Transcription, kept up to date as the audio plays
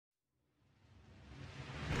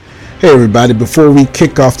Hey everybody, before we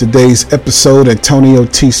kick off today's episode, Antonio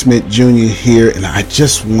T. Smith Jr. here, and I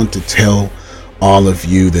just want to tell all of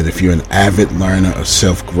you that if you're an avid learner of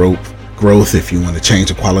self-growth, if you want to change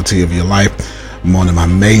the quality of your life, one of my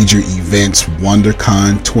major events,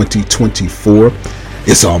 WonderCon 2024,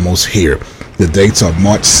 is almost here. The dates are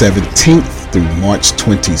March 17th through March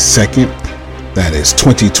 22nd. That is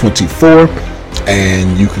 2024,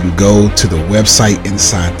 and you can go to the website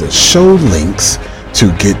inside the show links to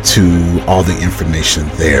get to all the information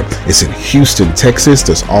there. It's in Houston, Texas.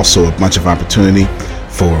 There's also a bunch of opportunity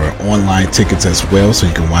for online tickets as well, so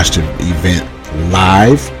you can watch the event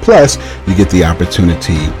live. Plus, you get the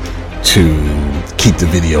opportunity to keep the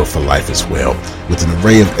video for life as well. With an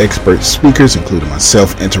array of expert speakers, including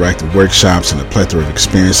myself, interactive workshops, and a plethora of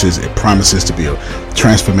experiences, it promises to be a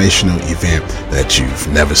transformational event that you've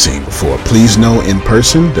never seen before. Please know in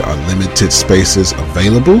person, there are limited spaces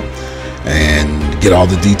available. And get all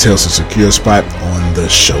the details to secure a spot on the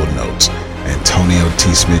show notes. Antonio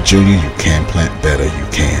T. Smith Jr., you can plant better, you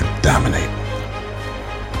can dominate.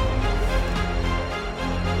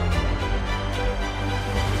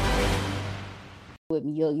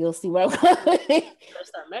 You'll see where I'm going.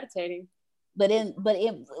 Start meditating. But it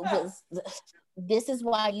was. This is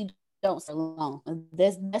why you don't stay alone.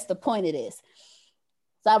 That's the point of this.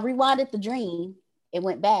 So I rewinded the dream and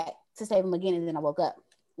went back to save him again, and then I woke up.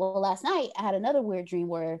 Well, last night I had another weird dream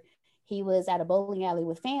where he was at a bowling alley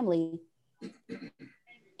with family,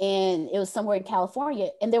 and it was somewhere in California,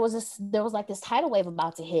 and there was like this tidal wave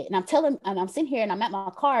about to hit, and I'm sitting here and I'm at my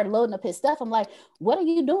car loading up his stuff. I'm like, what are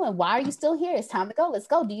you doing? Why are you still here? It's time to go. Let's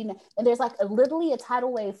go. Do you know? And there's like literally a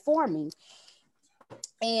tidal wave forming.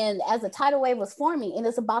 And as the tidal wave was forming and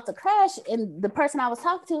it's about to crash, and the person I was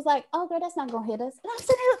talking to was like, oh girl, that's not gonna hit us. And I'm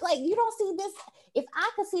sitting here like, you don't see this. If I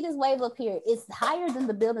could see this wave up here, it's higher than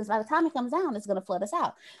the buildings. By the time it comes down, it's gonna flood us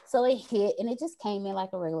out. So it hit and it just came in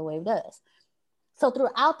like a regular wave does. So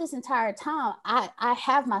throughout this entire time, I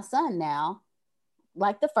have my son now,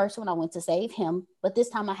 like the first one, I went to save him, but this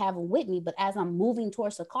time I have him with me. But as I'm moving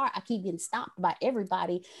towards the car, I keep getting stopped by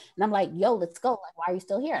everybody. And I'm like, yo, let's go. Like, why are you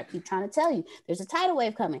still here? I keep trying to tell you, there's a tidal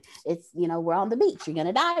wave coming. It's, we're on the beach. You're going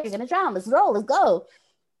to die. You're going to drown. Let's roll. Let's go.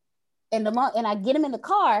 And I get him in the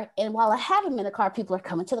car. And while I have him in the car, people are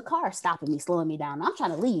coming to the car, stopping me, slowing me down. I'm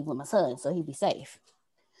trying to leave with my son so he'd be safe.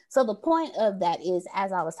 So the point of that is,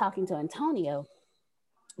 as I was talking to Antonio,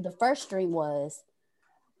 the first dream was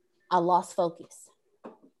I lost focus.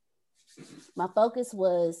 My focus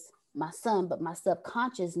was my son, but my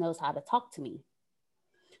subconscious knows how to talk to me.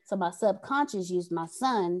 So my subconscious used my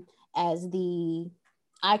son as the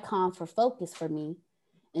icon for focus for me.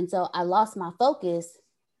 And so I lost my focus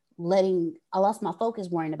worrying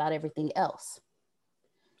about everything else.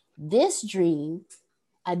 This dream,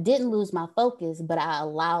 I didn't lose my focus, but I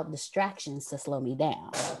allowed distractions to slow me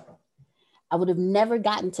down. I would have never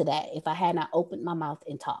gotten to that if I had not opened my mouth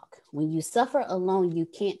and talked. When you suffer alone, you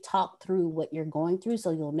can't talk through what you're going through,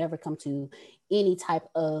 so you'll never come to any type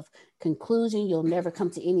of conclusion. You'll never come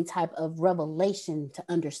to any type of revelation to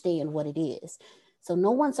understand what it is. So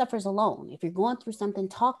no one suffers alone. If you're going through something,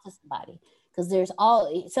 talk to somebody, because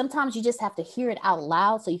sometimes you just have to hear it out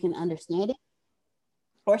loud so you can understand it.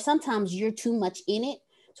 Or sometimes you're too much in it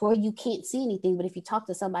to where you can't see anything. But if you talk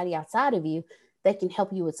to somebody outside of you, they can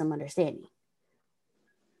help you with some understanding.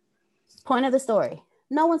 Point of the story: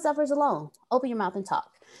 no one suffers alone. Open your mouth and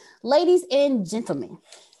talk. Ladies and gentlemen,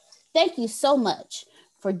 thank you so much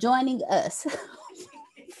for joining us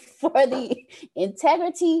for the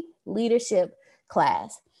Integrity Leadership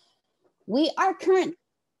class. We are currently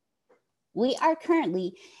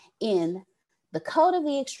in The Code of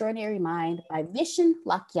the Extraordinary Mind by Vishen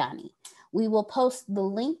Lakhiani. We will post the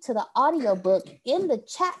link to the audiobook in the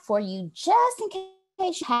chat for you, just in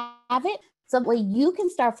case you have it. So that way you can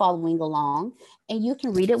start following along and you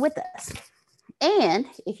can read it with us. And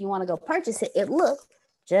if you want to go purchase it, it looks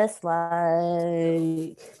just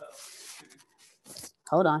like,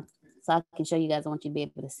 hold on, so I can show you guys. I want you to be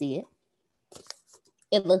able to see it.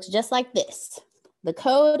 It looks just like this: The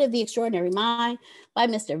Code of the Extraordinary Mind by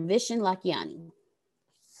Mr. Vishen Lakhiani.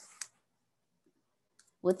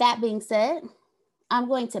 With that being said, I'm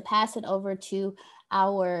going to pass it over to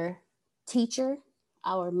our teacher,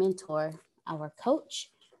 our mentor, our coach,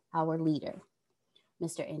 our leader,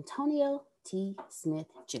 Mr. Antonio T. Smith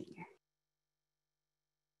Jr.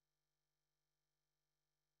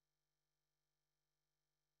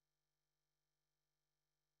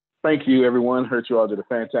 Thank you, everyone. Heard you all did a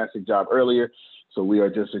fantastic job earlier. So we are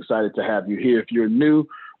just excited to have you here. If you're new,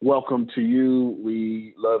 welcome to you.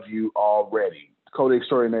 We love you already. Code of the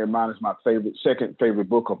Extraordinary Mind is my second favorite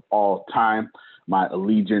book of all time. My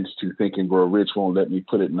allegiance to Think and Grow Rich won't let me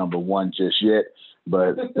put it number one just yet.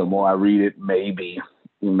 But the more I read it, maybe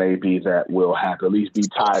that will happen, at least be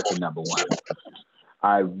tied to number one.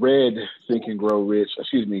 I read Think and Grow Rich,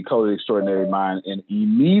 Code of Extraordinary Mind, and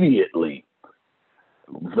immediately,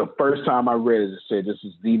 the first time I read it, it said, this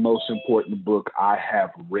is the most important book I have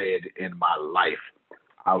read in my life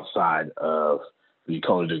outside of Think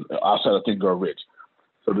and Grow Rich.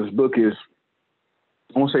 So this book is,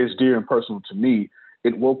 I won't say it's dear and personal to me.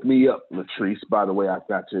 It woke me up, Latrice. By the way, I've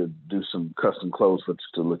got to do some custom clothes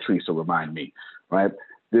to Latrice to remind me, right?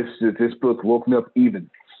 This book woke me up even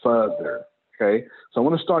further, okay? So I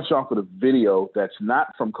want to start you off with a video that's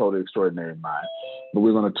not from Code of Extraordinary Mind, but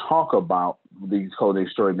we're going to talk about the Code of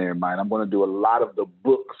Extraordinary Mind. I'm going to do a lot of the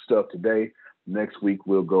book stuff today. Next week,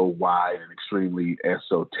 we'll go wide and extremely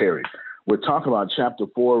esoteric. We're talking about Chapter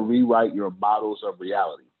 4, Rewrite Your Models of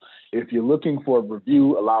Reality. If you're looking for a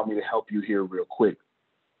review, allow me to help you here real quick.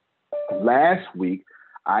 Last week,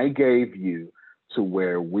 I gave you to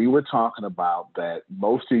where we were talking about that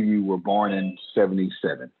most of you were born in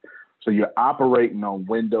 77. So you're operating on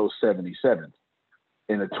Windows 77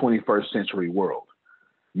 in a 21st century world.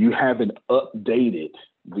 You haven't updated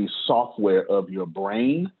the software of your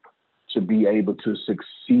brain to be able to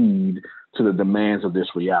succeed to the demands of this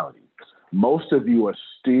reality. Most of you are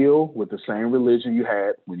still with the same religion you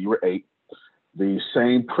had when you were 8, the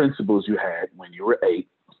same principles you had when you were 8,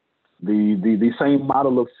 the same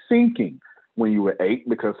model of thinking when you were 8,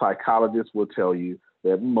 because psychologists will tell you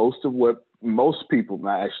that most of what most people,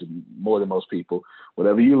 not actually more than most people,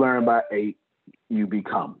 whatever you learn by 8, you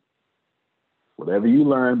become. Whatever you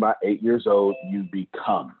learn by 8 years old, you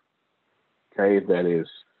become. Okay, that is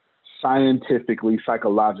scientifically,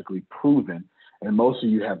 psychologically proven, and most of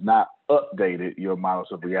you have not updated your models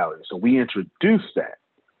of reality. So we introduced that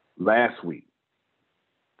last week,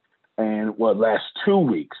 and last 2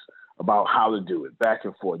 weeks, about how to do it, back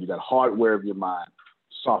and forth. You got hardware of your mind,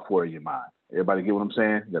 software of your mind. Everybody get what I'm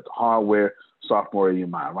saying? You got the hardware, software of your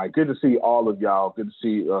mind, right? Good to see all of y'all. Good to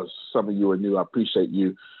see some of you are new. I appreciate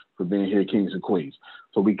you for being here, kings and queens.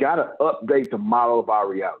 So we got to update the model of our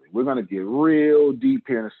reality. We're going to get real deep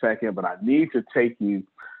here in a second, but I need to take you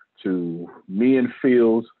to me and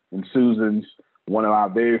Phil's and Susan's, one of our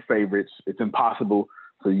very favorites. It's impossible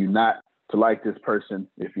for you not to like this person.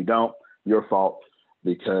 If you don't, your fault,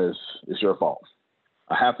 because it's your fault.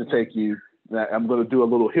 I have to take you. I'm going to do a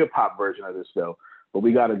little hip hop version of this though, but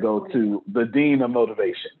we got to go to the dean of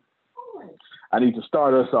motivation. I need to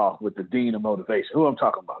start us off with the dean of motivation. Who I'm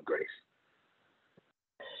talking about, Grace?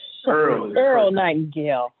 Earl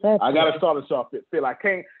Nightingale. I got to start us off. Phil, I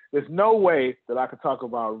can't. There's no way that I could talk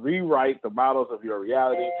about rewrite the models of your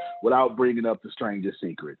reality without bringing up the strangest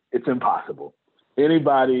secret. It's impossible.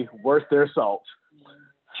 Anybody worth their salt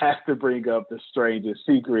has to bring up the strangest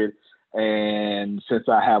secret. And since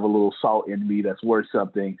I have a little salt in me that's worth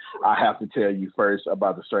something, I have to tell you first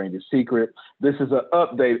about the strangest secret. This is an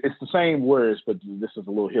update. It's the same words, but this is a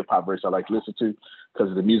little hip hop verse I like to listen to because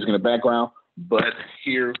of the music in the background. But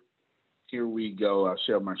here we go. I'll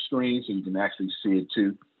share my screen so you can actually see it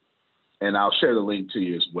too. And I'll share the link to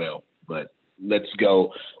you as well. But let's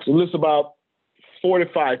go. So this is about 4 to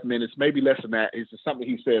 5 minutes, maybe less than that. It's just something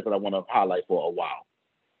he says that I want to highlight for a while.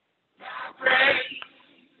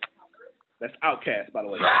 That's Outkast, by the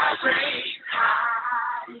way.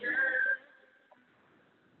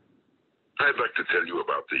 I'd like to tell you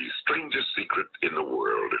about the strangest secret in the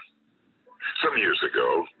world. Some years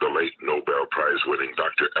ago, the late Nobel Prize-winning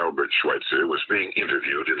Dr. Albert Schweitzer was being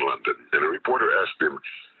interviewed in London, and a reporter asked him,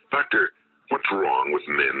 "Doctor, what's wrong with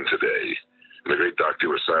men today?" And the great doctor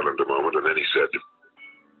was silent a moment, and then he said,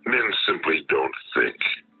 "Men simply don't think."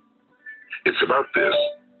 It's about this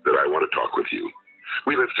that I want to talk with you.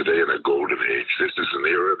 We live today in a golden age. This is an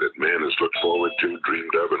era that man has looked forward to,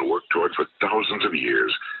 dreamed of, and worked toward for thousands of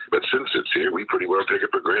years. But since it's here, we pretty well take it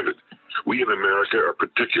for granted. We in America are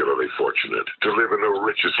particularly fortunate to live in the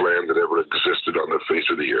richest land that ever existed on the face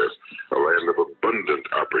of the earth, a land of abundant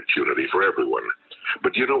opportunity for everyone.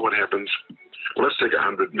 But you know what happens? Well, let's take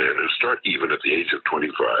 100 men who start even at the age of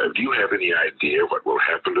 25. Do you have any idea what will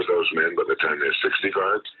happen to those men by the time they're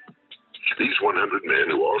 65? These 100 men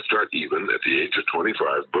who all start even at the age of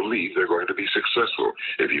 25 believe they're going to be successful.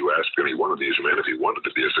 If you ask any one of these men if he wanted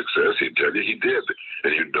to be a success, he'd tell you he did.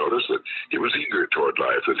 And you'd notice that he was eager toward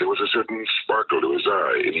life, that there was a certain sparkle to his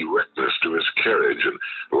eye, an erectness to his carriage, and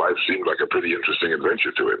life seemed like a pretty interesting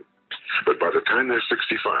adventure to him. But by the time they're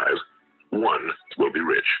 65, 1 will be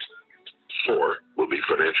rich, 4 will be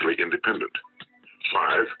financially independent,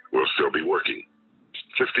 5 will still be working,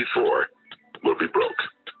 54 will be broke.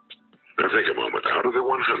 Now think a moment. Out of the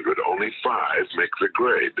 100, only 5 make the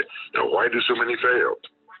grade. Now why do so many fail?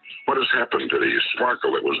 What has happened to the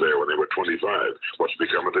sparkle that was there when they were 25? What's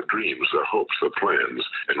become of the dreams, the hopes, the plans?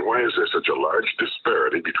 And why is there such a large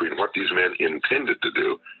disparity between what these men intended to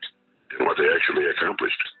do and what they actually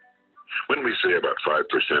accomplished? When we say about 5%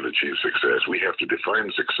 achieve success, we have to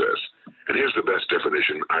define success. And here's the best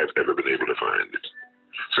definition I've ever been able to find.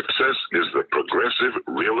 Success is the progressive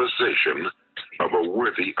realization of a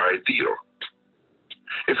worthy ideal.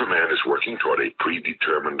 If a man is working toward a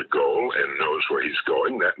predetermined goal and knows where he's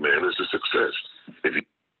going, that man is a success.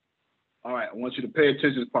 All right, I want you to pay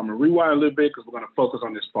attention to this part. I'm going to rewind a little bit because we're going to focus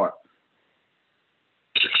on this part.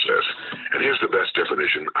 Success. And here's the best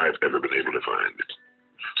definition I've ever been able to find.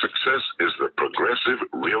 Success is the progressive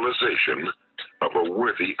realization of a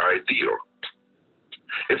worthy ideal.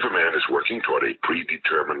 If a man is working toward a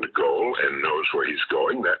predetermined goal and knows where he's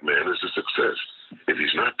going, that man is a success. If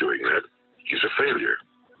he's not doing that, he's a failure.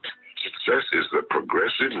 Success is the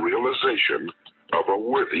progressive realization of a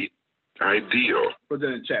worthy ideal. Put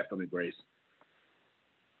that in the chat for me, Grace.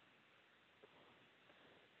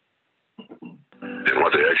 And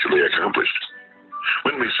what they actually accomplished.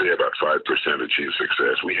 When we say about 5% achieve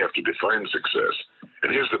success, we have to define success.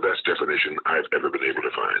 And here's the best definition I've ever been able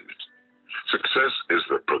to find. Success is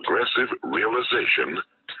the progressive realization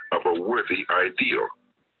of a worthy ideal.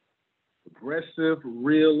 Progressive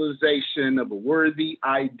realization of a worthy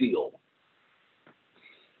ideal.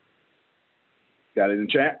 Got it in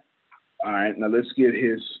chat? All right, now let's get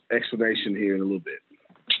his explanation here in a little bit.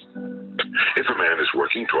 If a man is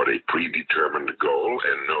working toward a predetermined goal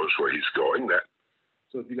and knows where he's going, that...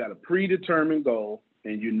 So if you got a predetermined goal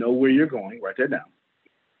and you know where you're going, write that down.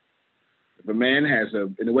 If a man has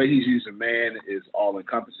and the way he's using man is all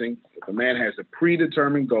encompassing. If a man has a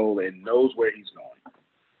predetermined goal and knows where he's going,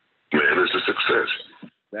 man is a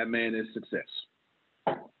success. That man is success.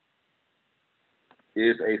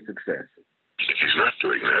 Is a success. If he's not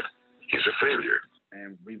doing that, he's a failure.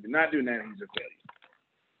 And if he's not doing that, he's a failure.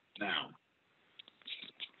 Now,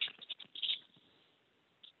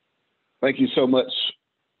 thank you so much,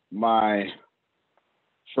 my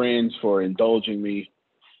friends, for indulging me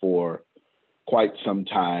for quite some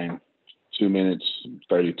time, 2 minutes,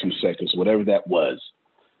 32 seconds, whatever that was.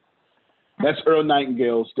 That's Earl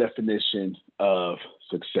Nightingale's definition of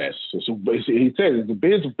success. So he says it's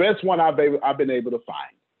the best one I've been able to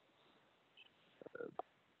find.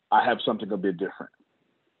 I have something a bit different.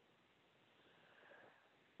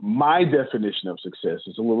 My definition of success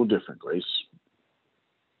is a little different, Grace.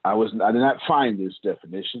 I did not find this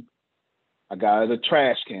definition. I got out of the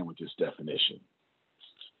trash can with this definition.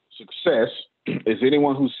 Success is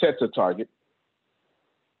anyone who sets a target,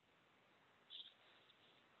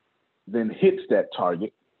 then hits that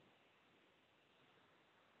target,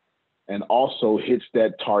 and also hits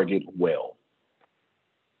that target well.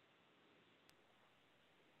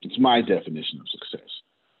 It's my definition of success.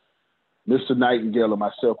 Mr. Nightingale and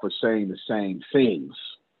myself were saying the same things.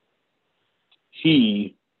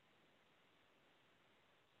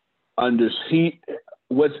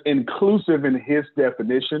 What's inclusive in his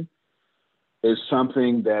definition is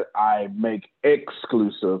something that I make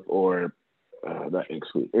exclusive or not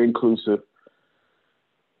exclusive, inclusive,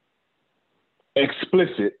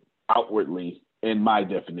 explicit outwardly in my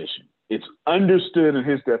definition. It's understood in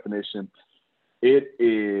his definition. It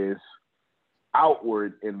is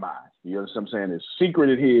outward in mine. You understand what I'm saying? It's secret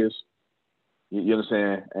in his. You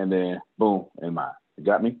understand? And then boom, in mine. You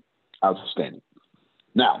got me? Outstanding.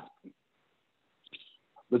 Now,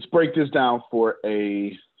 let's break this down for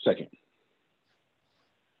a second.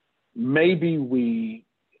 Maybe we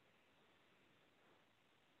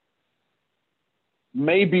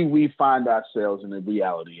find ourselves in a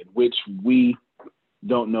reality in which we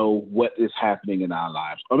don't know what is happening in our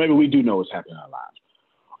lives. Or maybe we do know what's happening in our lives.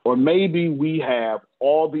 Or maybe we have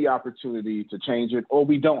all the opportunity to change it, or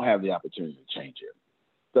we don't have the opportunity to change it.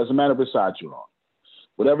 Doesn't matter which side you're on.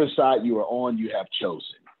 Whatever side you are on, you have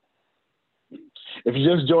chosen. If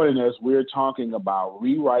you're just joining us, we're talking about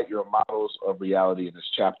rewrite your models of reality in this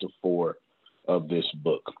chapter 4 of this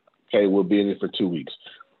book. Okay, we'll be in it for 2 weeks.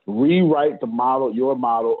 Rewrite your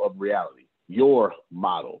model of reality, your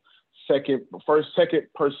model. Second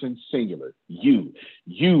person singular, you.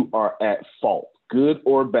 You are at fault, good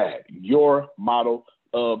or bad, your model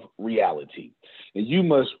of reality. And you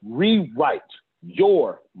must rewrite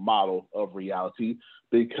your model of reality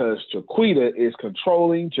because Chiquita is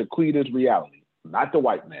controlling Chiquita's reality, not the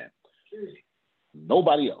white man.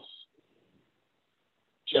 Nobody else.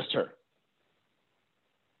 Just her.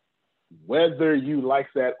 Whether you like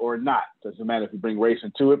that or not, doesn't matter if you bring race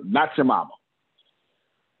into it, not your mama.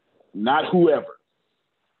 not whoever.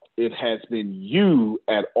 It has been you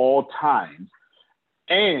at all times.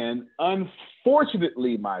 And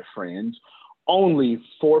unfortunately, my friends, only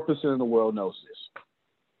 4% of the world knows this.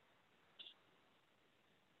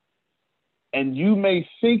 And you may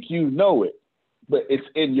think you know it, but it's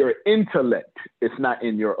in your intellect. It's not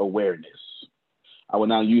in your awareness. I will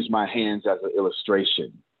now use my hands as an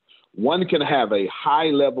illustration. One can have a high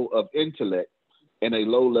level of intellect and a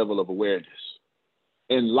low level of awareness.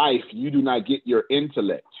 In life, you do not get your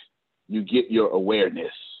intellect. You get your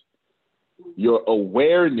awareness. Your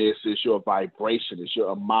awareness is your vibration. It's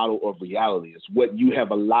your model of reality. It's what you have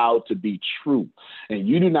allowed to be true. And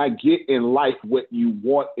you do not get in life what you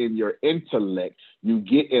want in your intellect. You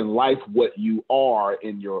get in life what you are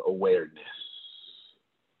in your awareness.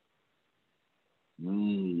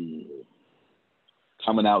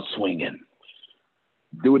 Coming out swinging.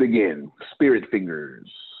 Do it again. Spirit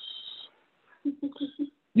fingers.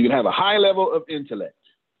 You can have a high level of intellect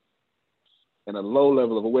and a low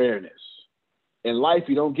level of awareness. In life,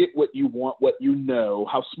 you don't get what you want, what you know,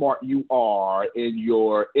 how smart you are in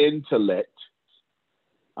your intellect.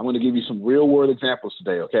 I'm going to give you some real world examples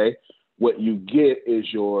today, okay? What you get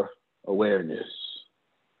is your awareness.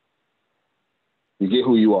 You get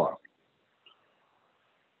who you are.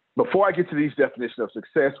 Before I get to these definitions of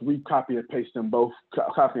success, we copy and paste them both.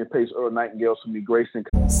 Copy and paste Earl Nightingale's from me, Grayson.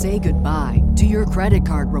 Say goodbye to your credit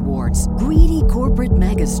card rewards. Greedy corporate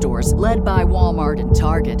mega stores, led by Walmart and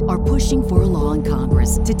Target, are pushing for a law in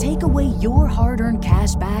Congress to take away your hard-earned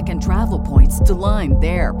cash back and travel points to line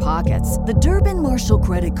their pockets. The Durbin-Marshall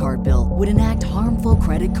credit card bill would enact harmful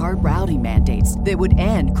credit card routing mandates that would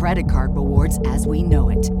end credit card rewards as we know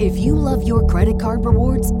it. If you love your credit card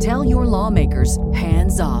rewards, tell your lawmakers,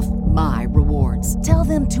 hands off my rewards. Tell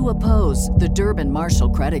them to oppose the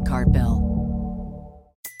Durbin-Marshall credit card bill.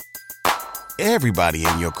 Everybody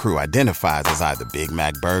in your crew identifies as either Big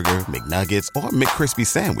Mac Burger, McNuggets, or McCrispy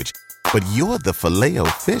Sandwich. But you're the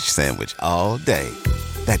Filet-O-Fish Sandwich all day.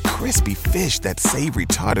 That crispy fish, that savory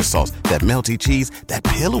tartar sauce, that melty cheese, that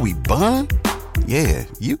pillowy bun. Yeah,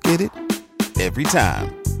 you get it. Every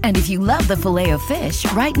time. And if you love the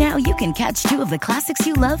Filet-O-Fish, right now you can catch two of the classics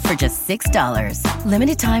you love for just $6.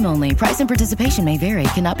 Limited time only. Price and participation may vary.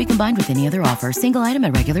 Cannot be combined with any other offer. Single item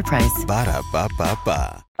at regular price.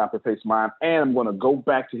 Ba-da-ba-ba-ba. Copy and paste mine, and I'm going to go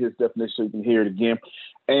back to his definition so you can hear it again.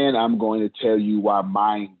 And I'm going to tell you why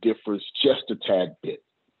mine differs just a tad bit.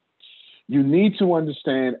 You need to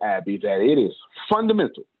understand, Abby, that it is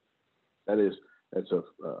fundamental. That's a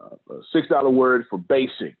 $6 word for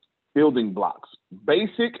basic. Building blocks.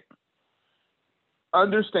 Basic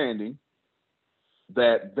understanding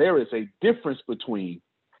that there is a difference between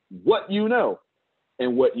what you know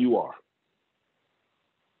and what you are.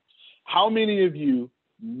 How many of you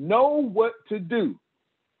know what to do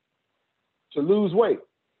to lose weight,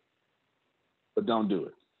 but don't do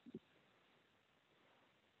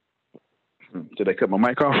it? Did I cut my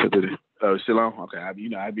mic off? Or did it? Oh, it's still on? Okay, all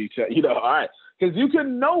right. Because you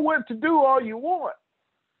can know what to do all you want.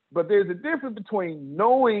 But there's a difference between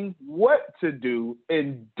knowing what to do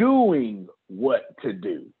and doing what to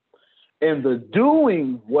do. And the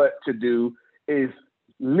doing what to do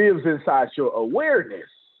lives inside your awareness.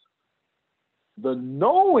 The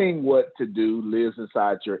knowing what to do lives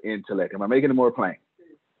inside your intellect. Am I making it more plain?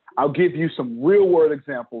 I'll give you some real world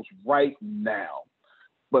examples right now.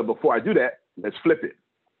 But before I do that, let's flip it.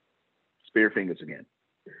 Spirit fingers again.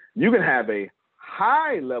 You can have a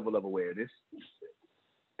high level of awareness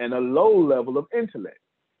and a low level of intellect.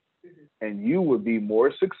 And you would be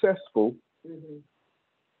more successful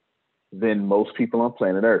than most people on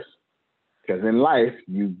planet Earth. Because in life,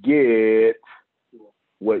 you get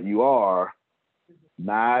what you are,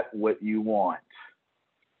 not what you want.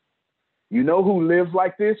 You know who lives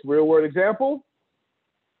like this? Real world example?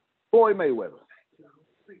 Floyd Mayweather.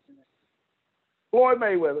 Floyd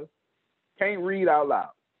Mayweather can't read out loud.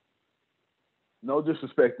 No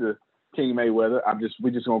disrespect to King Mayweather.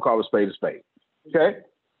 We just gonna call a spade a spade. Okay?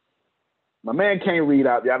 My man can't read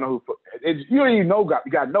out. Y'all know who. You don't even know.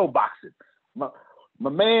 You got no boxing. My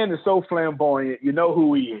man is so flamboyant. You know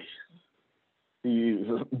who he is. He's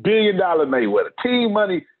a $1 billion Mayweather. Team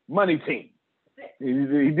money team. He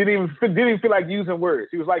didn't even feel like using words.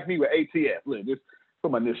 He was like me with ATF. Look, just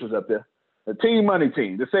put my initials up there. The team money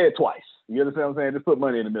team. Just say it twice. You understand what I'm saying? Just put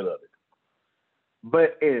money in the middle of it.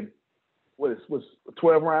 But in what's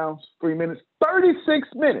 12 rounds, 3 minutes, 36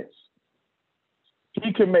 minutes,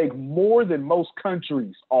 he can make more than most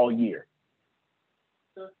countries all year.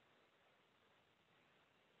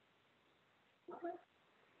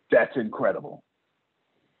 That's incredible.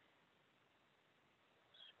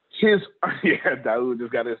 Daoud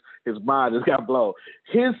just got his mind just got blown.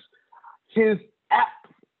 His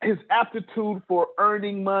aptitude for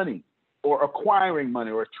earning money or acquiring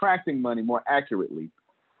money or attracting money more accurately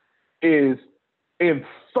is in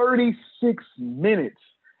 36 minutes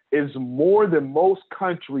is more than most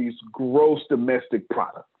countries' gross domestic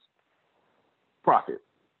profit.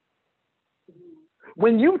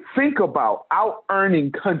 When you think about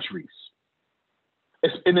out-earning countries,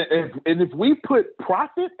 and if we put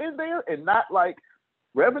profit in there and not like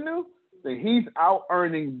revenue, then he's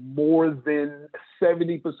out-earning more than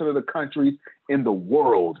 70% of the countries in the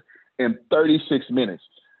world in 36 minutes,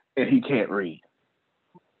 and he can't read.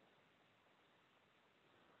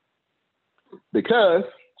 Because,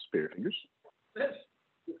 spirit fingers,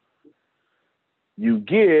 you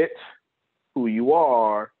get who you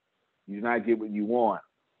are, you do not get what you want.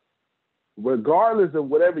 Regardless of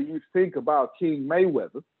whatever you think about King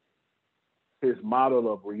Mayweather, his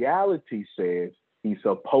model of reality says he's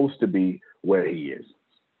supposed to be where he is.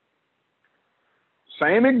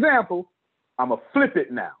 Same example, I'm going to flip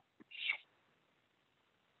it now.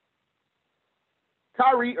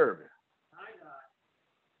 Kyrie Irving.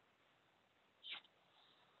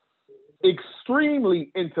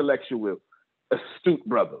 Extremely intellectual, astute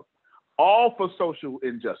brother, all for social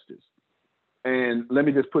injustice. And let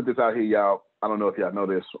me just put this out here, y'all. I don't know if y'all know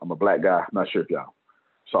this. I'm a black guy. I'm not sure if y'all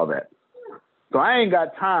saw that. So I ain't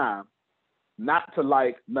got time not to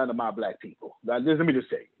like none of my black people. Let me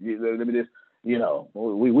just say, we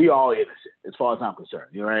all innocent as far as I'm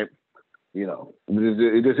concerned. You know, right? You know,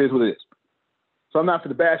 it just is what it is. So I'm not for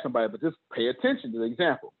to bash somebody, but just pay attention to the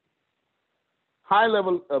example. High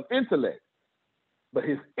level of intellect, but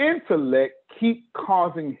his intellect keep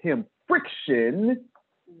causing him friction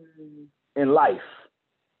in life.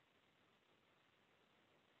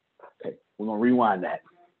 Okay, we're gonna rewind that.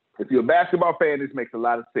 If you're a basketball fan, this makes a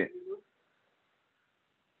lot of sense.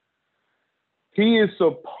 He is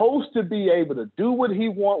supposed to be able to do what he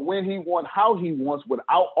wants, when he wants, how he wants,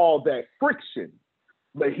 without all that friction.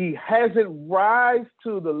 But he hasn't rise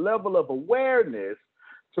to the level of awareness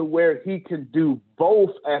to where he can do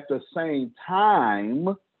both at the same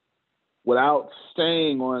time without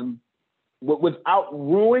staying on, without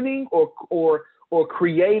ruining or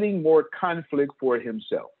creating more conflict for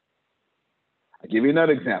himself. I'll give you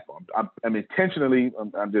another example. I'm intentionally,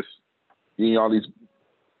 I'm just giving you all these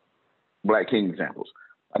Black King examples.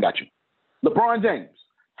 I got you. LeBron James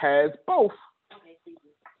has both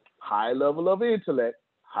high level of intellect,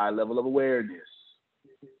 high level of awareness.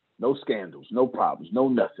 No scandals, no problems, no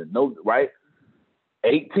nothing, no, right?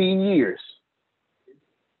 18 years,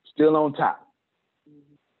 still on top.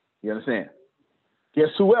 You understand? Guess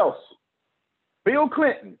who else? Bill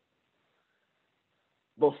Clinton.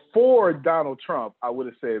 Before Donald Trump, I would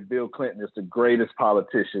have said Bill Clinton is the greatest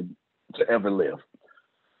politician to ever live.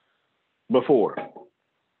 Before.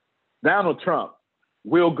 Donald Trump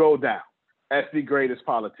will go down as the greatest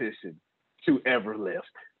politician to ever live.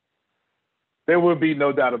 There would be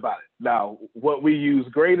no doubt about it. Now, what we use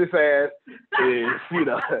greatest as is, you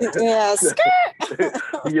know, yes.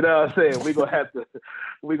 You know what I'm saying? We're gonna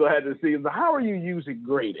have to see. How are you using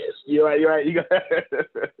greatest? You're right. You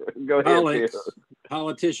go ahead.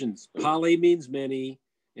 Politicians. Poly means many,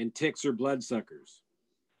 and ticks are bloodsuckers.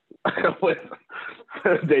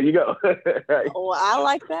 There you go. Right. Oh, I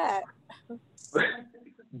like that.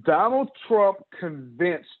 Donald Trump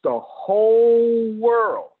convinced the whole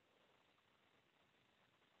world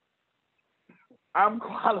I'm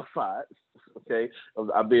qualified. Okay,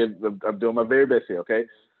 I'm doing my very best here. Okay,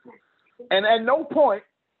 and at no point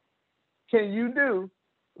can you do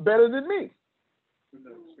better than me.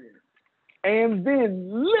 And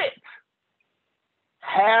then lit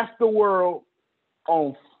half the world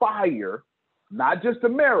on fire, not just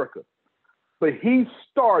America, but he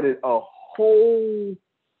started a whole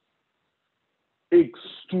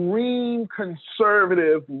extreme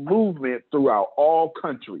conservative movement throughout all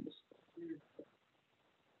countries.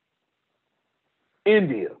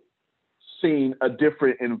 India, seen a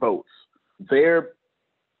difference in votes. Their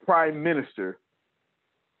prime minister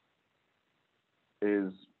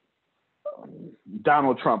is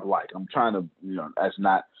Donald Trump-like. I'm trying to, that's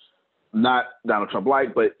not Donald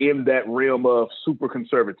Trump-like, but in that realm of super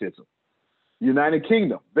conservatism. United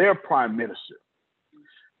Kingdom, their prime minister.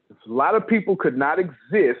 A lot of people could not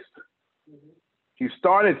exist. He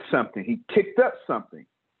started something. He kicked up something.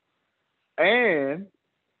 And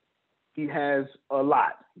he has a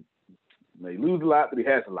lot. He may lose a lot, but he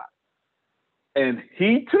has a lot. And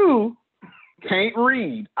he, too, can't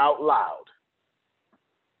read out loud.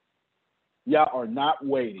 Y'all are not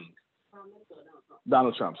waiting.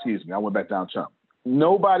 Donald Trump, excuse me. I went back Donald Trump.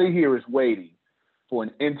 Nobody here is waiting for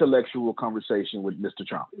an intellectual conversation with Mr.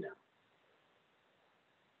 Trump.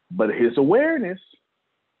 But his awareness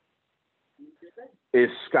is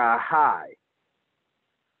sky high.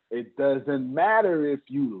 It doesn't matter if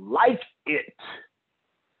you like it,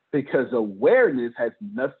 because awareness has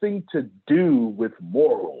nothing to do with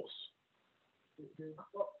morals.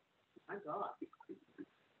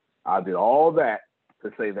 I did all that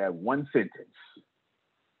to say that one sentence.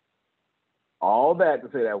 All that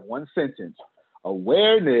to say that one sentence.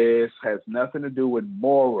 Awareness has nothing to do with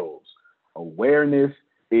morals. Awareness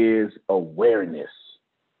is awareness.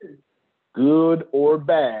 Good or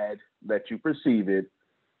bad that you perceive it,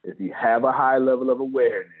 if you have a high level of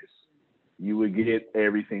awareness, you would get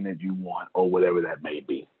everything that you want or whatever that may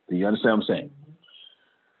be. Do you understand what I'm saying?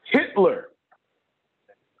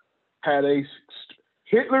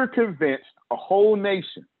 Hitler convinced a whole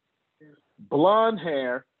nation, blonde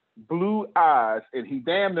hair, blue eyes, and he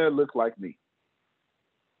damn near looked like me.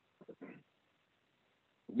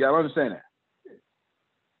 Y'all understand that?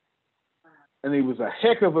 And he was a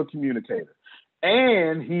heck of a communicator.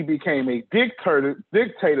 And he became a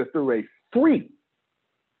dictator through a free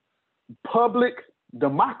public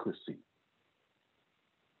democracy.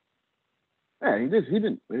 Yeah, he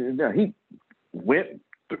went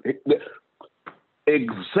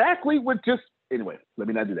exactly what just, anyway, let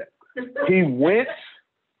me not do that. He went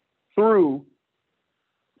through,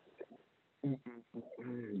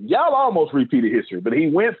 y'all almost repeated history, but he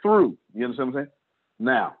went through, you understand what I'm saying?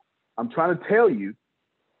 Now, I'm trying to tell you,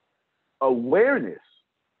 awareness,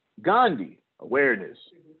 Gandhi, awareness.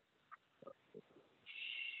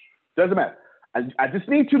 Doesn't matter. I just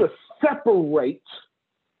need you to separate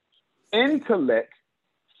intellect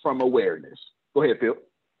from awareness. Go ahead, Phil.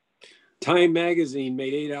 Time magazine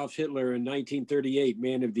made Adolf Hitler in 1938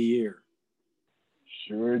 Man of the Year.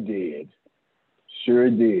 Sure did.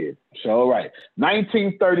 So, all right.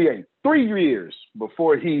 1938, 3 years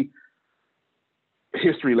before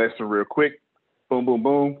history lesson real quick. Boom, boom,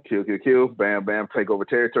 boom, kill, kill, kill, bam, bam, take over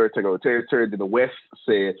territory. Then the West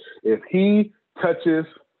said, if he touches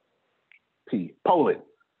Poland,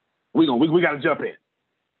 we got to jump in.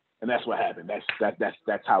 And that's what happened.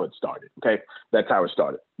 That's how it started, okay? That's how it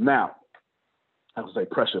started. Now, I will say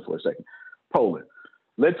pressure for a second. Poland.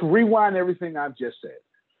 Let's rewind everything I've just said.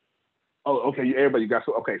 Oh, okay, everybody got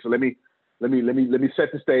so okay. So let me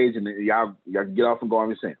set the stage, and then y'all can get off and go on.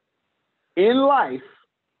 I'm saying, in life,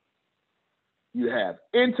 you have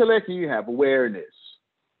intellect and you have awareness.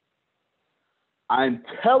 I'm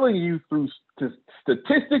telling you through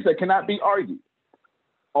statistics that cannot be argued,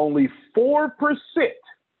 only 4%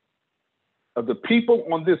 of the people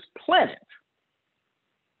on this planet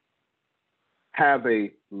have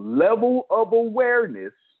a level of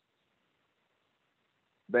awareness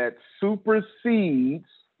that supersedes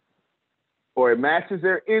or it matches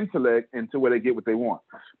their intellect into where they get what they want.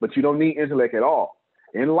 But you don't need intellect at all.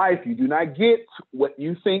 In life, you do not get what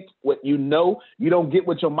you think, what you know. You don't get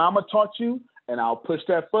what your mama taught you. And I'll push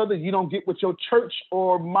that further. You don't get what your church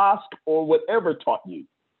or mosque or whatever taught you.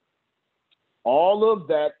 All of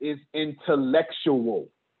that is intellectual.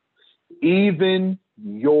 Even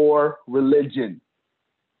your religion.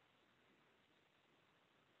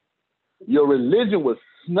 Your religion was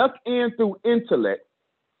snuck in through intellect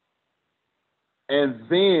and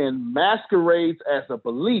then masquerades as a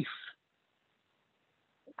belief.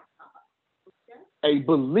 A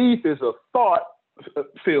belief is a thought.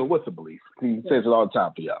 Phil, what's a belief? He says it all the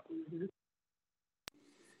time for y'all.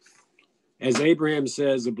 As Abraham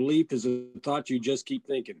says, a belief is a thought you just keep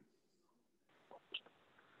thinking.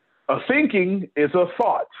 A thinking is a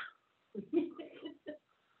thought.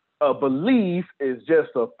 A belief is just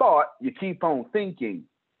a thought you keep on thinking.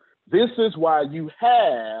 This is why you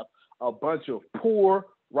have a bunch of poor,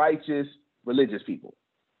 righteous, religious people.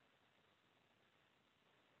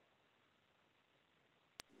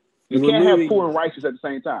 You can't have poor and righteous at the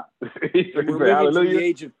same time.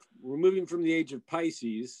 We're moving from the age of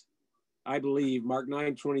Pisces. I believe Mark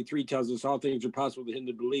 9:23 tells us all things are possible to him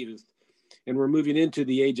that believeth. And we're moving into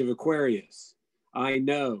the age of Aquarius. I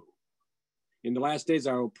know. In the last days,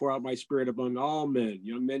 I will pour out my spirit among all men.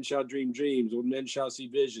 Young men shall dream dreams. Old men shall see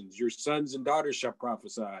visions. Your sons and daughters shall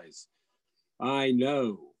prophesy. I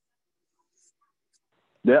know.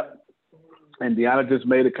 Yep. And Deanna just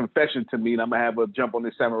made a confession to me, and I'm going to have her jump on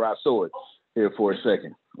this samurai sword here for a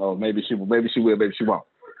second. Oh, maybe she will, maybe she won't.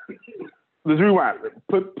 Let's rewind.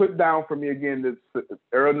 Put down for me again this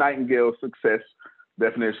Earl Nightingale's success,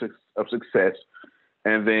 definition of success,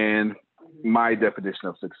 and then my definition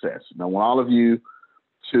of success. Now, I want all of you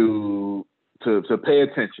to pay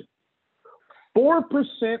attention.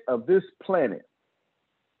 4% of this planet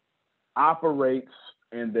operates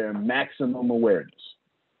in their maximum awareness,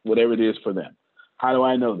 whatever it is for them. How do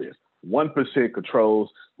I know this? 1% controls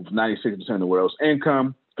 96% of the world's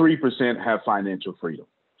income. 3% have financial freedom,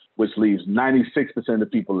 which leaves 96% of the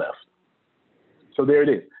people left. So there it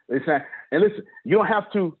is. It's not, and listen, you don't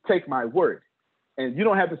have to take my word, and you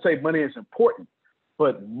don't have to say money is important,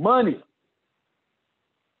 but money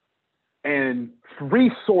and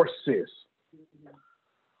resources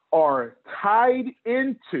are tied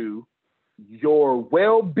into your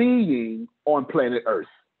well-being on planet Earth.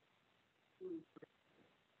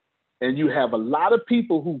 And you have a lot of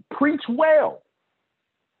people who preach well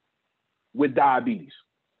with diabetes.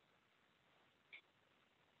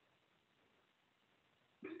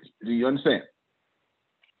 Do you understand?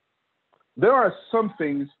 There are some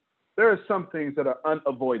things that are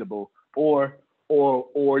unavoidable or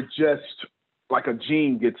just like a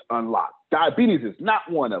gene gets unlocked. Diabetes is not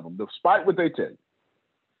one of them, despite what they tell you.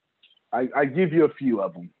 I give you a few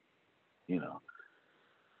of them, you know.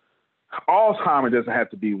 Alzheimer's doesn't have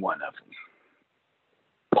to be one of them.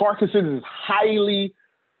 Parkinson's is highly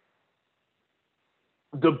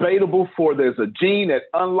debatable for there's a gene that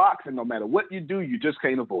unlocks, and no matter what you do, you just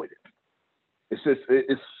can't avoid it.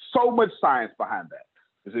 It's so much science behind that.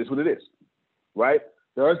 This is what it is, right?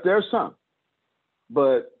 There's some,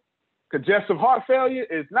 but congestive heart failure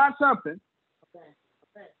is not something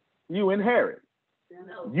you inherit.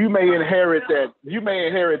 You may inherit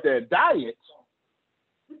that diet,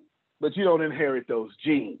 but you don't inherit those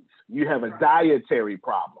genes. You have a dietary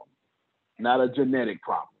problem, not a genetic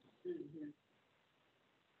problem.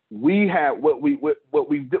 We have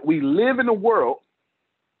we live in a world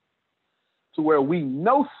to where we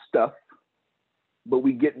know stuff, but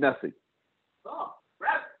we get nothing.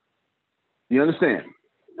 You understand?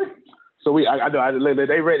 So I know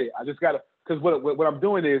they ready. I just gotta, because what I'm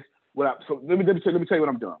doing is so let me tell you what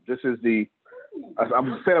I'm doing. This is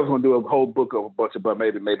I'm saying I was gonna do a whole book of a bunch of, but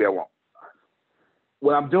maybe I won't.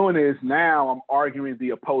 What I'm doing is now I'm arguing the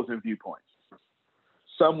opposing viewpoints.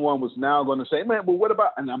 Someone was now going to say, "Man, but what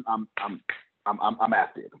about?" And I'm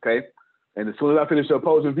after it, okay? And as soon as I finish the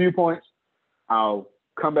opposing viewpoints, I'll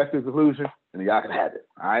come back to the conclusion, and y'all can have it.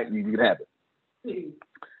 All right, you can have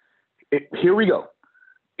it. Here we go.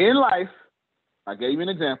 In life, I gave you an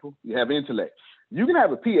example. You have intellect. You can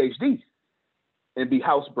have a PhD and be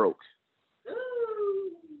house broke,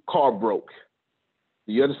 car broke.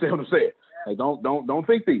 You understand what I'm saying? Like, don't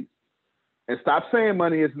think these. And stop saying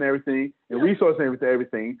money isn't everything and resources isn't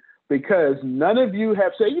everything, because none of you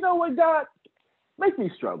have said, you know what, God, make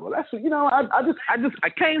me struggle. That's, you know, I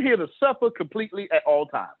came here to suffer completely at all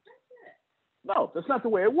times. No, that's not the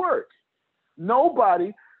way it works.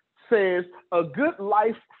 Nobody says a good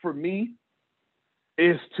life for me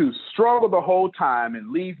is to struggle the whole time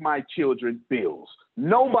and leave my children bills.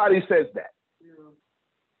 Nobody says that.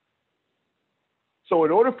 So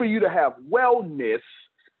in order for you to have wellness,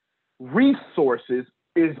 resources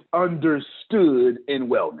is understood in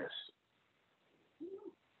wellness.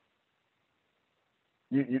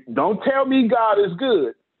 You don't tell me God is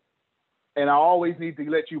good and I always need to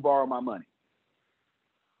let you borrow my money.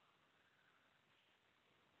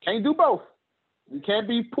 Can't do both. You can't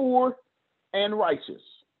be poor and righteous.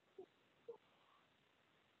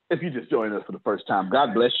 If you just joined us for the first time,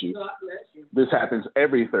 God bless you. God bless you. This happens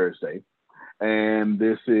every Thursday. And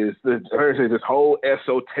this is this whole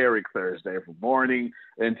esoteric Thursday from morning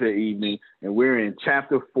into evening. And we're in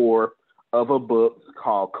chapter 4 of a book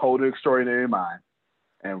called Code of Extraordinary Mind.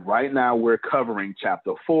 And right now we're covering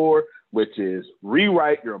chapter 4, which is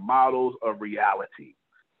Rewrite Your Models of Reality.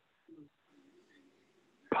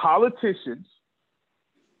 Politicians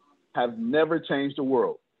have never changed the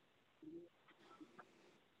world.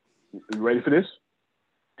 You ready for this?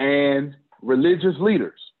 And religious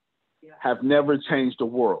leaders have never changed the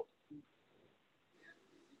world.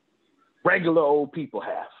 Regular old people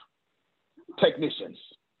have. Technicians,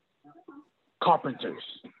 carpenters.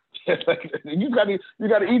 you got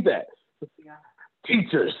to eat that.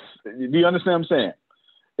 Teachers. Do you understand what I'm saying?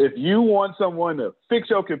 If you want someone to fix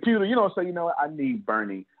your computer, you don't say, you know what, I need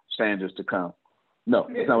Bernie Sanders to come. No,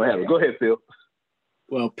 that's not what happens. Go ahead, Phil.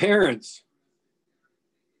 Well, parents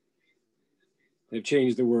have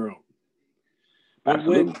changed the world. But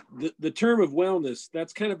when the term of wellness,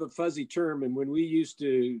 that's kind of a fuzzy term. And when we used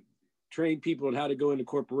to train people on how to go into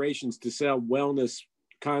corporations to sell wellness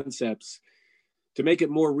concepts, to make it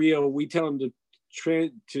more real, we tell them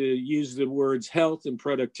to use the words health and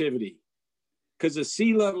productivity. Because a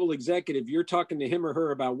C-level executive, you're talking to him or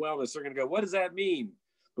her about wellness, they're going to go, what does that mean?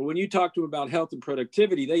 But when you talk to them about health and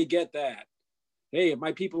productivity, they get that. Hey, if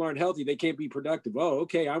my people aren't healthy, they can't be productive. Oh,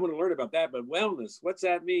 okay, I want to learn about that. But wellness, what's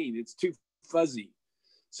that mean? It's too fuzzy.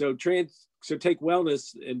 So take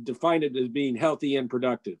wellness and define it as being healthy and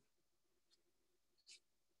productive.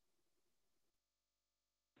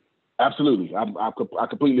 Absolutely, I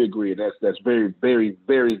completely agree. That's very, very,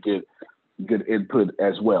 very good input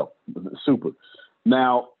as well. Super.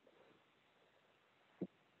 Now,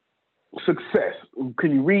 success.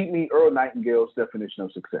 Can you read me Earl Nightingale's definition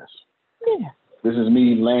of success? Yeah. This is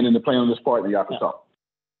me landing the plane on this part, and y'all can talk.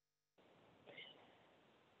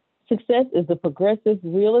 Success is the progressive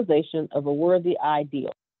realization of a worthy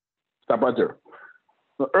ideal. Stop right there.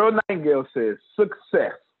 So Earl Nightingale says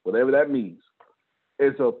success, whatever that means,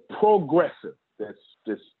 is a progressive.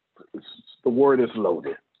 The word is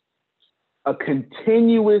loaded. A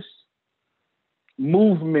continuous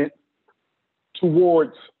movement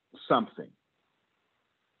towards something.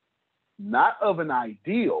 Not of an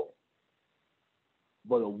ideal,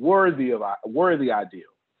 but a worthy ideal.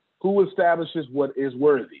 Who establishes what is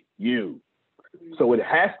worthy? You. So it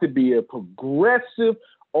has to be a progressive,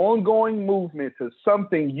 ongoing movement to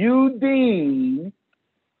something you deem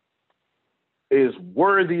is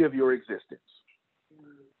worthy of your existence.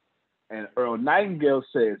 And Earl Nightingale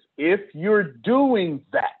says, if you're doing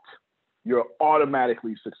that, you're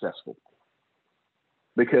automatically successful.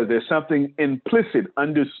 Because there's something implicit,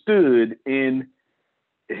 understood in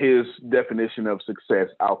his definition of success.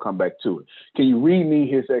 I'll come back to it. Can you read me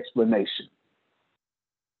his explanation?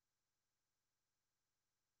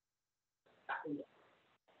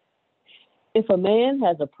 If a man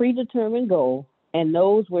has a predetermined goal and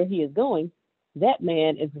knows where he is going, that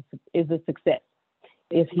man is a success.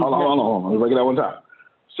 If he hold on. Let me break it out one time.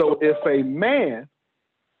 So if a man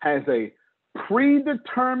has a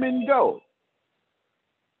predetermined goal,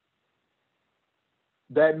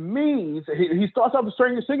 that means he starts off the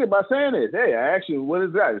strangest secret by saying this. Hey, actually, what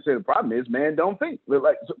is that? He said the problem is men don't think.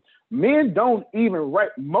 Men don't even write.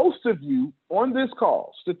 Most of you on this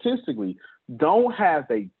call, statistically, don't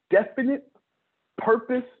have a definite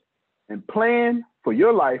purpose and plan for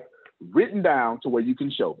your life written down to where you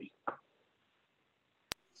can show me.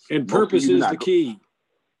 And purpose is the key.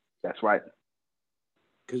 That's right.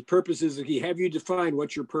 Because purpose is the key. Have you defined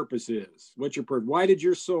what your purpose is? What's your purpose? Why did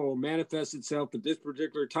your soul manifest itself at this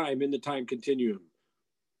particular time in the time continuum?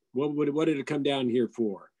 What did it come down here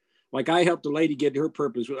for? Like I helped a lady get her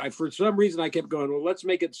purpose. For some reason, I kept going, well, let's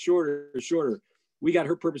make it shorter. We got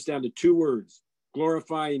her purpose down to 2 words,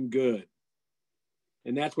 glorifying good.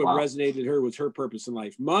 And that's what resonated her was her purpose in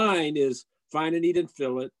life. Mine is find a need and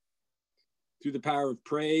fill it through the power of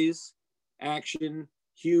praise, action,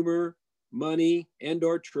 humor, money, and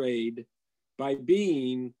or trade by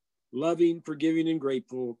being loving, forgiving, and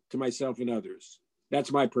grateful to myself and others.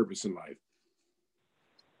 That's my purpose in life.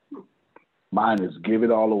 Mine is give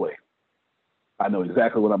it all away. I know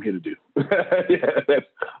exactly what I'm here to do.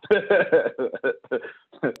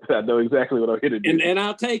 I know exactly what I'm here to do. And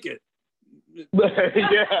I'll take it. Yeah.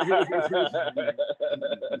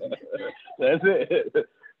 That's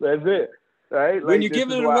it. Right? When you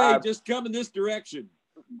give it away, just come in this direction.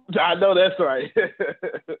 I know that's right.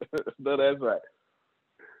 No, that's right.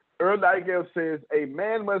 Earl Nightingale says a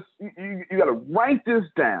man must, you got to write this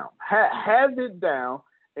down, have it down,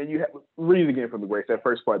 and you read it again from the Grace, that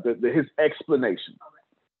first part, his explanation.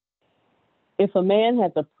 If a man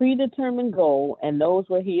has a predetermined goal and knows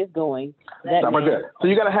where he is going, so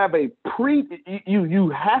you got to have you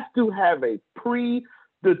have to have a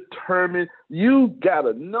predetermined, you got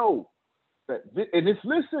to know that, and it's,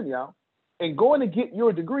 listen, y'all, and going to get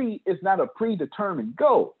your degree is not a predetermined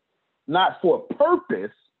goal, not for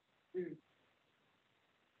purpose.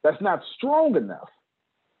 That's not strong enough.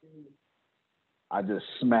 I just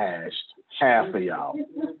smashed half of y'all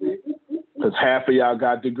because half of y'all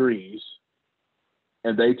got degrees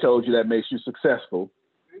and they told you that makes you successful.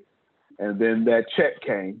 And then that check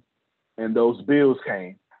came and those bills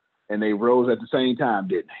came and they rose at the same time,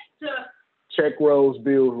 didn't they? Check rose,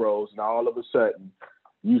 bills rose, and all of a sudden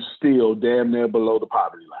you still damn near below the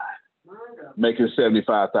poverty line, making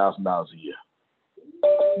 $75,000 a year.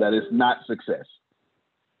 That is not success.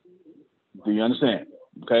 Do you understand?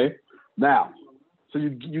 Okay. Now, so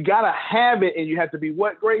you got to have it, and you have to be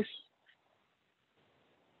what, Grace?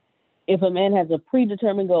 If a man has a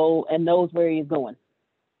predetermined goal and knows where he's going.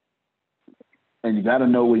 And you got to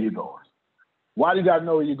know where you're going. Why do you got to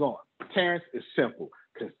know where you're going? Terrence, it's simple,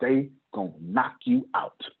 because they going to knock you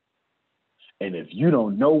out. And if you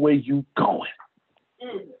don't know where you're going,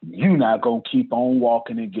 you're not going to keep on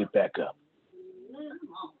walking and get back up.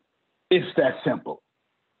 It's that simple.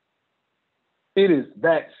 It is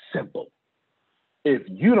that simple. If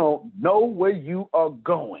you don't know where you are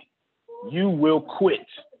going, you will quit.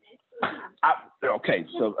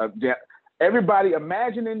 Everybody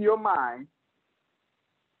imagine in your mind,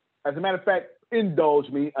 as a matter of fact, indulge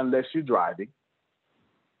me unless you're driving.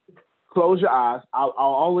 Close your eyes. I'll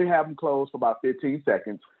only have them closed for about 15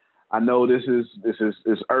 seconds. I know this is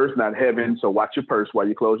earth, not heaven, so watch your purse while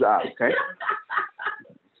you close your eyes, okay?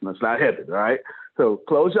 It's not heaven, all right? So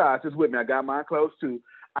close your eyes, just with me. I got mine closed too.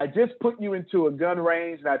 I just put you into a gun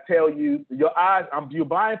range and I tell you, your eyes, you're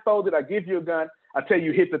blindfolded, I give you a gun, I tell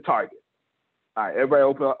you hit the target. All right, everybody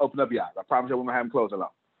open up your eyes. I promise you I'm gonna have them closed alone.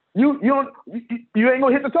 You ain't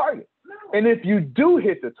gonna hit the target. And if you do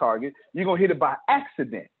hit the target, you're gonna hit it by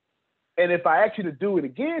accident. And if I ask you to do it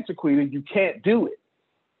again, Shaquita, you can't do it.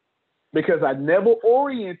 Because I never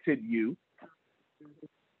oriented you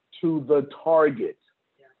to the target.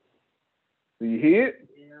 Do you hear it?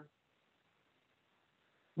 Yeah.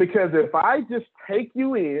 Because if I just take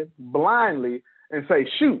you in blindly and say,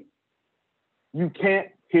 shoot, you can't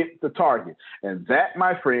hit the target. And that,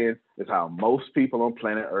 my friend, is how most people on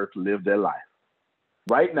planet Earth live their life.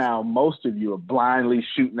 Right now, most of you are blindly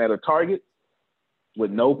shooting at a target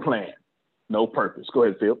with no plan, no purpose. Go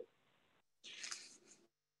ahead, Phil.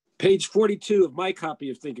 Page 42 of my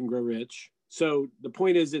copy of Think and Grow Rich. So the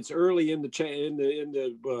point is, it's early in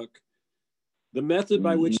the book. The method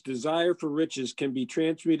by which desire for riches can be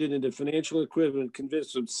transmuted into financial equivalent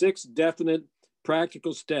consists of 6 definite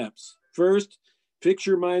practical steps. First, fix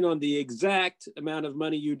your mind on the exact amount of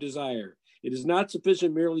money you desire. It is not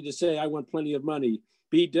sufficient merely to say, I want plenty of money.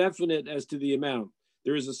 Be definite as to the amount.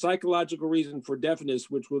 There is a psychological reason for definiteness,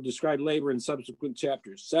 which we'll describe later in subsequent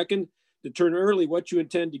chapters. Second, determine early what you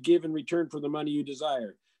intend to give in return for the money you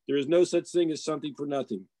desire. There is no such thing as something for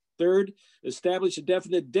nothing. Third, establish a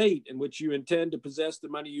definite date in which you intend to possess the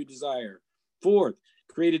money you desire. Fourth,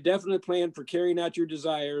 create a definite plan for carrying out your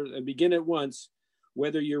desire and begin at once,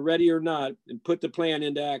 whether you're ready or not, and put the plan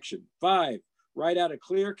into action. 5, write out a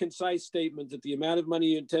clear, concise statement that the amount of money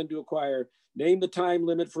you intend to acquire, name the time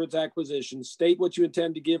limit for its acquisition, state what you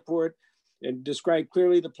intend to give for it, and describe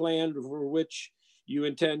clearly the plan for which you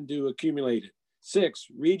intend to accumulate it. 6,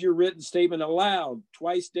 read your written statement aloud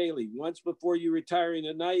twice daily, once before you retiring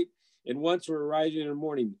at night and once when rising in the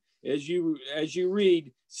morning. As you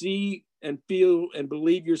read, see and feel and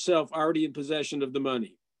believe yourself already in possession of the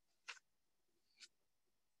money.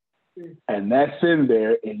 And that's in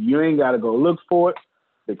there, and you ain't got to go look for it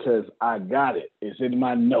because I got it. It's in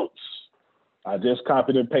my notes. I just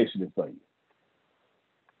copied and pasted it for you.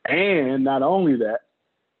 And not only that,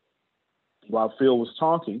 while Phil was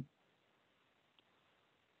talking,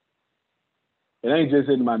 it ain't just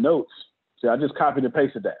in my notes. See, I just copied and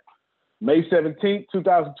pasted that. May 17th,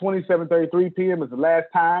 2020, 7:33 p.m. is the last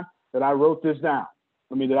time that I wrote this down.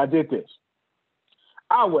 That I did this.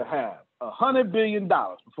 I would have $100 billion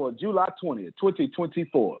before July 20th,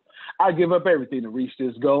 2024. I give up everything to reach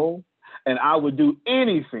this goal, and I would do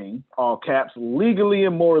anything, all caps, legally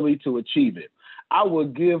and morally to achieve it. I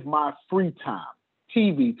would give my free time,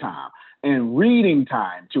 TV time, and reading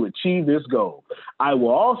time to achieve this goal. I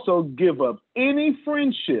will also give up any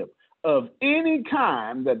friendship of any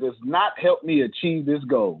kind that does not help me achieve this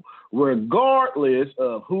goal, regardless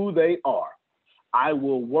of who they are. I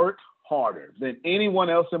will work harder than anyone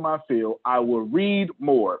else in my field. I will read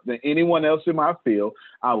more than anyone else in my field.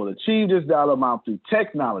 I will achieve this dollar amount through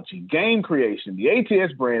technology, game creation, the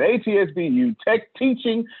ATS brand, ATSBU, tech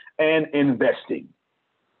teaching, and investing.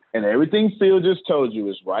 And everything Phil just told you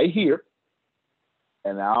is right here.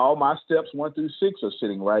 And all my steps 1 through 6 are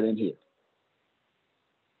sitting right in here.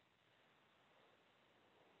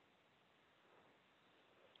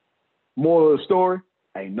 Moral of the story,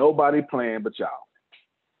 ain't nobody playing but y'all.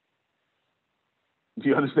 Do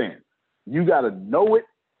you understand? You got to know it,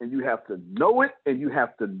 and you have to know it, and you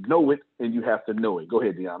have to know it, and you have to know it. Go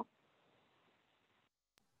ahead, Deanna.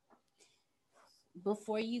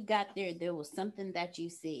 Before you got there, there was something that you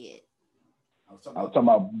said. I was talking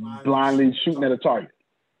about blindly shooting at a target.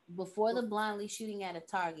 Before the blindly shooting at a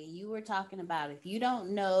target, you were talking about if you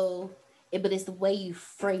don't know it, but it's the way you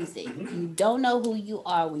phrase it. If you don't know who you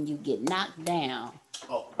are when you get knocked down.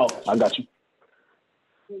 Oh, I got you.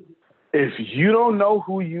 If you don't know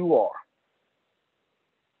who you are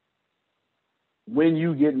when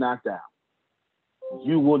you get knocked down,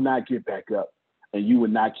 you will not get back up and you will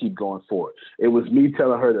not keep going forward. It was me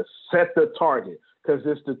telling her to set the target because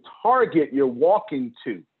it's the target you're walking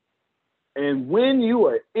to. And when you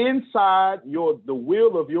are inside the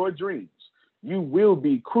will of your dreams, you will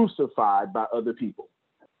be crucified by other people.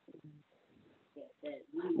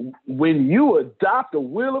 When you adopt the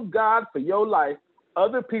will of God for your life,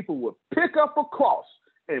 other people will pick up a cross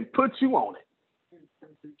and put you on it.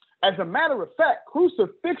 As a matter of fact,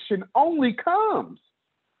 crucifixion only comes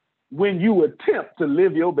when you attempt to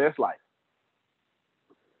live your best life.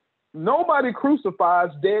 Nobody crucifies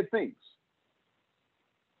dead things.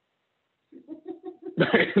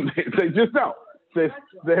 They just don't.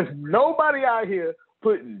 There's nobody out here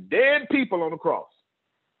putting dead people on the cross.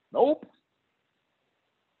 Nope.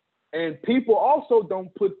 And people also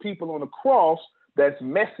don't put people on the cross that's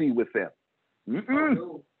messy with them.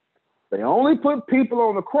 Mm-mm. They only put people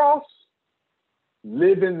on the cross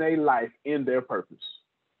living their life in their purpose.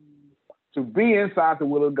 To be inside the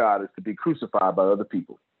will of God is to be crucified by other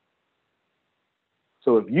people.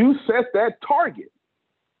 So if you set that target,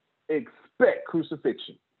 expect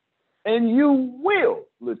crucifixion. And you will,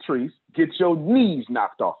 Latrice, get your knees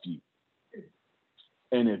knocked off you.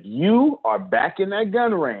 And if you are back in that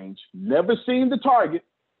gun range, never seen the target,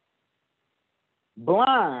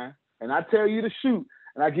 blind, and I tell you to shoot,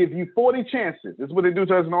 and I give you 40 chances. This is what they do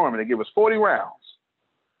to us in the Army. They give us 40 rounds.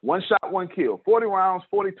 One shot, one kill. 40 rounds,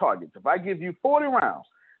 40 targets. If I give you 40 rounds,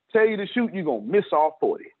 tell you to shoot, you're going to miss all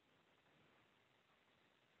 40.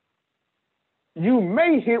 You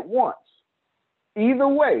may hit once. Either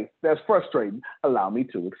way, that's frustrating. Allow me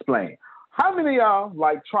to explain. How many of y'all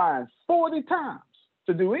like trying 40 times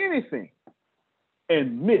to do anything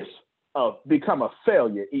and become a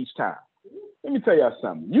failure each time? Let me tell y'all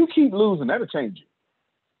something. You keep losing, that'll change you.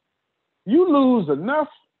 You lose enough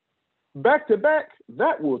back to back,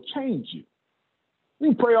 that will change you. You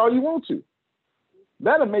can pray all you want to.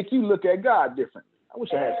 That'll make you look at God differently. I wish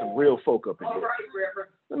I had some real folk up in here.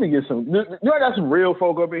 Let me get some. I got some real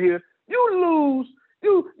folk up in here. You lose.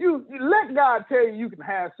 You let God tell you can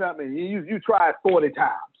have something. And you try it 40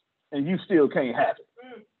 times and you still can't have it.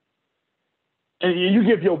 And you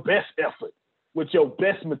give your best effort with your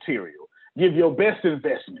best material. Give your best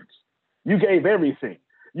investments. You gave everything.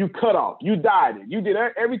 You cut off. You dyed it. You did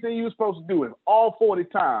everything you were supposed to do, and all 40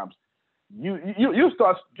 times, you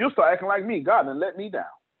start acting like me. God done let me down.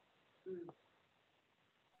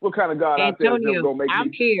 What kind of God out there is never gonna make I'm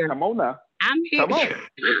me? here. Come on now. I'm here. Come on.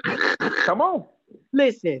 Come on.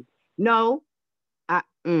 Listen, no,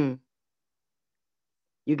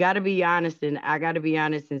 you got to be honest, and I got to be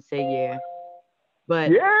honest and say yeah.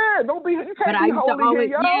 But yeah, don't be. You can't be holding here,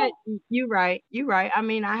 y'all. Yeah, you're right. You're right. I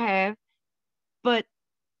mean, I have, but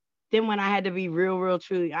then when I had to be real,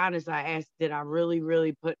 truly honest, I asked, did I really,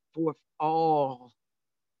 really put forth all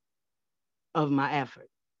of my effort?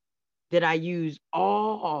 Did I use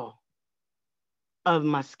all of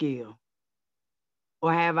my skill?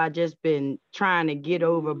 Or have I just been trying to get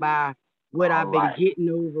over by what I've been getting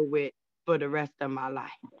over with for the rest of my life?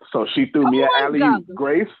 So she threw me an alley-oop.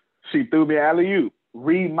 Grace, she threw me an alley-oop.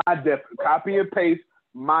 Read my copy and paste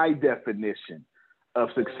my definition of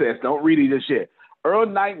success. Don't read it just yet. Earl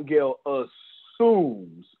Nightingale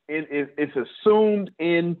assumes, it's assumed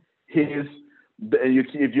in his,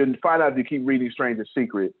 if you find out if you keep reading Stranger's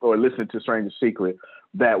Secret or listen to Stranger's Secret,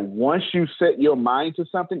 that once you set your mind to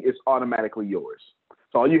something, it's automatically yours.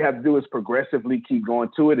 So all you have to do is progressively keep going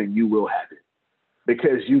to it and you will have it.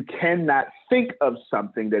 Because you cannot think of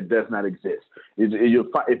something that does not exist. If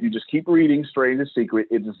you just keep reading Stranger's Secret,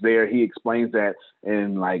 it's there. He explains that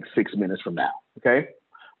in like 6 minutes from now, okay?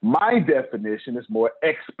 My definition is more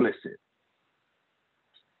explicit.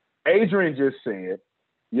 Adrian just said,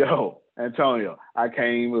 yo, Antonio, I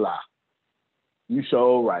can't even lie. You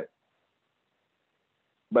sure right.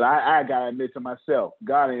 But I got to admit to myself,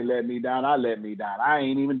 God ain't let me down. I let me down. I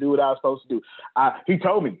ain't even do what I was supposed to do. He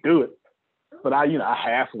told me to do it, but I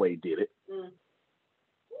halfway did it.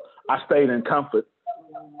 I stayed in comfort.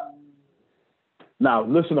 Now,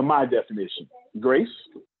 listen to my definition. Grace?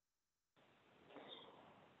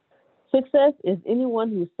 Success is anyone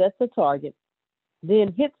who sets a target,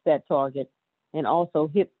 then hits that target, and also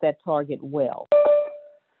hits that target well.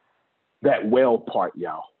 That well part,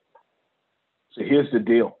 y'all. So here's the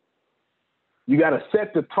deal. You got to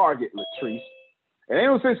set the target, Latrice. And ain't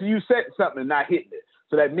no sense in you set something and not hitting it.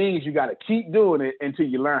 So that means you got to keep doing it until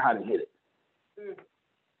you learn how to hit it.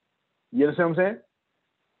 You understand what I'm saying?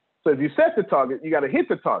 So if you set the target, you got to hit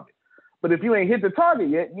the target. But if you ain't hit the target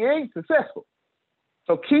yet, you ain't successful.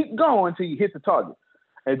 So keep going until you hit the target.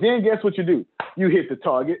 And then guess what you do? You hit the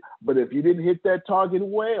target. But if you didn't hit that target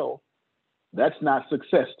well, that's not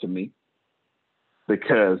success to me.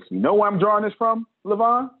 Because you know where I'm drawing this from,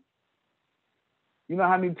 LaVon? You know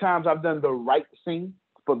how many times I've done the right thing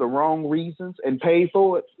for the wrong reasons and paid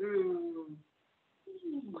for it? You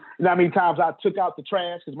know how many times I took out the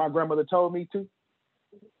trash because my grandmother told me to?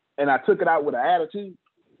 And I took it out with an attitude?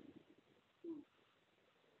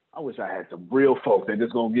 I wish I had some real folks that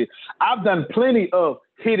just gonna get. I've done plenty of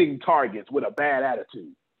hitting targets with a bad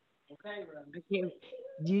attitude. Okay,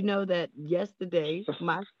 do you know that yesterday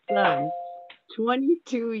my son,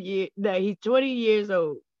 22 years, no, he's 20 years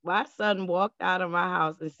old. My son walked out of my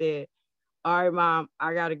house and said, "All right, Mom,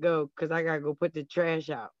 I gotta go because I gotta go put the trash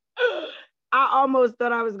out." I almost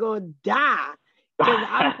thought I was gonna die because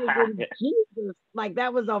I'm thinking, Jesus, like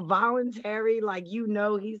that was a voluntary, like he's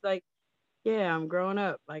like, yeah, I'm growing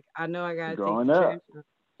up. Like I know I gotta take the trash out.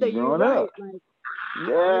 So you're right. Like,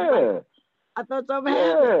 Yeah. I thought something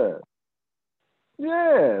happened.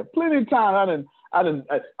 Yeah. Plenty of time. I didn't.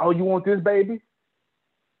 Oh, you want this, baby?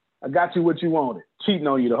 I got you what you wanted. Cheating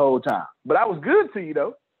on you the whole time, but I was good to you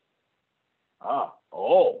though.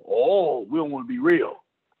 We don't want to be real.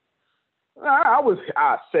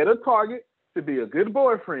 I set a target to be a good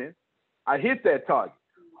boyfriend. I hit that target.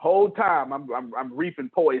 Whole time I'm reaping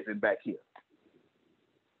poison back here.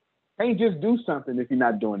 Can't just do something if you're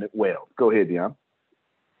not doing it well. Go ahead, Dion.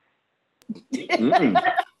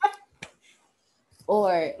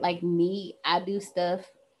 Or like me, I do stuff.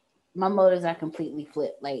 My motives are completely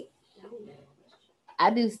flipped. Like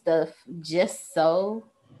I do stuff just so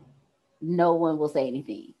no one will say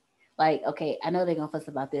anything. Like, okay, I know they're gonna fuss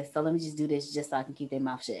about this, so let me just do this just so I can keep their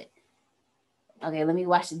mouth shut. Okay, let me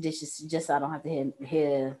wash the dishes just so I don't have to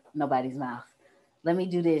hear nobody's mouth. Let me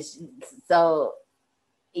do this. So,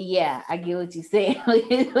 yeah, I get what you're saying.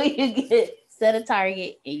 When you set a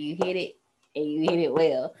target and you hit it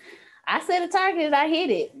well. I set a target and I hit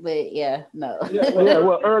it, but yeah, no.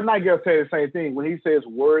 Well, Earl Nightingale said the same thing. When he says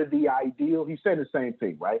worthy ideal, he's saying the same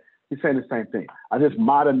thing, right? He's saying the same thing. I just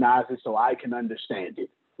modernize it so I can understand it.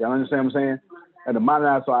 Y'all understand what I'm saying? And the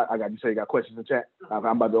modernize, so I got, you say you got questions in chat? I'm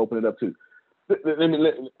about to open it up too. I'm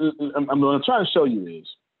going to try and show you is,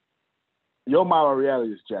 your model of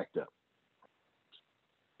reality is jacked up.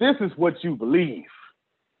 This is what you believe.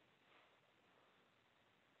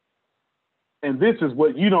 And this is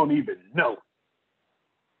what you don't even know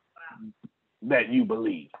that you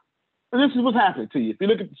believe. And this is what's happening to you. If you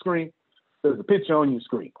look at the screen, there's a picture on your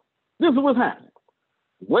screen. This is what's happening.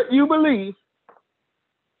 What you believe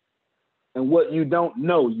and what you don't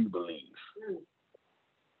know you believe.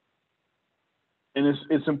 And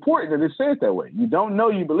it's important that it says that way. You don't know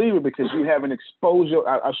you believe it because you haven't exposed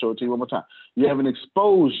I'll show it to you one more time. You haven't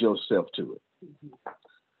exposed yourself to it.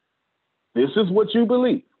 This is what you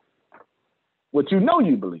believe. What you know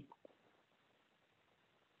you believe.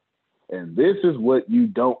 And this is what you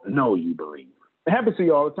don't know you believe. It happens to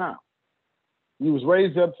you all the time. You was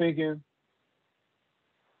raised up thinking,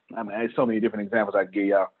 there's so many different examples I can give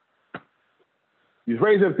y'all. You was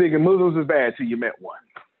raised up thinking Muslims was bad till you met one.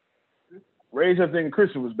 Raised up thinking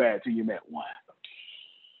Christian was bad till you met one.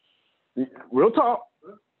 Real talk.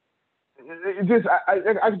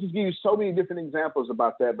 I could just give you so many different examples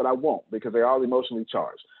about that, but I won't because they're all emotionally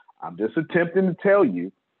charged. I'm just attempting to tell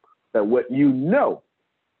you that what you know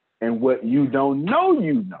and what you don't know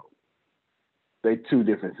you know, they're two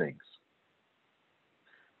different things.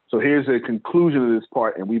 So here's the conclusion of this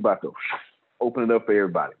part, and we about to open it up for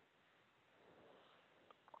everybody.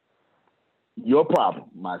 Your problem,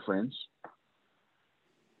 my friends,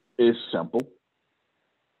 is simple.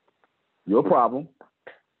 Your problem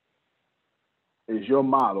is your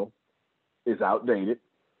model is outdated,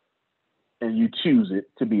 and you choose it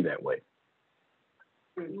to be that way.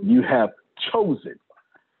 You have chosen.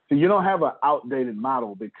 So you don't have an outdated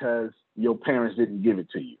model because your parents didn't give it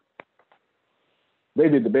to you. They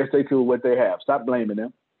did the best they could with what they have. Stop blaming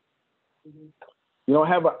them. You don't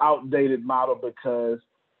have an outdated model because,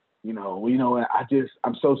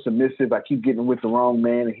 I'm so submissive. I keep getting with the wrong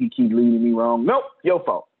man and he keep leading me wrong. Nope, your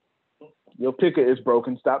fault. Your picker is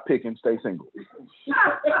broken. Stop picking. Stay single.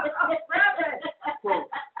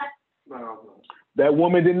 That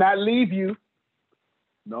woman did not leave you.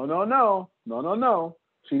 No.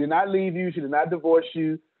 She did not leave you. She did not divorce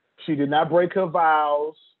you. She did not break her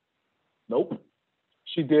vows. Nope.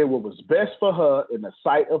 She did what was best for her in the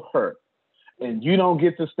sight of her. And you don't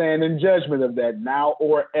get to stand in judgment of that now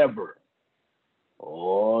or ever.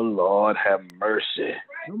 Oh, Lord, have mercy.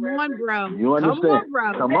 Come on, bro. You understand?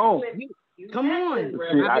 Come on. Come on.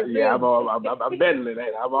 See, I'm battling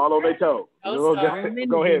that. I'm all on their toes. Go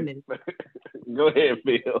ahead. Go ahead,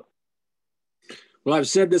 Phil. Well, I've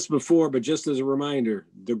said this before, but just as a reminder,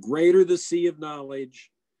 the greater the sea of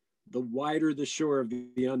knowledge, the wider the shore of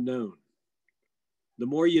the unknown. The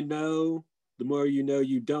more you know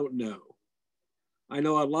you don't know. I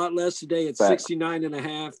know a lot less today at 69 and a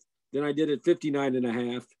half than I did at 59 and a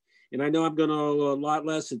half. And I know I'm going to know a lot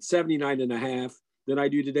less at 79 and a half than I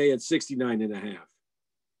do today at 69 and a half.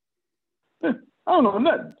 I don't know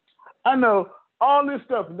nothing. I know all this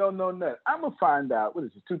stuff and don't know nothing. I'm going to find out, what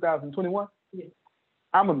is it, 2021? Yeah.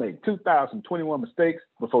 I'm going to make 2021 mistakes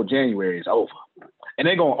before January is over. And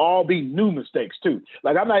they're going to all be new mistakes too.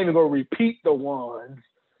 Like, I'm not even going to repeat the ones,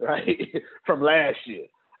 right, from last year.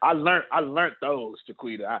 I learned those,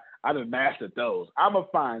 Chiquita. I done mastered those. I'm going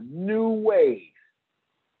to find new ways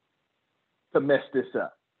to mess this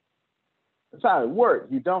up. That's how it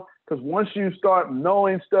works. You don't, because once you start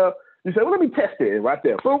knowing stuff, you say, well, let me test it right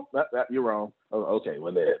there. Boom, you're wrong. Oh, okay,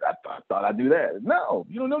 well, I thought I'd do that. No,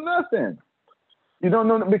 you don't know nothing. You don't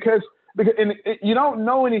know because you don't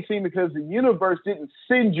know anything because the universe didn't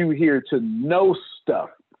send you here to know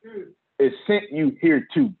stuff. It sent you here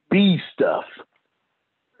to be stuff.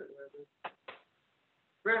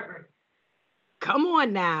 Come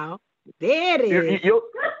on now. There it is. Your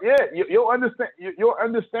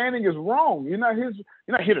understanding is wrong. You're not here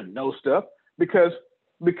to know stuff because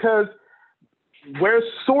where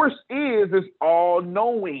source is all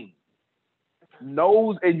knowing.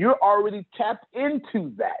 Knows, and you're already tapped into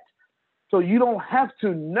that. So you don't have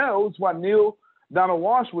to know. It's why Neil Donald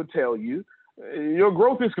Walsh would tell you, your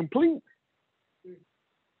growth is complete.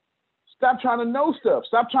 Stop trying to know stuff.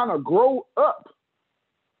 Stop trying to grow up.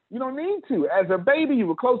 You don't need to. As a baby, you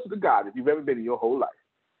were closer to God if you've ever been in your whole life.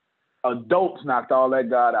 Adults knocked all that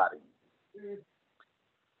God out of you.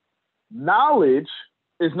 Knowledge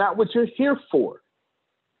is not what you're here for.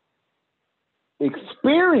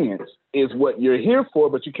 Experience is what you're here for,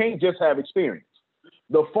 but you can't just have experience.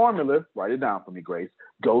 The formula, write it down for me, Grace,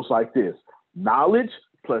 goes like this. Knowledge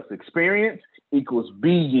plus experience equals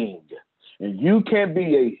being. And you can't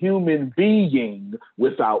be a human being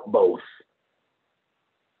without both.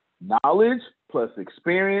 Knowledge plus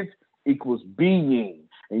experience equals being.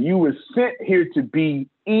 And you were sent here to being.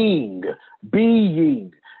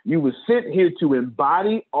 You were sent here to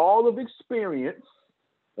embody all of experience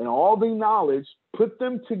and all the knowledge, put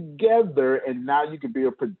them together, and now you can be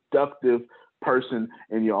a productive person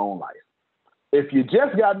in your own life. If you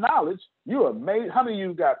just got knowledge, you are made. How many of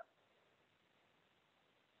you got?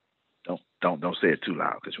 Don't say it too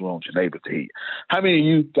loud because you want your neighbor to hear. How many of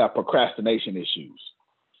you got procrastination issues?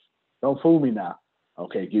 Don't fool me now.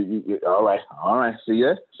 Okay, you all right. See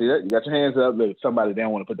that? You got your hands up. Look, somebody they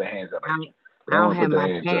don't want to put their hands up. I don't have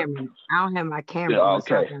my camera. I don't have my camera. Yeah, on,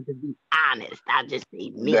 so okay. I have to be honest. I'll just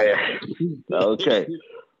say me. There. Okay.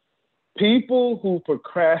 People who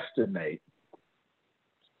procrastinate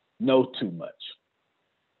know too much.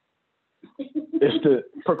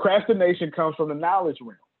 Procrastination comes from the knowledge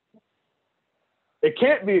realm. It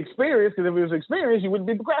can't be experience, because if it was experience, you wouldn't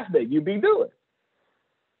be procrastinating. You'd be doing.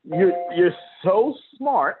 You're so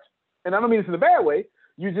smart, and I don't mean this in a bad way.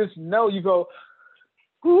 You just know. You go,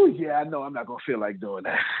 oh yeah, I know. I'm not gonna feel like doing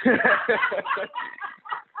that.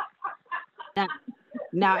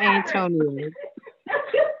 Now, Antonio.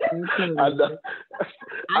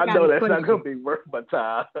 I know that's not gonna be worth my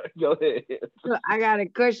time. Go ahead. So I got a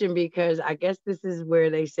question, because I guess this is where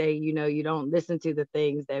they say, you don't listen to the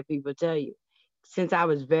things that people tell you. Since I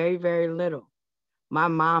was very, very little, my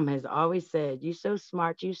mom has always said, "You so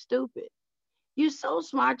smart, you stupid. You so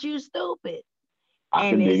smart, you stupid."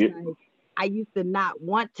 And it's like, I used to not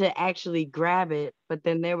want to actually grab it, but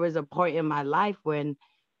then there was a point in my life when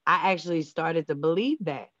I actually started to believe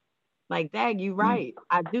that. Like, Dad, you're right.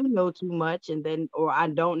 I do know too much, or I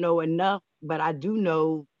don't know enough, but I do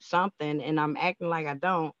know something, and I'm acting like I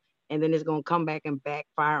don't, and then it's gonna come back and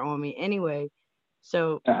backfire on me anyway.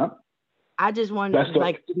 So I just want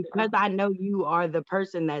because I know you are the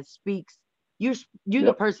person that speaks. You're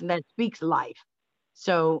the person that speaks life.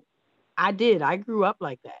 So I grew up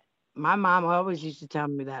like that. My mom always used to tell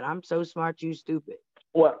me that I'm so smart, you stupid.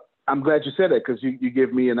 Well, I'm glad you said that, because you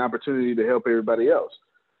give me an opportunity to help everybody else.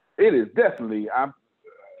 It is definitely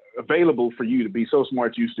available for you to be so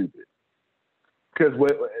smart, you stupid.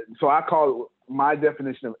 So I call my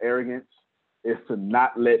definition of arrogance is to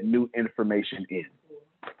not let new information in.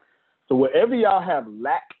 So wherever y'all have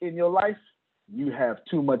lack in your life, you have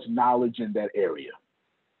too much knowledge in that area.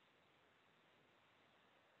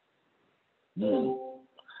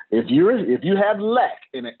 If you have lack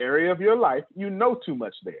in an area of your life, you know too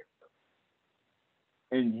much there.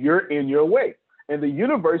 And you're in your way. And the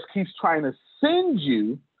universe keeps trying to send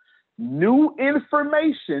you new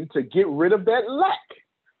information to get rid of that lack.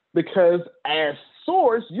 Because as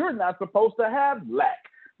source, you're not supposed to have lack.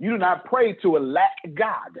 You do not pray to a lack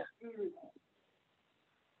God.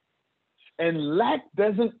 And lack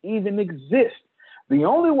doesn't even exist. The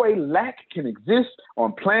only way lack can exist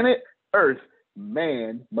on planet Earth,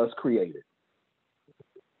 man must create it.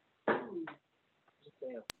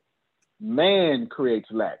 Man creates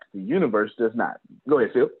lack. The universe does not. Go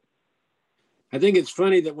ahead, Phil. I think it's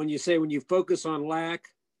funny that when you focus on lack,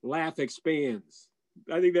 laugh expands.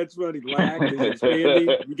 I think that's funny. Lack is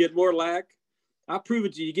expanding. You get more lack. I'll prove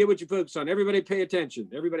it to you. You get what you focus on. Everybody pay attention.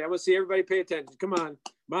 Everybody, I want to see everybody pay attention. Come on.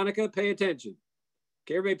 Monica, pay attention.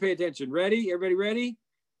 Okay, everybody pay attention. Ready? Everybody ready?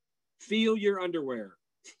 Feel your underwear.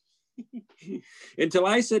 Until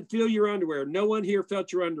I said feel your underwear, no one here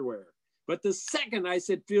felt your underwear. But the second I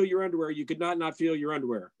said feel your underwear, you could not feel your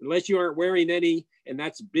underwear unless you aren't wearing any, and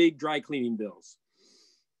that's big dry cleaning bills.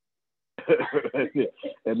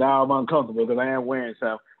 And now I'm uncomfortable because I am wearing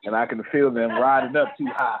some, and I can feel them riding up too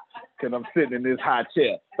high because I'm sitting in this high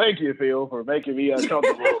chair. Thank you, Phil, for making me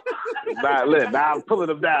uncomfortable. now I'm pulling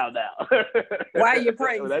them down now. Why are you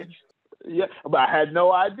praising? Yeah, but I had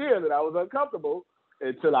no idea that I was uncomfortable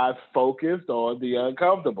until I focused on the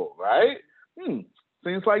uncomfortable, right?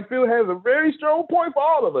 Seems like Phil has a very strong point for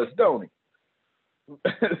all of us, don't he?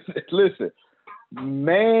 Listen,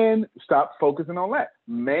 man, stop focusing on lack.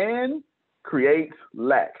 Man creates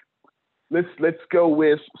lack. Let's go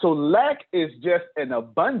with, so lack is just an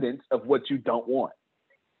abundance of what you don't want.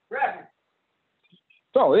 Right.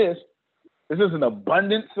 That's all it is. It's just an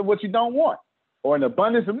abundance of what you don't want, or an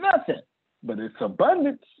abundance of nothing, but it's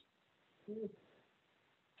abundance.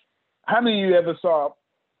 How many of you ever saw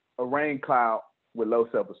a rain cloud with low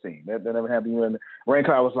self-esteem? That never happened to you? And the rain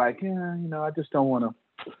cloud was like, yeah, I just don't want to.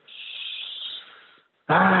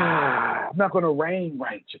 I'm not going to rain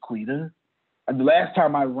right, Jaquita. And the last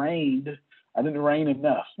time I rained, I didn't rain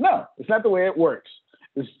enough. No, it's not the way it works.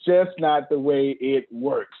 It's just not the way it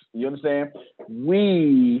works. You understand?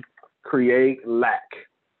 We create lack.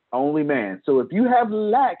 Only man. So if you have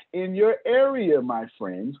lack in your area, my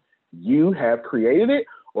friends, you have created it,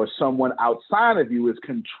 or someone outside of you is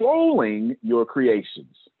controlling your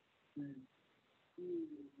creations.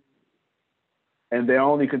 And they're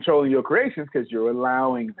only controlling your creations because you're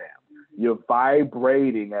allowing them. You're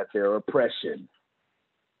vibrating at their oppression.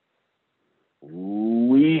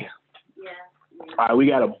 All right, we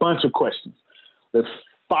got a bunch of questions. Let's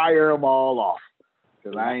fire them all off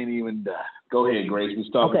because I ain't even done. Go ahead, Grace. We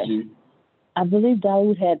start with you. I believe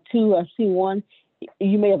Dawood had two. I see one.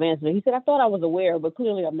 You may have answered it. He said, I thought I was aware, but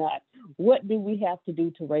clearly I'm not. What do we have to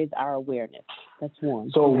do to raise our awareness? That's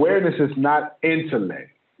one. So awareness is not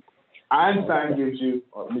intellect. Einstein gives you,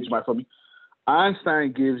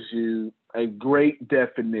 Einstein gives you a great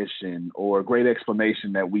definition or a great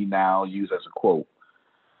explanation that we now use as a quote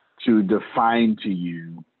to define to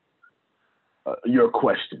you your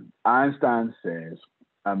question. Einstein says,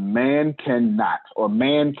 man cannot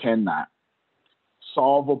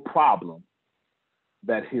solve a problem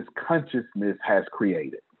that his consciousness has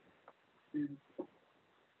created.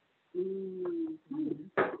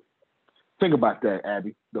 Think about that,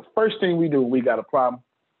 Abby. The first thing we do when we got a problem,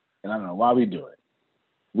 and I don't know why we do it,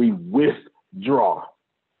 we withdraw.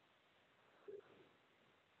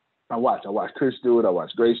 I watch Chris do it. I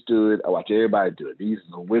watch Grace do it. I watch everybody do it. These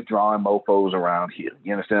are withdrawing mofos around here.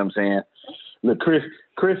 You understand what I'm saying? Look, Chris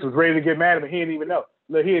was ready to get mad at me. He didn't even know.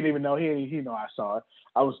 Look, he didn't even know. He know I saw it.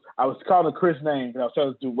 I was calling Chris' name and I was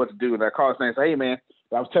telling him what to do. And I called his name and said, hey, man.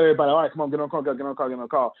 I was telling everybody, all right, come on, get on the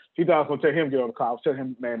call. He thought I was going to tell him to get on the call. I was telling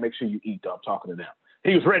him, man, make sure you eat, though. I'm talking to them.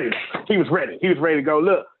 He was ready. He was ready to go,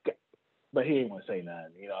 look. But he didn't want to say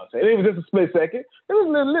nothing. You know what I'm saying? It was just a split second. It was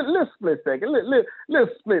a little split second. Little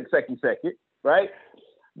split second, right?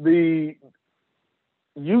 You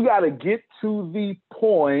got to get to the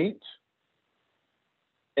point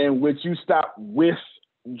in which you stop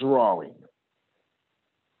withdrawing.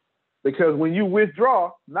 Because when you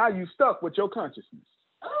withdraw, now you stuck with your consciousness.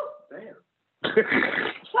 Oh, damn.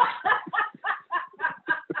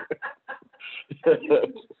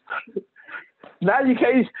 Now you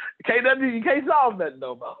can't solve that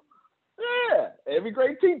no more. Yeah, every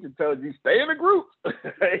great teacher tells you stay in a group.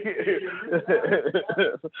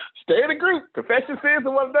 Stay in a group. Profess your sins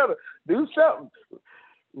to one another. Do something.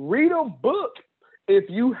 Read a book. If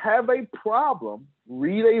you have a problem,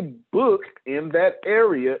 read a book in that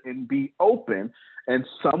area and be open. And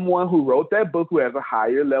someone who wrote that book who has a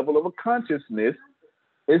higher level of a consciousness,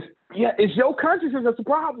 it's your consciousness that's the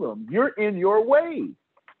problem. You're in your way.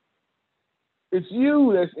 It's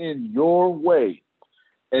you that's in your way.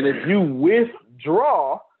 And if you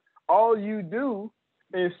withdraw, all you do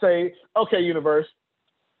is say, okay, universe,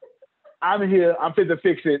 I'm here. I'm fit to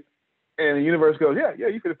fix it. And the universe goes, yeah,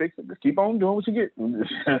 you fit to fix it. Just keep on doing what you get.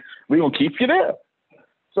 We're going to keep you there.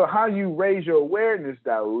 So how you raise your awareness,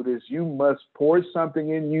 Dawood, is you must pour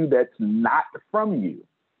something in you that's not from you.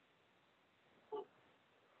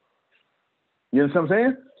 You understand what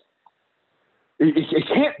I'm saying? It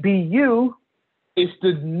can't be you. It's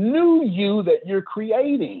the new you that you're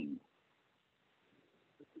creating.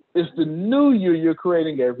 It's the new you you're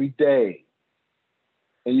creating every day.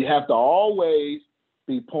 And you have to always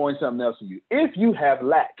be pouring something else in you. If you have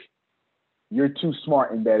lack, you're too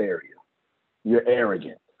smart in that area. You're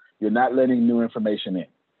arrogant. You're not letting new information in.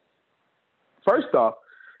 First off,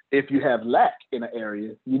 if you have lack in an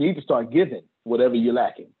area, you need to start giving whatever you're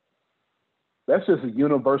lacking. That's just a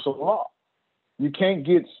universal law. You can't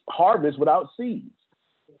get harvest without seeds.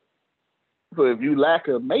 So if you lack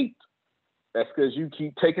a mate, that's because you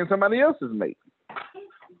keep taking somebody else's mate.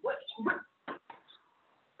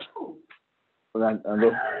 Did I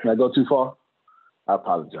go too far? I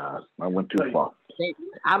apologize. I went too far.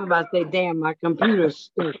 I'm about to say, damn, my computer's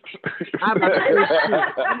stuck. I'm about to say,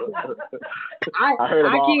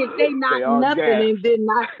 I can't say nothing gassed. and did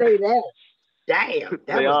not say that. Damn,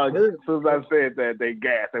 that was good. As soon as I said that, they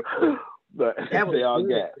gasped. But they all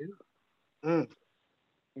gasped.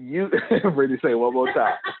 You really say one more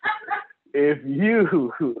time. If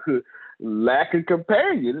you lack a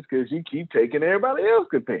companion, it's because you keep taking everybody else's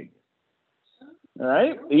companion. All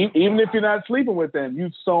right? Even if you're not sleeping with them, you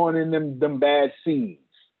sowing in them bad seeds.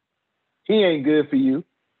 He ain't good for you.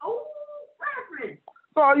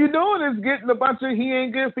 So all you're doing is getting a bunch of he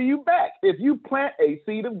ain't good for you back. If you plant a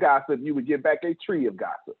seed of gossip, you would get back a tree of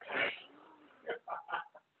gossip.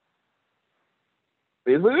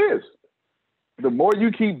 It's what it is. The more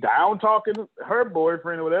you keep down talking her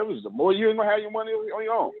boyfriend or whatever, the more you're gonna have your money on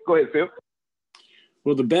your own. Go ahead, Phil.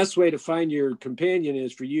 Well, the best way to find your companion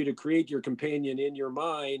is for you to create your companion in your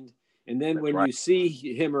mind. And then when you see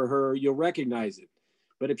him or her, you'll recognize it.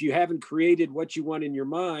 But if you haven't created what you want in your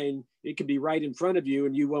mind, it could be right in front of you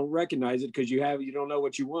and you won't recognize it because you don't know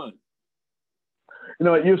what you want. You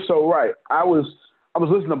know, you're so right. I was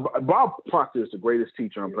listening to Bob Proctor is the greatest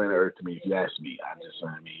teacher on planet Earth to me, if you ask me.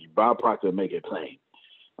 Bob Proctor make it plain.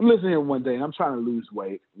 I'm listening to him one day and I'm trying to lose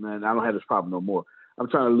weight. Man, I don't have this problem no more. I'm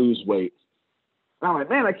trying to lose weight. And I'm like,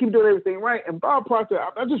 man, I keep doing everything right. And Bob Proctor,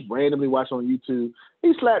 I just randomly watch on YouTube.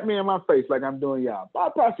 He slapped me in my face like I'm doing y'all.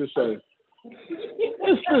 Bob Proctor say, just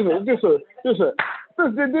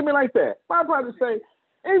did me like that. Bob Proctor say,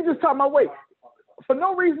 and he just talking my weight for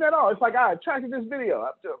no reason at all. It's like I attracted this video.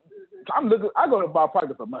 I go to Bob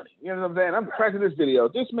Proctor for money. You know what I'm saying? I'm attracted this video.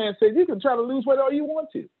 This man said you can try to lose weight all you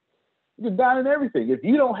want to. You can dine and everything. If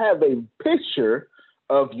you don't have a picture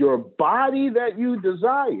of your body that you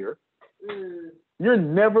desire, you're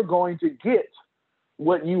never going to get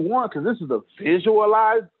what you want because this is a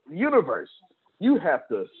visualized universe. You have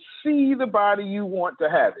to see the body you want to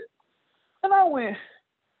have it. And I went,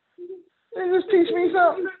 they just teach me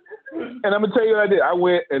something. And I'm gonna tell you what I did. I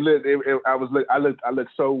went and I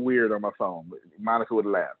looked so weird on my phone. But Monica would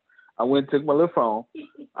have laughed. I went and took my little phone.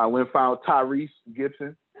 I went and found Tyrese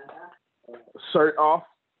Gibson, shirt off,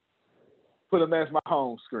 put him as my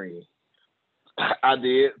home screen. I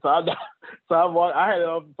did. I had it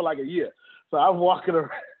on for like a year. So I'm walking around.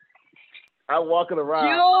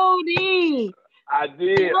 Jody! I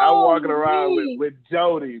did. Jody. I'm walking around with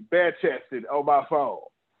Jody, bare chested on my phone.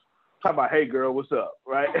 Talking about, hey girl, what's up?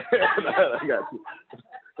 Right? I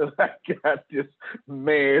got this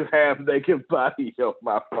man's half naked body on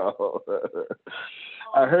my phone.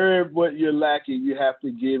 I heard what you're lacking. You have to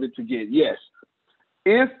give it to get. Yes.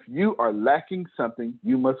 If you are lacking something,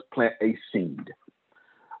 you must plant a seed.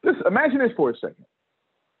 Imagine this for a second.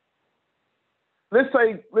 Let's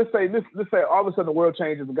say all of a sudden the world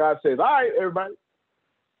changes and God says, all right, everybody,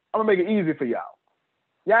 I'm gonna make it easy for y'all.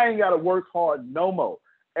 Y'all ain't gotta work hard no more.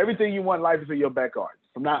 Everything you want in life is in your backyard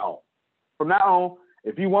from now on. From now on,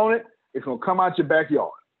 if you want it, it's gonna come out your backyard.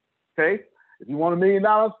 Okay? If you want $1 million,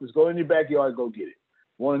 just go in your backyard and go get it.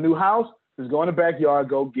 Want a new house? Just go in the backyard,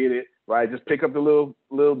 go get it. Right? Just pick up the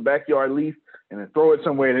little backyard leaf and then throw it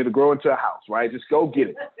somewhere and it'll grow into a house, right? Just go get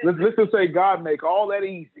it. Let's just say God make all that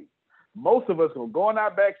easy. Most of us gonna go in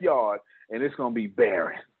our backyard and it's gonna be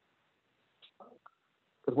barren.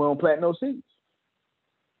 Because we don't plant no seeds.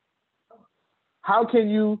 How can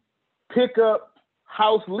you pick up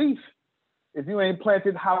house leaf if you ain't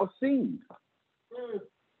planted house seeds?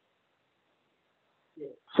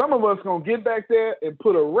 Some of us gonna get back there and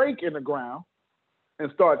put a rake in the ground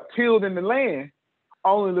and start tilling the land,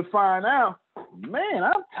 only to find out, man,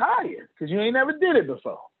 I'm tired because you ain't never did it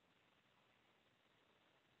before.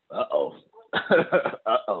 Uh-oh.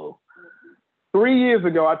 Uh-oh. 3 years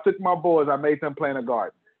ago, I took my boys, I made them plant a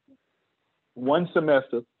garden. One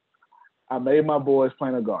semester, I made my boys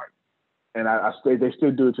plant a garden. And they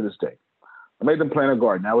still do it to this day. I made them plant a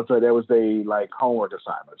garden. That was a like homework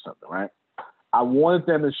assignment or something, right? I wanted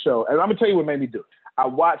them to show, and I'm gonna tell you what made me do it. I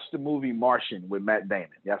watched the movie Martian with Matt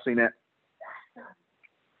Damon. Y'all seen that?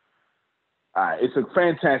 All right, it's a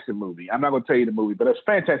fantastic movie. I'm not going to tell you the movie, but it's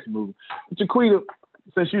a fantastic movie. Jaquita,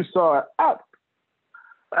 since you saw it,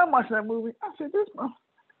 I'm watching that movie. I said,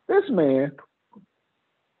 this man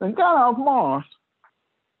and got off Mars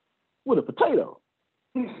with a potato.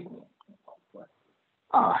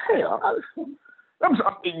 Oh hell! I'm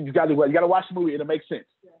sorry. You got to watch the movie. It'll make sense.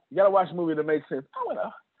 You got to watch the movie. It'll make sense. I went,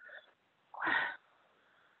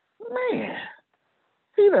 man,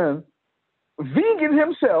 he done vegan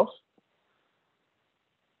himself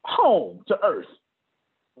home to Earth,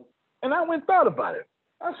 and I went and thought about it.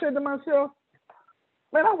 I said to myself,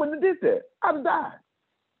 man, I wouldn't have did that. I'd have died.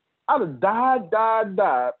 I'd have died,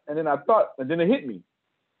 and then I thought, and then it hit me.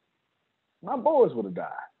 My boys would have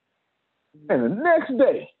died. And the next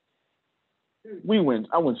day,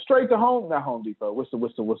 I went straight to not Home Depot. What's the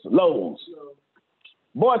Lowe's?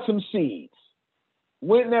 Bought some seeds.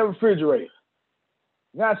 Went in that refrigerator.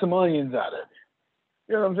 Got some onions out of it.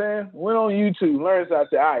 You know what I'm saying? Went on YouTube, learned. So I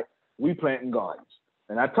said, all right, we planting gardens.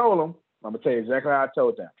 And I told them, I'm gonna tell you exactly how I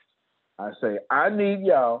told them. I say, I need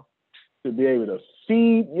y'all to be able to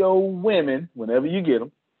feed your women whenever you get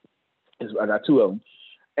them. I got 2 of them.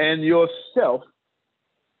 And yourself,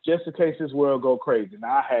 just in case this world go crazy.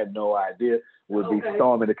 Now, I had no idea we'd be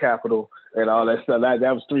storming the Capitol and all that stuff. That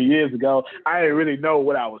was 3 years ago. I didn't really know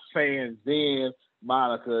what I was saying then,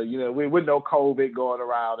 Monica. You know, with no COVID going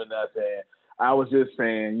around and nothing. I was just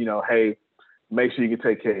saying, you know, hey, make sure you can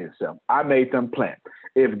take care of yourself. I made them plant.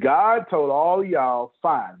 If God told all of y'all,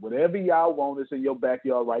 fine, whatever y'all want is in your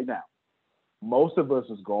backyard right now. Most of us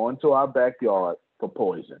is going to our backyard for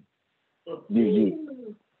poison. Okay?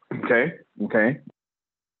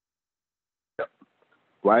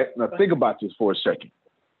 Right? Now think about this for a second.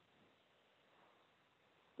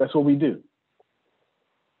 That's what we do.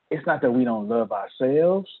 It's not that we don't love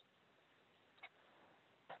ourselves.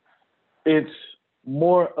 It's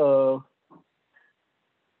more of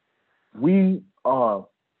we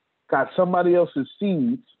got somebody else's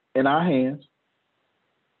seeds in our hands.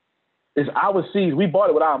 It's our seeds. We bought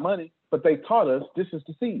it with our money, but they taught us this is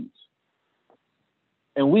the seeds.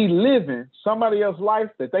 And we live in somebody else's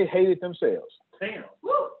life that they hated themselves. Damn.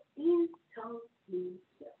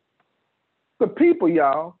 The people,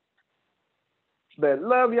 y'all, that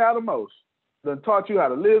love y'all the most, done taught you how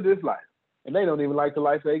to live this life, and they don't even like the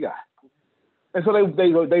life they got. And so they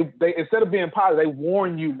instead of being positive, they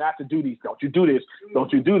warn you not to do these. Don't you do this? Don't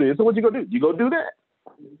you do this? So what you gonna do? You go do that.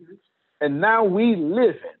 Mm-hmm. And now we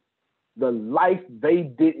live in the life they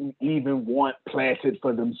didn't even want planted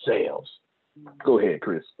for themselves. Go ahead,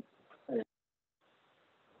 Chris.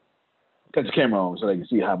 Cut your camera on so they can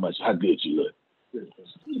see how good you look.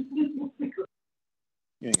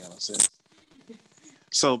 You ain't got no sense.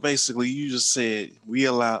 So basically, you just said we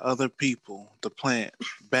allow other people to plant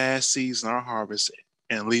bad seeds in our harvest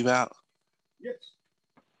and leave out. Yes,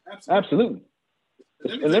 absolutely.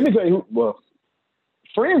 And let me tell you,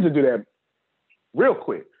 friends will do that real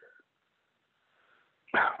quick.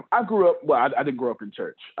 I grew up. Well, I didn't grow up in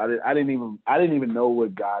church. I didn't even know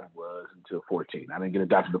what God was until 14. I didn't get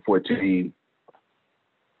adopted at 14.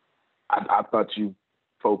 I thought you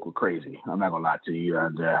folk were crazy. I'm not gonna lie to you. I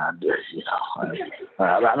don't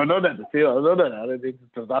know that to feel. I don't know that.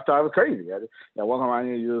 I thought I was crazy. I walk around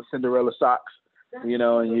here, you Cinderella socks, and you're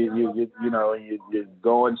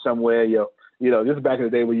going somewhere. This is back in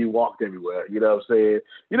the day when you walked everywhere. You know what I'm saying?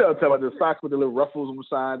 You know what I'm talking about? The socks with the little ruffles on the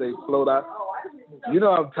side, they float out. You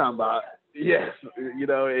know what I'm talking about? Yes. In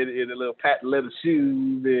the little patent leather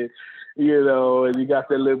shoes, and and you got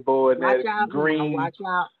that little boy in that green. Watch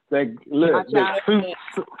out. That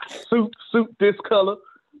suit this color,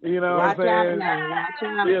 you know what I'm saying?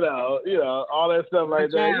 All that stuff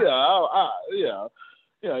like that.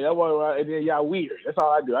 Y'all walk around and then y'all weird. That's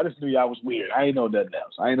all I do. I just knew y'all was weird. I ain't know nothing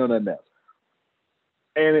else. And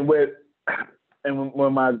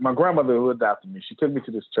when my grandmother who adopted me, she took me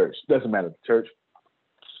to this church. Doesn't matter the church.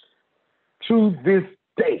 To this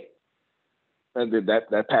day, and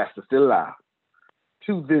that pastor's still alive.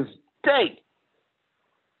 To this day,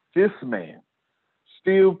 this man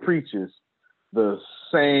still preaches the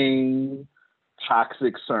same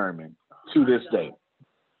toxic sermon to this day.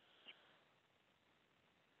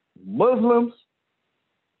 Muslims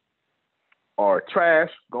are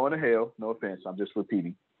trash, going to hell. No offense, I'm just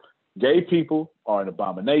repeating. Gay people are an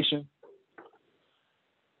abomination.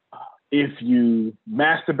 If you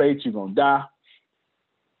masturbate, you're going to die.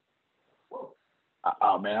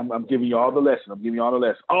 Oh, man, I'm giving you all the lessons.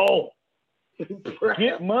 Oh,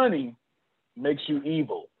 get money makes you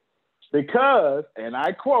evil. Because, and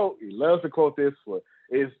I quote, he loves to quote this,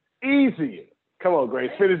 it's easier. Come on,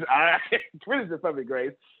 Grace, finish this for me,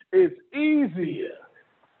 Grace. It's easier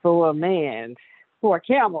for a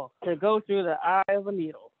camel to go through the eye of a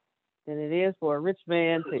needle than it is for a rich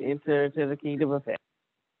man to enter into the kingdom of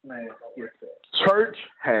heaven. Church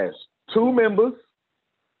has 2 members.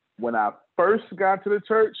 When I first got to the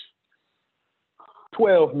church,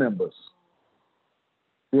 12 members.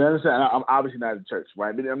 You understand? I'm obviously not in church,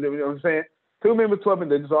 right? You know what I'm saying? 2 members, 12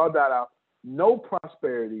 members, they just all died out. No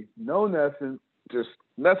prosperity, no nothing, just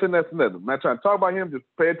nothing. I'm not trying to talk about him, just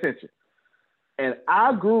pay attention. And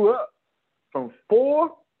I grew up from 14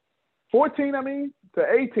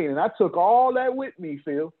 to 18, and I took all that with me,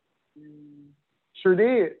 Phil. Sure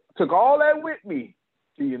did. Took all that with me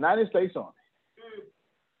to the United States Army.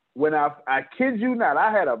 When I kid you not,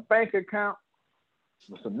 I had a bank account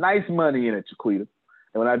with some nice money in it, Chiquita.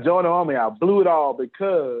 And when I joined the Army, I blew it all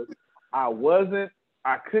because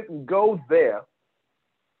I couldn't go there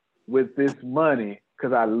with this money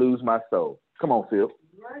because I'd lose my soul. Come on, Phil.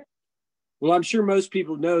 Well, I'm sure most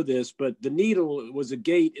people know this, but the needle was a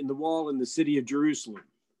gate in the wall in the city of Jerusalem.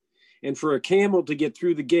 And for a camel to get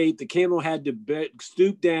through the gate, the camel had to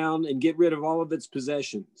stoop down and get rid of all of its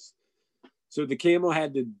possessions. So the camel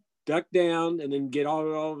had to duck down and then get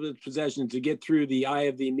all of its possessions to get through the eye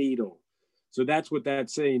of the needle. So that's what that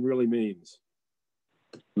saying really means.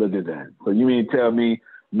 Look at that. So you mean tell me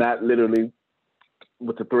not literally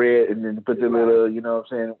with the thread and then put the little, you know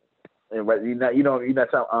what I'm saying? And right, you're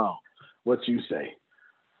not talking, what you say.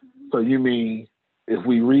 So you mean if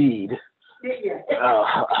we read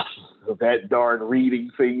that darn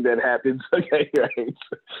reading thing that happens, okay, right?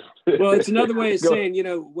 Well, it's another way of saying,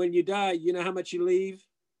 when you die, you know how much you leave?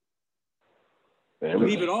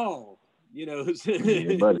 Leave it all. You don't get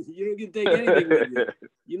to take anything with you.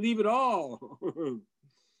 You leave it all.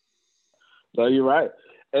 No, you're right.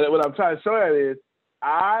 And what I'm trying to show you is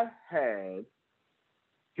I had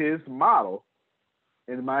his model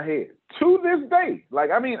in my head to this day. I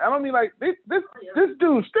don't mean like this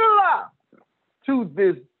dude's still alive to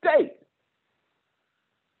this day.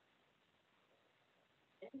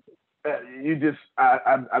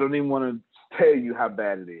 I don't even want to tell you how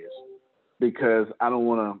bad it is because I don't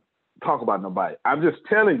want to talk about nobody. I'm just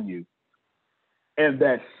telling you, and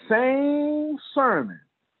that same sermon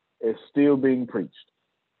is still being preached.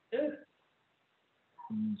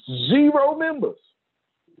 0 members.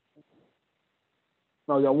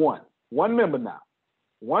 No, y'all one member now.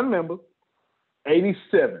 1 member,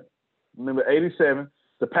 87. Member 87.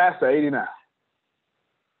 The pastor 89.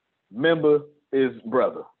 Member is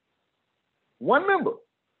brother. 1 member.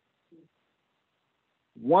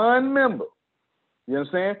 1 member. You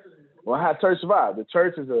understand? Well, how church survive? The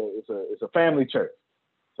church is a family church,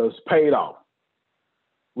 so it's paid off.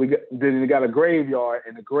 Then we got a graveyard,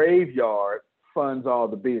 and the graveyard funds all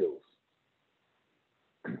the bills.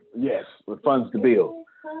 Yes, it funds the bills.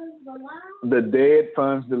 The dead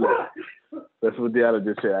funds the living. That's what Deanna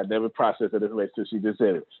just said. I never processed it this way till she just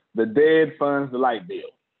said it. The dead funds the light bill,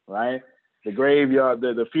 right? The graveyard,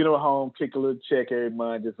 the funeral home kick a little check every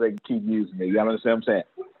month just so they can keep using it. Y'all understand what I'm saying?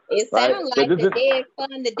 It sounds like the dead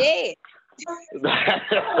fund the dead.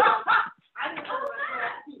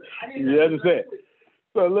 You understand?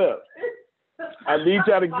 So look, I need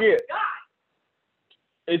y'all to get.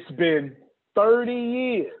 It's been 30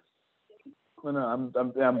 years. No,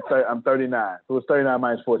 I'm 39. So it's 39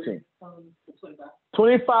 minus 14.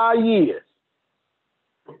 25 years.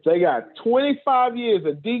 They got 25 years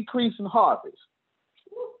of decrease in harvest.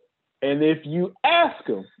 And if you ask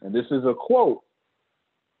them, and this is a quote,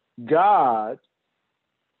 God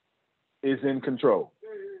is in control.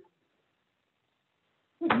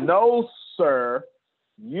 No, sir,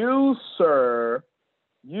 you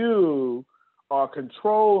are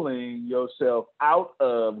controlling yourself out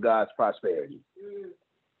of God's prosperity.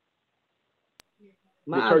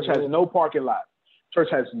 The church has no parking lot. Church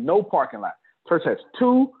has no parking lot. Church has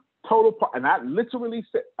 2 total and I literally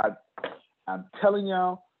said, I'm telling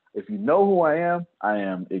y'all, if you know who I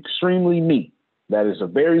am extremely me. That is a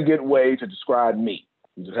very good way to describe me.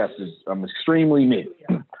 You just have to, I'm extremely me.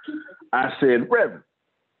 I said, Reverend,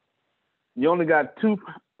 you only got 2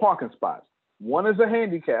 parking spots. One is a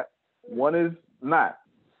handicap, one is not.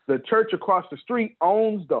 The church across the street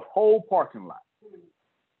owns the whole parking lot.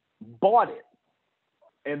 Bought it.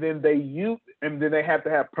 And then they have to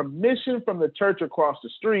have permission from the church across the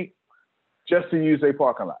street just to use their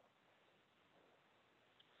parking lot.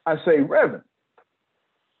 I say, Reverend,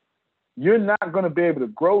 you're not going to be able to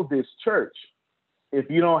grow this church if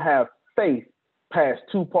you don't have faith past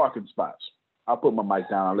 2 parking spots. I'll put my mic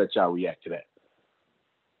down. I'll let y'all react to that.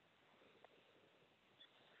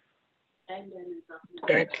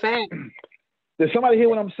 That's fact. Did somebody hear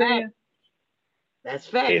what I'm saying? That's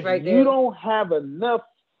fact if right there. You don't have enough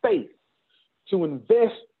faith to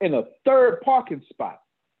invest in a third parking spot.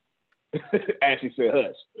 Ashley said,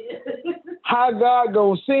 hush. How God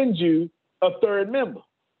gonna send you a third member?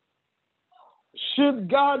 Should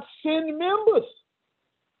God send members?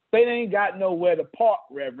 They ain't got nowhere to park,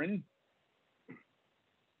 Reverend.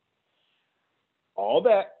 All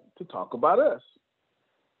that to talk about us.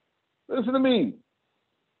 Listen to me.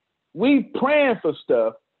 We praying for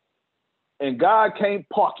stuff and God can't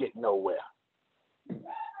park it nowhere.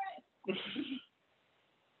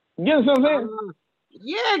 You understand what I'm saying?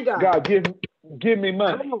 Yeah, God. God, give me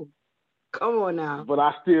money. Come on now. But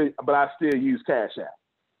I still use Cash App.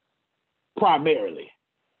 Primarily.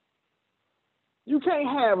 You can't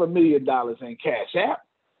have $1 million in Cash App.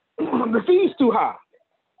 The fee's too high.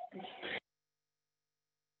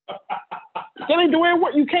 That ain't the way it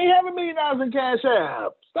works. You can't have $1 million in Cash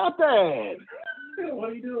App. Stop that. What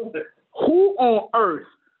are you doing? Who on earth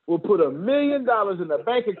will put $1 million in a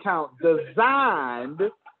bank account designed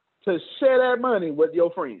to share that money with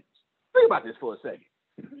your friends? Think about this for a second.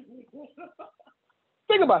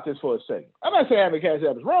 Think about this for a second. I'm not saying having Cash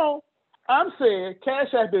App is wrong. I'm saying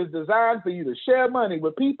Cash App is designed for you to share money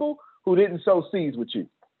with people who didn't sow seeds with you.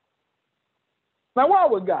 Now, why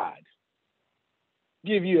would God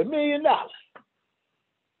give you $1 million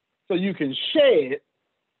so you can share it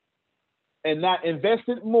and not invest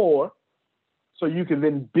it more so you can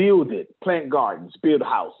then build it, plant gardens, build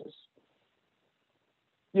houses?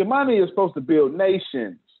 Your money is supposed to build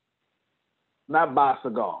nations, not buy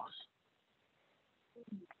cigars.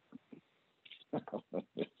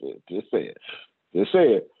 Just say it. Just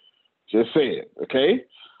say it. Just say it. Okay?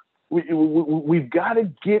 We've got to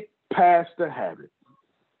get past the habit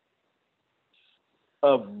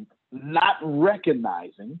of not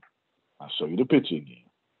recognizing. I'll show you the picture again.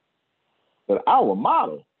 But our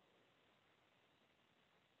model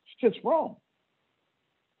is just wrong.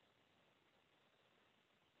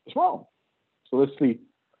 It's wrong. So let's see.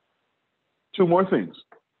 2 more things.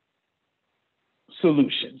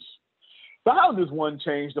 Solutions. So how does one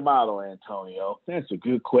change the model, Antonio? That's a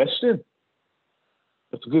good question.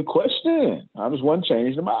 That's a good question. How does one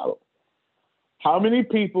change the model? How many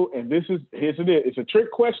people, and here's it is, it's a trick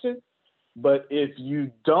question, but if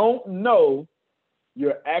you don't know,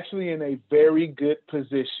 you're actually in a very good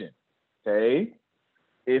position, okay?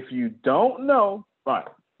 If you don't know, all right,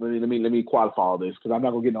 let me qualify all this because I'm not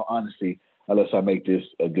going to get no honesty unless I make this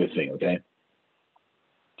a good thing, okay?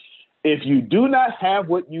 If you do not have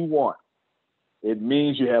what you want, it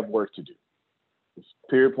means you have work to do. It's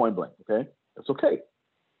period, point blank, okay? That's okay.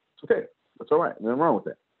 It's okay. That's all right. Nothing wrong with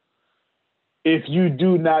that. If you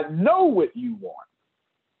do not know what you want,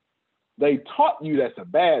 they taught you that's a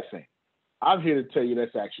bad thing. I'm here to tell you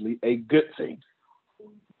that's actually a good thing.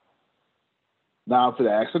 Now I'm going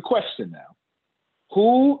to ask a question now.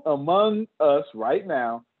 Who among us right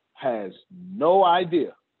now has no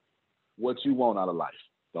idea what you want out of life?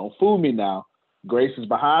 Don't fool me now. Grace is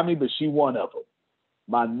behind me, but she one of them.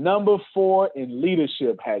 My number 4 in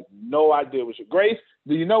leadership has no idea what you... Grace,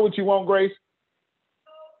 do you know what you want, Grace?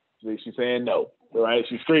 She's saying no. All right,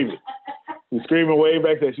 she's screaming. She's screaming way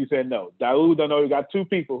back there. She said no. Daoud don't know. You got 2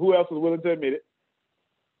 people. Who else is willing to admit it?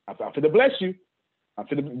 I'm finna bless you.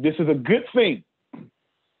 This is a good thing.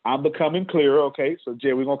 I'm becoming clearer. Okay, so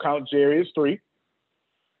Jerry, we're gonna count Jerry as 3.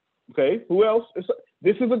 Okay, who else?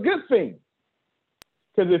 This is a good thing.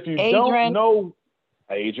 Because if you don't know,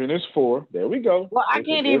 Adrian is 4. There we go. Well, I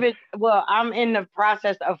can't even. Well, I'm in the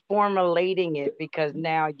process of formulating it because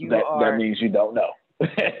now That means you don't know.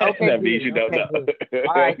 Okay, that means you don't know.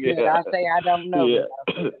 All right, good. Yeah. I say I don't know. Yeah,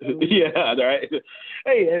 yeah, all right.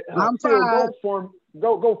 Hey, I'm Phil,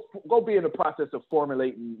 go be in the process of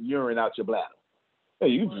formulating urine out your bladder. Hey,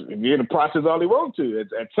 you can be in the process all he wants to.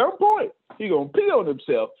 At some point, he gonna pee on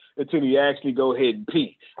himself until he actually go ahead and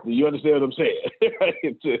pee. Do you understand what I'm saying?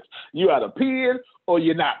 It's just you either peeing or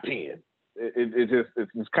you're not peeing.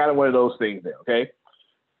 It's kind of one of those things there. Okay.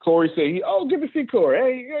 Corey said, good to see Corey.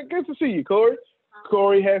 Hey, good to see you, Corey.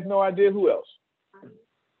 Corey has no idea who else.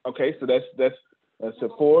 Okay, so that's a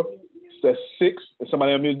 4. That's 6.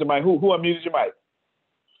 Somebody unmuted the mic. Who unmuted your mic?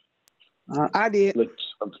 I did.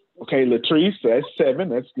 Okay, Latrice, that's 7.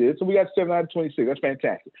 That's good. So we got 7 out of 26. That's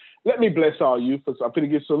fantastic. Let me bless all you. I'm going to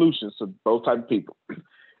give solutions to both types of people.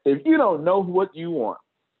 If you don't know what you want,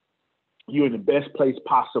 you're in the best place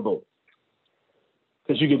possible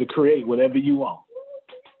because you get to create whatever you want.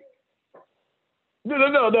 No.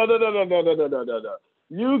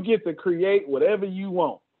 You get to create whatever you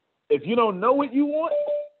want. If you don't know what you want,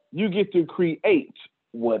 you get to create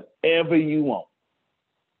whatever you want.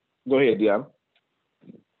 Go ahead, Deanna.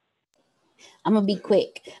 I'm going to be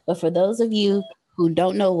quick. But for those of you who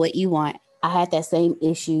don't know what you want. I had that same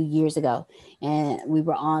issue years ago, and we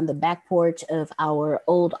were on the back porch of our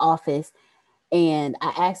old office, and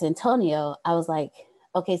I asked Antonio, I was like,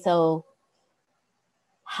 okay, so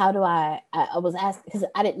how do I was asked because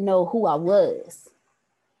I didn't know who I was.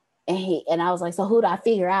 And I was like, so who do I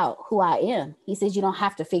figure out who I am? He says, you don't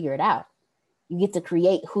have to figure it out. You get to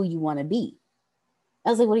create who you want to be.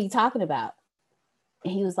 I was like, what are you talking about?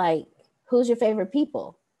 And he was like, who's your favorite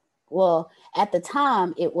people? Well, at the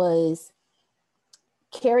time it was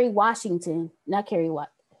Kerry Washington, Kerry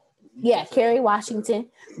Washington,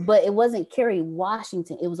 but it wasn't Kerry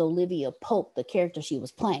Washington. It was Olivia Pope, the character she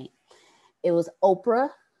was playing. It was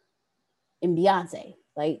Oprah and Beyonce,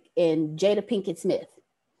 and Jada Pinkett Smith.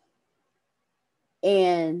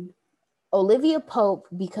 And Olivia Pope,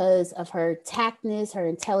 because of her tactness, her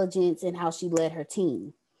intelligence, and how she led her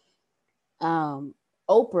team.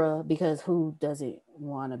 Oprah, because who doesn't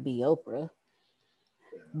want to be Oprah?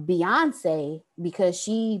 Beyonce, because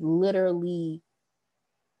she literally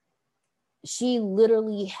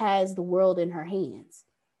has the world in her hands.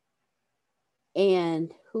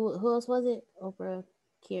 And who else was it? Oprah,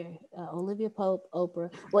 Olivia Pope,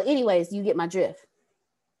 Oprah. Well, anyways, you get my drift.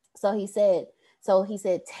 So he said,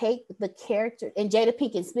 take the character, and Jada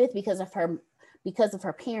Pinkett Smith because of her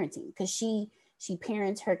parenting, because she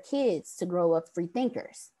parents her kids to grow up free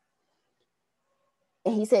thinkers.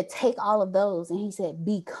 And he said, take all of those, and he said,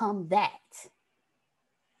 become that.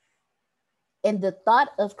 And the thought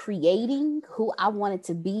of creating who I wanted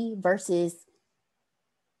to be versus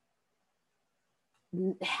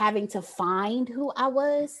having to find who I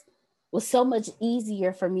was so much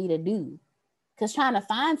easier for me to do. Because trying to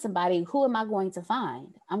find somebody, who am I going to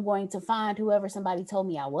find? I'm going to find whoever somebody told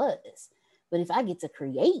me I was. But if I get to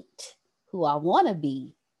create who I want to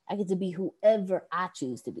be, I get to be whoever I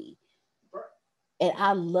choose to be. And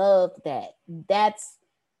I love that. That's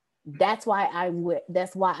why I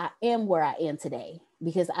am where I am today,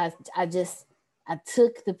 because I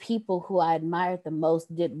took the people who I admired the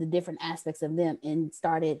most, did the different aspects of them, and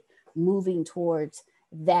started moving towards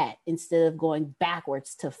that instead of going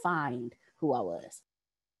backwards to find who I was.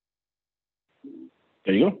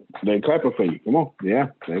 There you go. They're clapping for you. Come on. Yeah,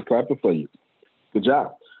 they're clapping for you. Good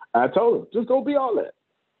job. I told her, just go be all that.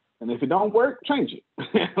 And if it don't work, change it.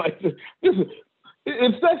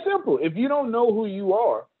 It's that simple. If you don't know who you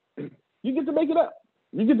are, you get to make it up.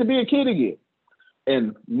 You get to be a kid again.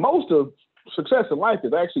 And most of success in life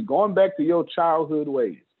is actually going back to your childhood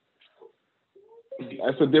ways.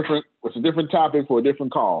 It's a different topic for a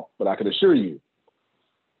different call, but I can assure you,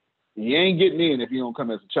 you ain't getting in if you don't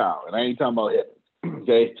come as a child. And I ain't talking about heaven.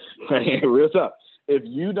 Okay? Real tough. If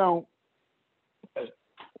you don't,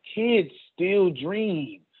 kids still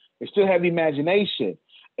dream. They still have imagination.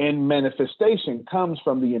 And manifestation comes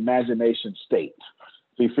from the imagination state.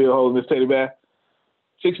 See Phil holding this teddy bear?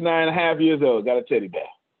 9.5 years old, got a teddy bear.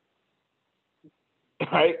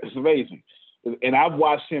 Right? It's amazing. And I've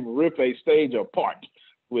watched him rip a stage apart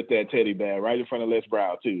with that teddy bear right in front of Les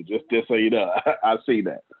Brown too. Just so you know, I see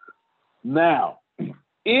that. Now,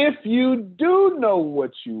 if you do know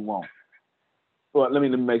what you want, well, let me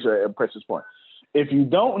make sure I press this point. If you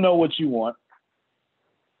don't know what you want,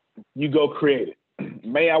 you go create it.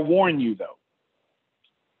 May I warn you though,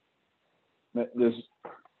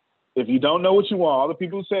 if you don't know what you want, all the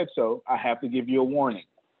people who said so, I have to give you a warning.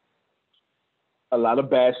 A lot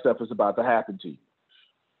of bad stuff is about to happen to you.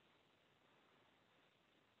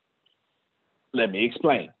 Let me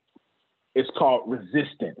explain. It's called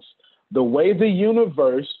resistance. The way the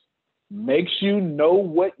universe makes you know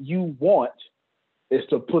what you want is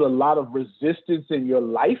to put a lot of resistance in your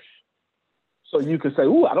life so you can say,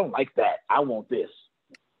 ooh, I don't like that. I want this.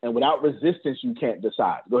 And without resistance, you can't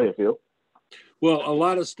decide. Go ahead, Phil. Well, a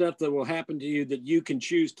lot of stuff that will happen to you that you can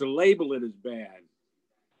choose to label it as bad.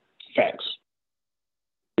 Facts.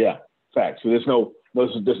 Yeah, facts. So there's no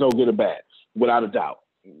good or bad, without a doubt.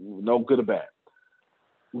 No good or bad.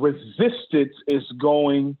 Resistance is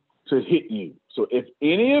going to hit you. So if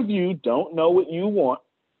any of you don't know what you want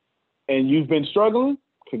and you've been struggling,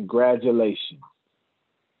 congratulations.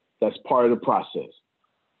 That's part of the process.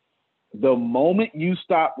 The moment you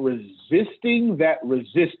stop resisting that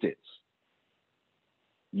resistance,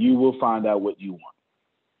 you will find out what you want.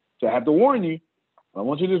 So I have to warn you, I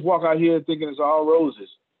want you to just walk out here thinking it's all roses.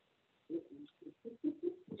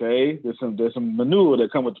 Okay, there's some manure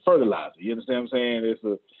that come with the fertilizer. You understand what I'm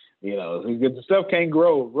saying? The stuff can't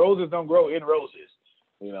grow. Roses don't grow in roses.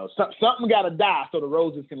 Something got to die so the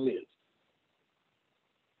roses can live.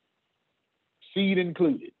 Seed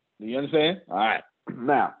included. Do you understand? All right.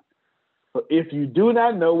 Now, if you do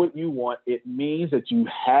not know what you want, it means that you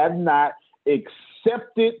have not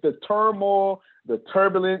accepted the turmoil, the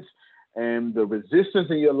turbulence, and the resistance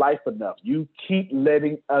in your life enough, you keep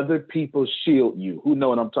letting other people shield you. Who know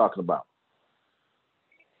what I'm talking about?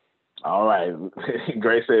 All right.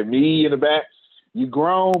 Grace said, me in the back. You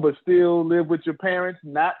grown but still live with your parents,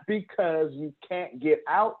 not because you can't get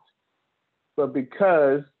out, but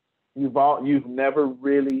because you've never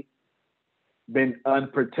really been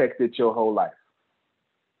unprotected your whole life.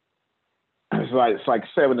 It's like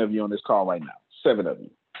 7 of you on this call right now. 7 of you.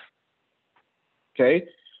 Okay?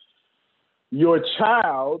 Your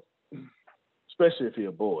child, especially if you're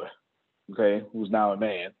a boy, okay, who's now a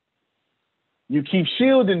man, you keep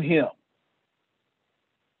shielding him.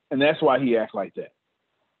 And that's why he acts like that.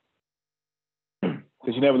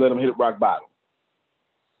 Because you never let him hit rock bottom.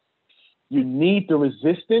 You need the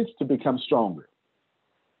resistance to become stronger.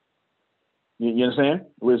 You understand?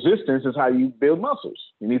 Resistance is how you build muscles.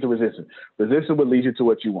 You need the resistance. Resistance will lead you to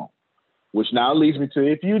what you want. Which now leads me to,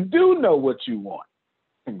 if you do know what you want,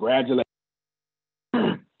 congratulations.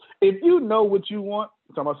 If you know what you want,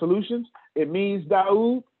 I'm talking about solutions, it means,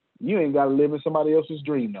 Daoud, you ain't got to live in somebody else's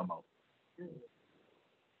dream no more.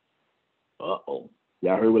 Uh-oh.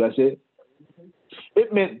 Y'all heard what I said?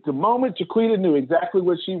 It meant the moment Jaquita knew exactly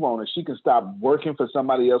what she wanted, she could stop working for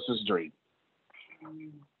somebody else's dream.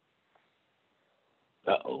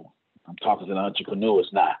 Uh-oh. I'm talking to the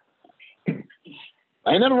entrepreneurs now. Ain't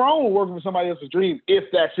nothing wrong with working for somebody else's dream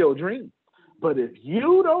if that's your dream. But if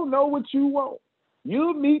you don't know what you want,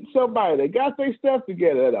 you meet somebody that got their stuff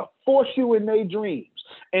together that'll force you in their dreams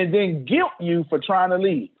and then guilt you for trying to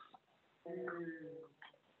leave.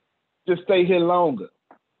 Just stay here longer.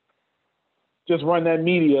 Just run that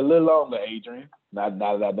media a little longer, Adrian. Now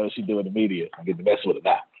that I know she's doing the media, I get to mess with it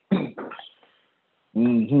now.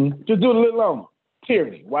 Just do it a little longer.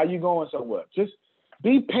 Tyranny. Why you going somewhere? Just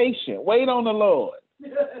be patient. Wait on the Lord.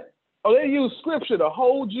 Oh, they use scripture to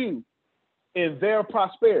hold you in their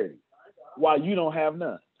prosperity while you don't have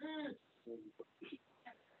none.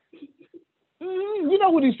 You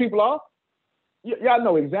know who these people are. Y'all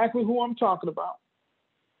know exactly who I'm talking about.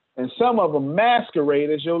 And some of them masquerade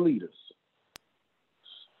as your leaders.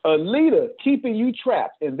 A leader keeping you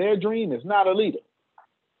trapped in their dream is not a leader.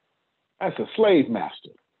 That's a slave master.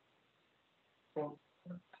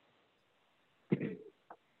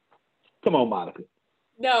 Come on, Monica.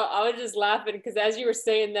 No, I was just laughing because as you were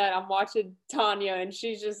saying that, I'm watching Tanya and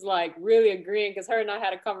she's just like really agreeing because her and I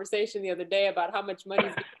had a conversation the other day about how much money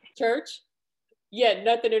is given to church, yet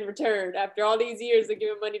nothing in return. After all these years of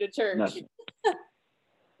giving money to church. Nothing.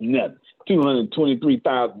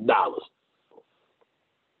 $223,000.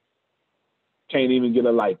 Can't even get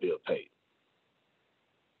a light bill paid.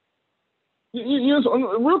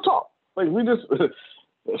 Real talk. Like we just,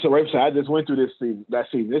 so right, so I just went through this season. That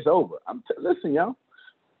season, it's over. Listen, y'all.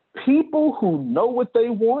 People who know what they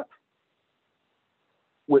want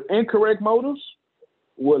with incorrect motives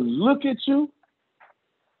will look at you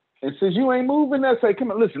and since you ain't moving, they'll say,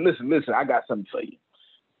 come on, listen, I got something for you.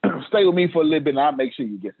 Stay with me for a little bit and I'll make sure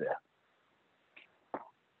you get there.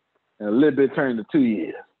 And a little bit turned to 2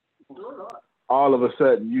 years. All of a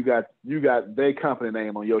sudden, you got their company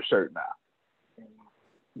name on your shirt now.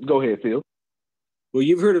 Go ahead, Phil. Well,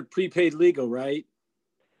 you've heard of prepaid legal, right?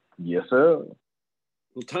 Yes, sir.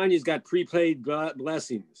 Well, Tanya's got prepaid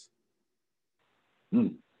blessings.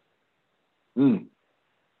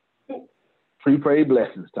 Prepaid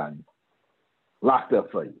blessings, Tanya. Locked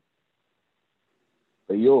up for you.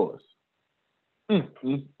 They're yours. He's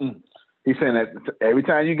saying that every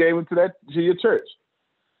time you gave them to your church,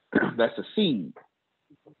 that's a seed.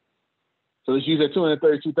 So let's use that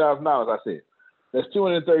 $232,000, I said. That's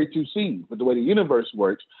 232 seeds. But the way the universe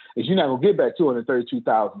works is you're not going to get back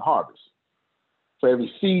 232,000 harvests. For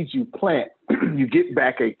every seed you plant, you get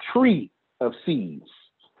back a tree of seeds.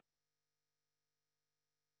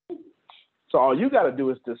 So all you got to do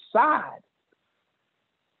is decide.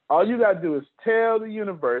 All you got to do is tell the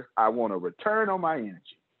universe, I want a return on my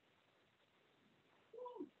energy.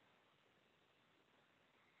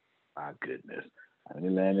 My goodness. Let me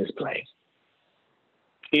land this plane.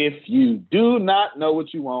 If you do not know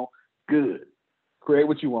what you want, good. Create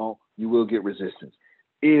what you want, you will get resistance.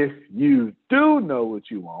 If you do know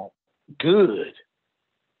what you want, good.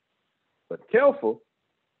 But careful,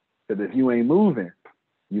 because if you ain't moving,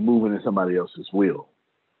 you're moving in somebody else's will.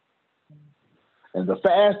 And the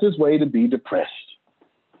fastest way to be depressed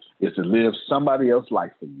is to live somebody else's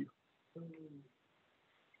life for you.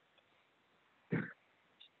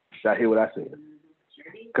 Did I hear what I said?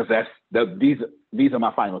 Because these are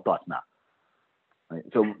my final thoughts now. Right?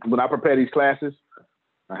 So when I prepare these classes,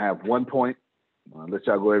 I have one point. I'll let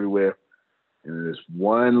y'all go everywhere. And there's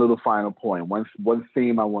one little final point, one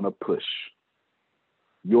theme I want to push.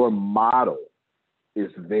 Your model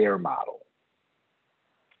is their model.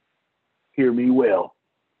 Hear me well.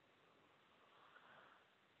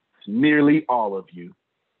 Nearly all of you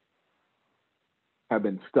have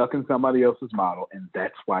been stuck in somebody else's model, and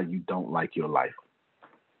that's why you don't like your life.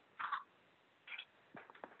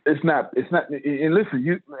 It's not, and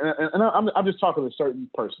listen, I'm just talking to a certain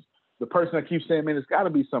person. The person that keeps saying, man, there's got to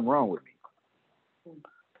be something wrong with me.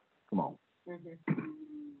 Come on.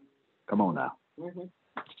 Come on now.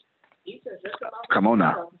 Come on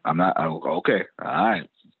now. I'm not, okay. All right.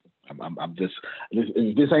 I'm just,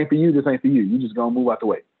 if this ain't for you, this ain't for you. You just gonna move out the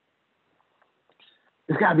way.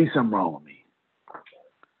 There's got to be something wrong with me.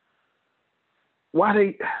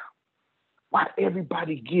 Why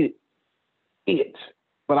everybody get it,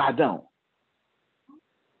 but I don't?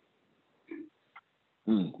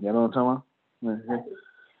 You know what I'm talking about?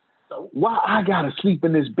 Why I gotta sleep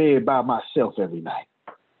in this bed by myself every night?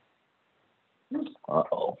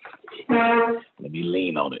 Uh-oh. Let me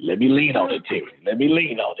lean on it, Terry. Let me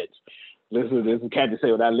lean on it. Listen, can't you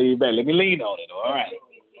say what I lean back? Let me lean on it, all right?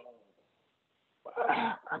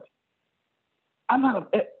 Am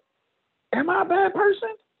I a bad person?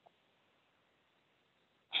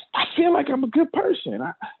 I feel like I'm a good person.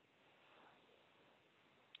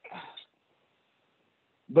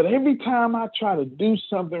 But every time I try to do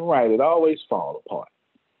something right, it always falls apart.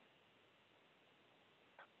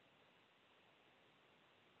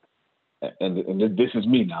 And this is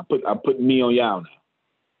me now. I'm putting me on y'all now.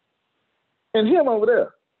 And him over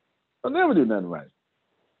there, I'll never do nothing right.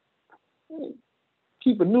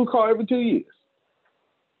 Keep a new car every 2 years.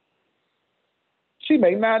 She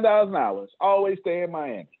make $9 an hour. Always stay in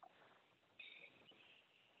Miami.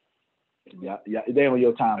 Yeah, they on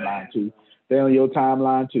your timeline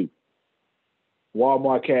too.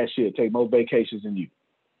 Walmart cashier take more vacations than you.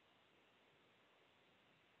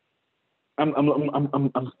 I'm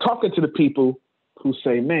talking to the people who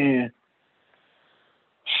say, man,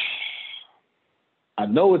 I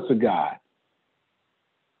know it's a God,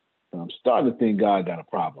 but I'm starting to think God got a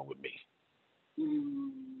problem with me.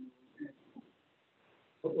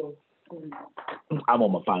 I'm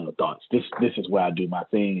on my final thoughts. This is where I do my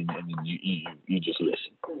thing, and you just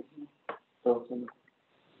listen.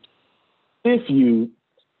 If you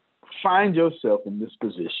find yourself in this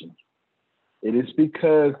position, it is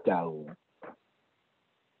because, Daoud,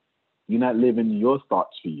 you're not living your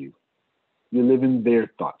thoughts for you. You're living their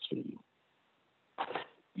thoughts for you.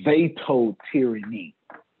 They told tyranny,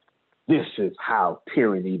 this is how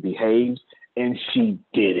tyranny behaves, and she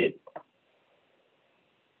did it.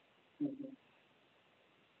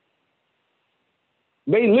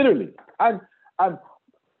 They literally, I've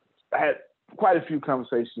had quite a few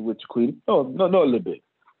conversations with Chiquita. No, a little bit.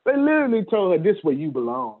 They literally told her, this is where you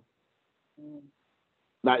belong.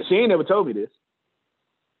 Now, she ain't never told me this,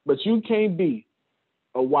 but you can't be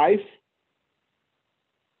a wife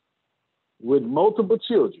with multiple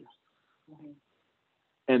children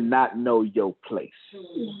and not know your place.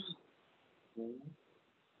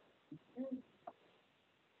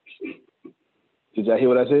 Did y'all hear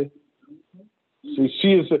what I said? See,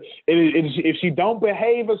 she is. If she don't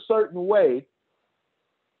behave a certain way,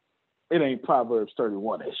 it ain't Proverbs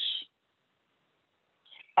 31-ish.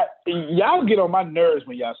 Y'all get on my nerves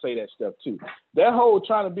when y'all say that stuff too. That whole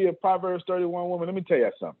trying to be a Proverbs 31 woman. Let me tell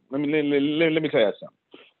you something. Let me tell you something.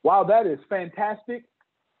 While that is fantastic,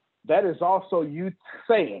 that is also you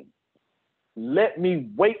saying, "Let me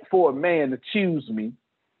wait for a man to choose me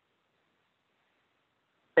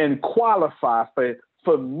and qualify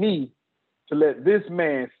for me to let this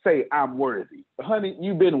man say I'm worthy." Honey,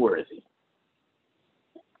 you've been worthy.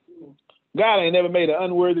 God ain't never made an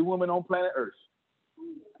unworthy woman on planet Earth.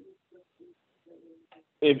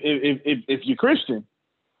 If you're Christian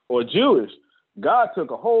or Jewish, God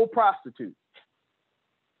took a whole prostitute.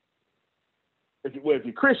 If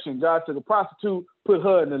you're Christian, God took a prostitute, put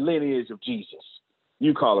her in the lineage of Jesus.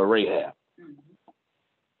 You call her Rahab.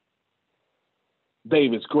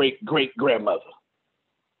 David's great-great-grandmother.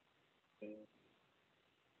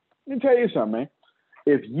 Let me tell you something, man.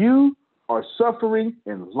 If you are suffering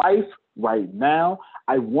in life right now,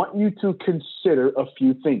 I want you to consider a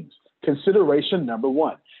few things. Consideration number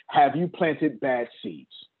one, have you planted bad seeds?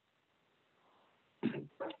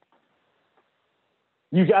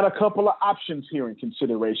 You got a couple of options here in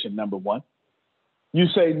consideration number one. You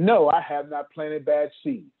say, no, I have not planted bad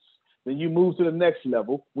seeds. Then you move to the next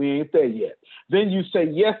level. We ain't there yet. Then you say,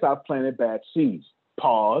 yes, I've planted bad seeds.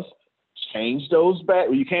 Pause. Change those bad.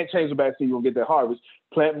 Well, you can't change the bad seeds. You won't get that harvest.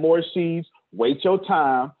 Plant more seeds. Wait your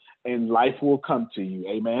time, and life will come to you.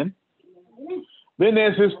 Amen? Then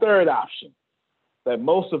there's this third option that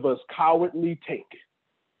most of us cowardly take.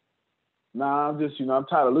 Nah, I'm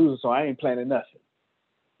tired of losing, so I ain't planting nothing.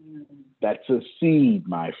 That's a seed,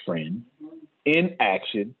 my friend.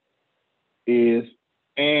 Inaction is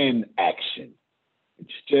an action.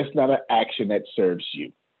 It's just not an action that serves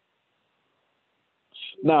you.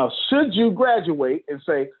 Now, should you graduate and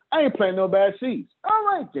say, I ain't planting no bad seeds? All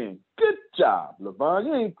right, then. Good job, LeVon.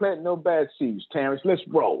 You ain't planting no bad seeds, Terrence. Let's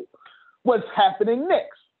roll. What's happening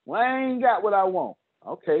next? Well, I ain't got what I want.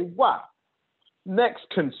 Okay, why? Next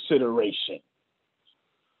consideration.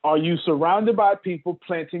 Are you surrounded by people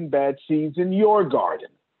planting bad seeds in your garden?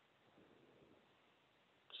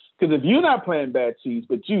 Because if you're not planting bad seeds,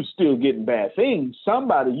 but you still getting bad things,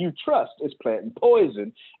 somebody you trust is planting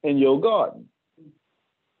poison in your garden.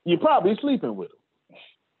 You're probably sleeping with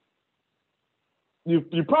them.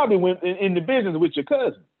 You probably went in the business with your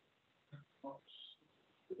cousin.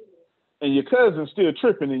 And your cousin's still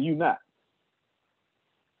tripping and you not.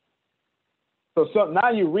 So now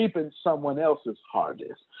you're reaping someone else's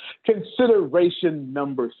harvest. Consideration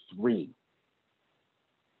number 3.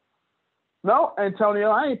 No, Antonio,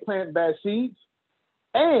 I ain't planting bad seeds.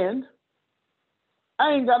 And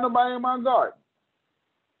I ain't got nobody in my garden.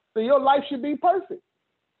 So your life should be perfect.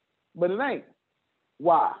 But it ain't.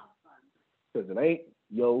 Why? Because it ain't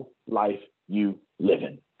your life you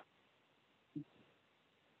living.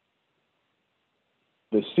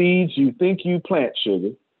 The seeds you think you plant,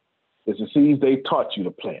 Sugar, is the seeds they taught you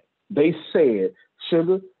to plant. They said,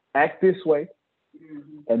 Sugar, act this way.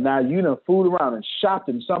 And now you done fooled around and shopped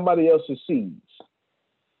in somebody else's seeds.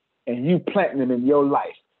 And you planting them in your life.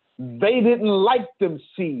 They didn't like them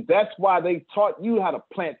seeds. That's why they taught you how to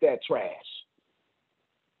plant that trash.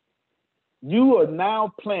 You are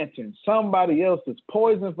now planting somebody else's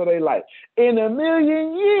poison for their life. In a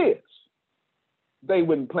million years, they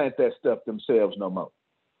wouldn't plant that stuff themselves no more.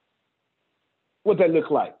 What that look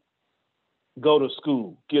like? Go to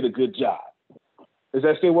school, get a good job. Is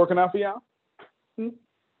that still working out for y'all?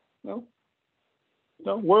 No?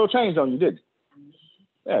 No? World changed on you, didn't it?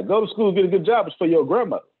 Yeah, go to school, get a good job. It's for your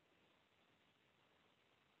grandmother.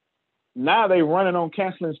 Now they running on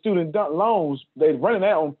canceling student loans. They running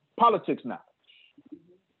that on politics now.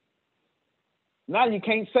 Now you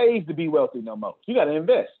can't save to be wealthy no more. You got to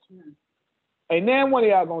invest. And then one of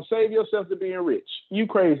y'all going to save yourself to being rich. You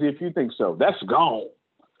crazy if you think so. That's gone.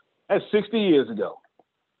 That's 60 years ago.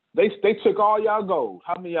 They took all y'all gold.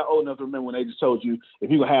 How many of y'all old enough to remember when they just told you if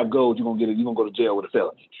you're going to have gold, you're going to go to jail with a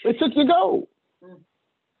felony? They took your gold.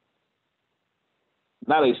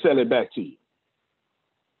 Now they sell it back to you.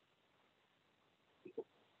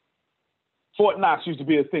 Fort Knox used to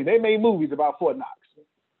be a thing. They made movies about Fort Knox.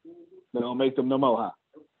 They don't make them no more,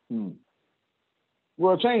 huh?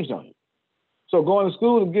 World changed on you. So going to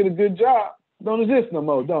school to get a good job don't exist no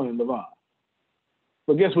more, don't it, LeVon?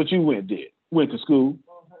 But guess what you did? Went to school,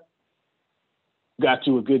 got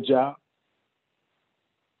you a good job,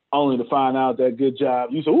 only to find out that good job,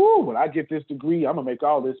 you said, ooh, when I get this degree, I'm going to make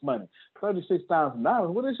all this money. $36,000,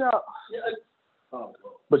 what is y'all?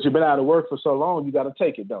 But you've been out of work for so long, you got to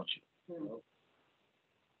take it, don't you?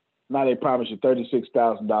 Now they promise you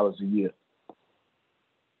 $36,000 a year.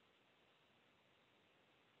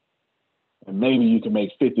 And maybe you can make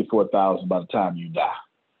 $54,000 by the time you die.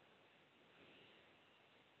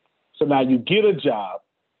 So now you get a job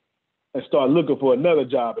and start looking for another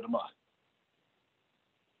job in a month.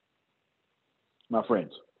 My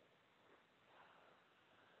friends,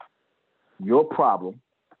 your problem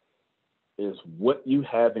is what you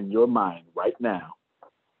have in your mind right now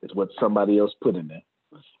is what somebody else put in there.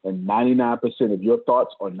 And 99% of your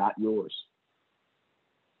thoughts are not yours.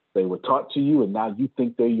 They were taught to you, and now you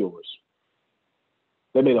think they're yours.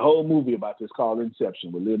 They made a whole movie about this called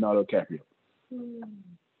Inception with Leonardo DiCaprio.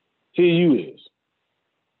 Here you is.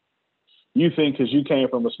 You think because you came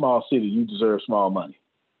from a small city, you deserve small money.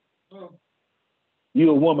 You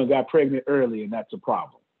a woman got pregnant early, and that's a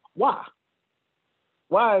problem. Why?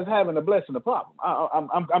 Why is having a blessing a problem?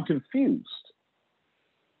 I'm confused.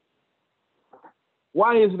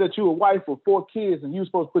 Why is it that you're a wife with 4 kids and you're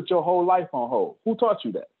supposed to put your whole life on hold? Who taught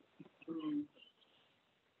you that?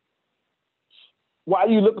 Why are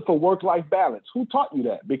you looking for work-life balance? Who taught you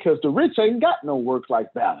that? Because the rich ain't got no work-life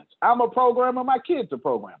balance. I'm a programmer. My kid's a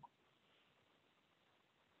programmer.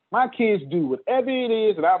 My kids do whatever it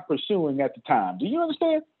is that I'm pursuing at the time. Do you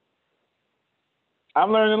understand?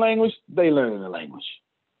 I'm learning the language. They learning the language.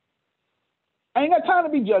 I ain't got time to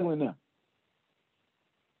be juggling them.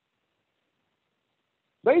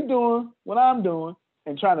 They doing what I'm doing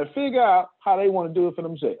and trying to figure out how they want to do it for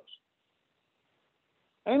themselves.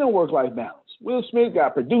 Ain't no work-life balance. Will Smith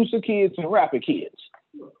got producer kids and rapper kids.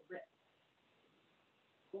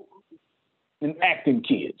 And acting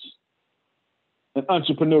kids. And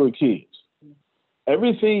entrepreneur kids.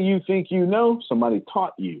 Everything you think you know, somebody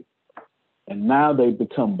taught you. And now they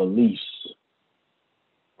become beliefs.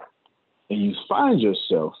 And you find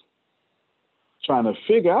yourself trying to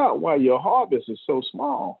figure out why your harvest is so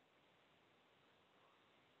small.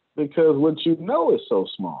 Because what you know is so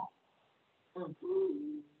small. And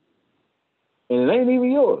it ain't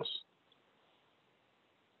even yours.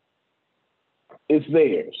 It's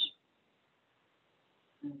theirs.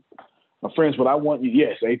 My friends, what I want you,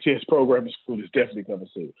 yes, ATS Programming School is definitely coming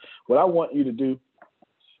soon. What I want you to do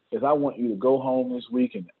is I want you to go home this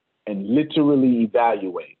week and literally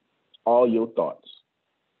evaluate all your thoughts,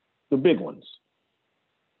 the big ones.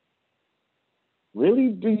 Really?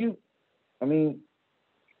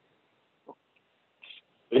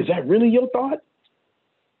 Is that really your thought?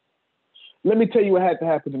 Let me tell you what had to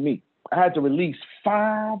happen to me. I had to release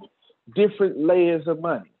 5 different layers of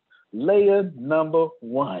money. Layer number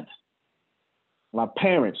 1. My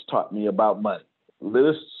parents taught me about money.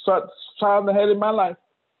 Little time ahead in my life,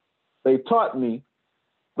 they taught me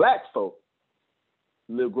black folk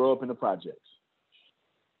grow up in the projects.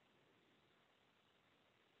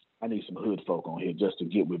 I need some hood folk on here just to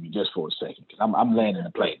get with me just for a second, because I'm landing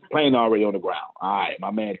the plane. Plane already on the ground. All right,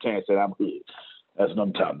 my man Terrence said I'm hood. That's what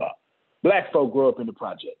I'm talking about. Black folk grow up in the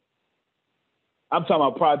project. I'm talking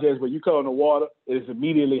about projects where you go in the water, it is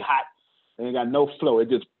immediately hot, and it got no flow. It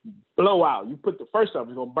just blow out. You put the first off,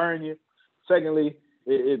 it's gonna burn you. Secondly,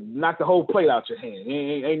 it knocked the whole plate out your hand.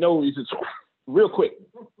 Ain't no, it's just real quick.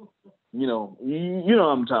 You know what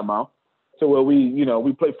I'm talking about. So where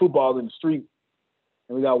we play football in the street,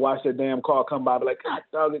 and we gotta watch that damn car come by, be like, God,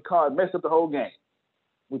 dog, that car messed up the whole game.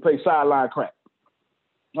 We play sideline crack,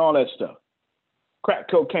 all that stuff. Crack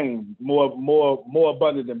cocaine more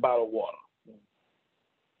abundant than bottled water.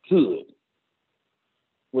 Hood,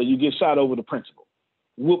 where you get shot over the principal,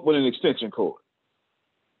 whoop with an extension cord.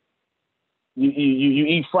 You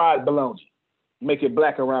eat fried bologna, make it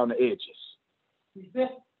black around the edges.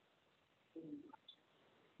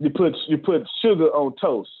 You put sugar on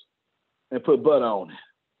toast and put butter on it.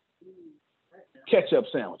 Ketchup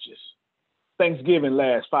sandwiches. Thanksgiving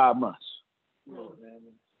lasts 5 months.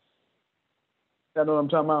 Y'all know what I'm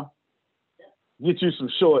talking about? Get you some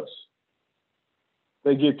shorts.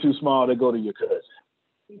 They get too small, they go to your cousin.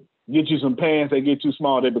 Get you some pants, they get too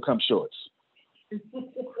small, they become shorts.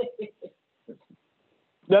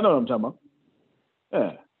 Y'all know what I'm talking about?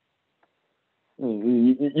 Yeah.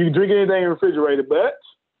 You can drink anything in the refrigerator, but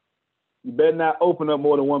you better not open up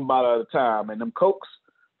more than one bottle at a time. And them Cokes,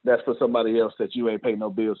 that's for somebody else that you ain't paying no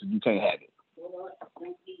bills and you can't have it.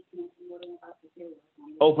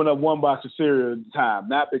 Open up one box of cereal at a time,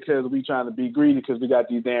 not because we trying to be greedy, because we got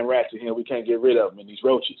these damn rats in here we can't get rid of them and these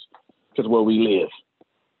roaches, because where we live.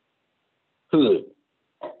 Hood.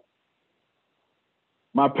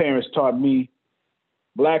 My parents taught me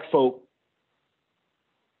black folk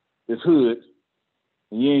is hood,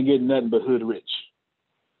 and you ain't getting nothing but hood rich.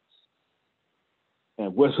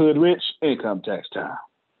 And what's hood rich? Income tax time.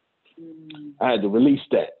 I had to release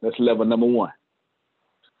that. That's level number 1.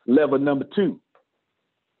 Level number 2.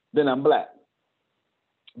 Then I'm black.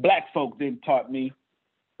 Black folk then taught me,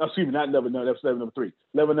 excuse me, not level, no, that's level number 3.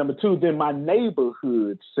 Level number 2, then my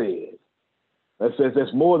neighborhood said,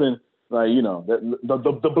 that's more than, like,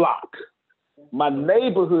 the block. My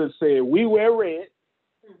neighborhood said, we wear red.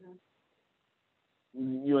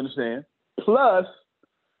 You understand? Plus,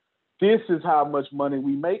 this is how much money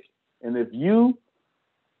we make. And if you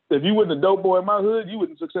wasn't a dope boy in my hood, you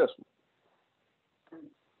wasn't successful.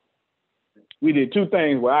 We did 2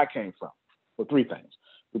 things where I came from, or 3 things.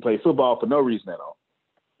 We played football for no reason at all.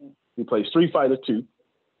 We played Street Fighter 2.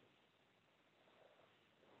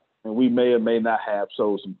 And we may or may not have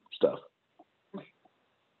sold some stuff.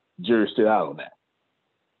 Jury's still out on that.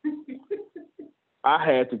 I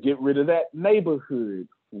had to get rid of that neighborhood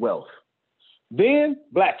wealth. Then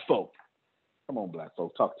black folk. Come on, black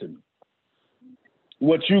folk, talk to me.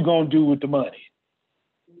 What you gonna do with the money?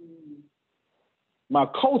 My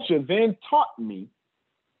culture then taught me,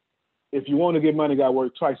 if you want to get money, you gotta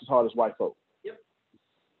work twice as hard as white folk. Yep.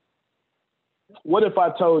 What if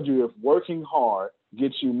I told you if working hard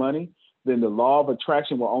gets you money, then the law of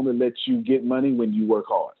attraction will only let you get money when you work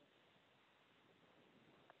hard?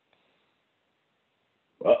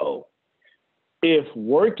 Uh-oh. If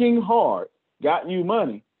working hard got you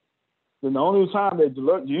money, then the only time that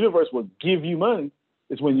the universe will give you money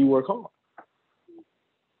is when you work hard.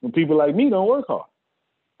 When people like me don't work hard.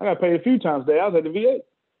 I got paid a few times a day. I was at the VA.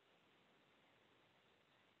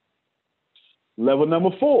 Level number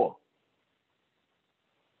 4.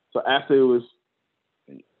 So after it was,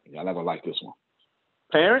 y'all not gonna like this one.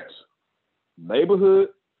 Parents, neighborhood,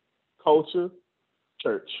 culture,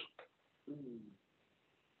 church.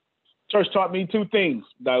 Church taught me 2 things,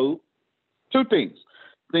 Daoud. 2 things.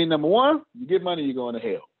 Thing number 1, you get money, you're going to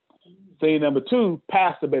hell. Thing number 2,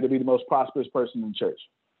 pastor better be the most prosperous person in church.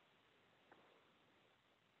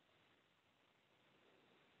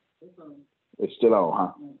 It's still on,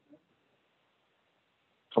 huh?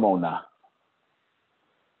 Come on now.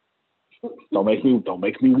 Don't make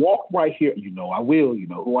me walk right here. You know I will. You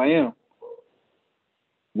know who I am.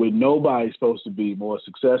 With nobody supposed to be more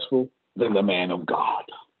successful than the man of God.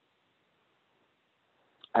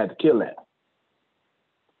 I had to kill that.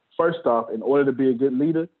 First off, in order to be a good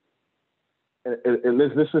leader,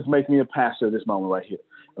 let's just make me a pastor at this moment right here.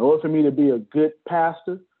 In order for me to be a good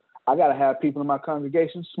pastor, I got to have people in my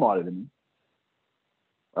congregation smarter than me.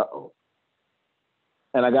 Uh-oh.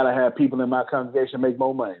 And I got to have people in my congregation make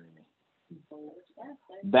more money than me.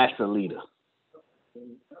 That's a leader.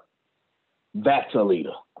 That's a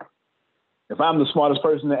leader. If I'm the smartest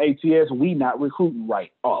person in ATS, we not recruiting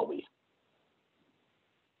right, are we?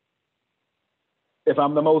 If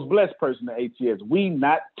I'm the most blessed person in ATS, we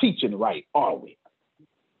not teaching right, are we?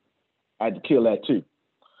 I had to kill that too.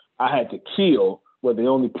 I had to kill where the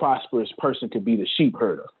only prosperous person could be the sheep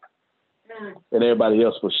herder. And everybody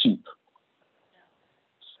else was sheep.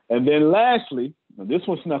 And then lastly, this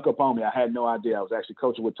one snuck up on me. I had no idea. I was actually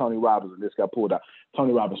coaching with Tony Robbins, and this got pulled out.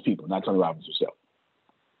 Tony Robbins' people, not Tony Robbins himself.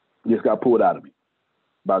 This got pulled out of me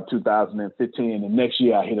about 2015. And the next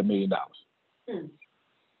year I hit $1 million.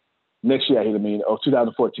 Next year I hit $1 million.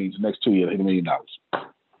 2014, so next 2 years I hit $1 million.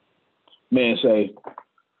 Man say,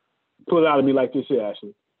 pull it out of me like this here,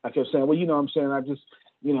 Ashley. I kept saying, well, you know what I'm saying? I just,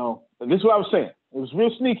 you know, this is what I was saying. It was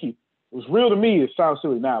real sneaky. It was real to me. It sounds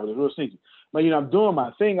silly now, but it was real sneaky. But, you know, I'm doing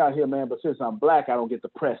my thing out here, man, but since I'm black, I don't get the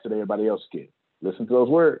press that everybody else gets. Listen to those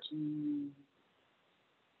words.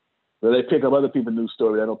 So they pick up other people's news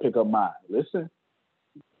story. They don't pick up mine. Listen.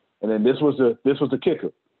 And then this was the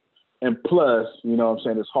kicker. And plus, you know what I'm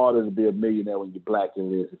saying, it's harder to be a millionaire when you're black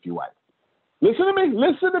than it is if you're white. Listen to me.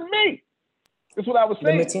 Listen to me. That's what I was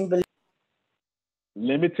saying.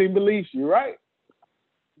 Limiting beliefs. You're right.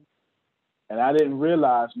 And I didn't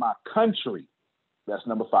realize my country, that's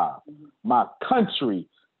number 5. My country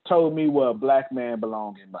told me where a black man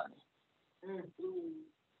belonged in money.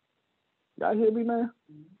 Y'all hear me, man?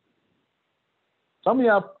 Some of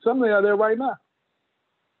y'all there right now.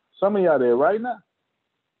 Some of y'all there right now.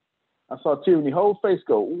 I saw Tiffany's whole face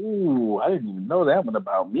go, ooh, I didn't even know that one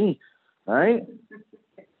about me. All right?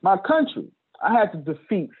 My country. I had to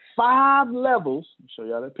defeat 5 levels. Let me show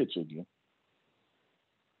y'all that picture again.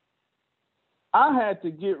 I had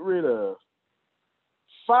to get rid of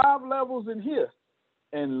 5 levels in here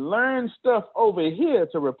and learn stuff over here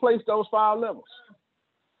to replace those 5 levels.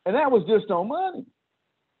 And that was just on money.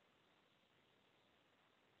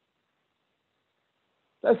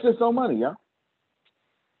 That's just on money, y'all.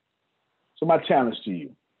 So my challenge to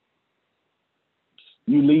you,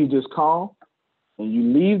 you leave this call, and you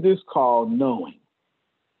leave this call knowing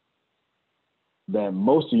that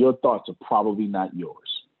most of your thoughts are probably not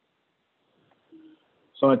yours.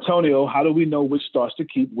 So Antonio, how do we know which thoughts to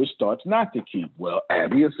keep, which thoughts not to keep? Well,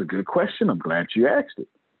 Abby, it's a good question. I'm glad you asked it.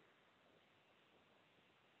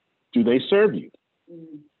 Do they serve you?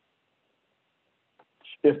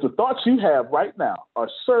 If the thoughts you have right now are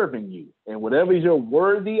serving you and whatever is your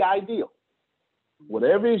worthy ideal,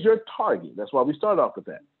 whatever is your target, that's why we start off with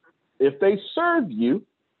that. If they serve you,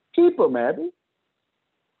 keep them, Abby.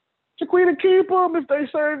 Chiquita, keep them if they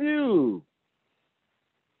serve you.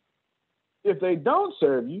 If they don't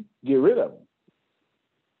serve you, get rid of them.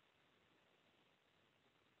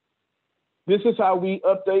 This is how we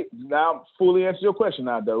update. Now, fully answer your question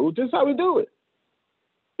now, though. This is how we do it.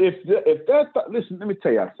 Listen, let me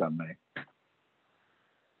tell y'all something, man.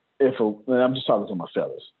 And I'm just talking to my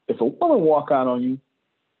fellas. If a woman walk out on you,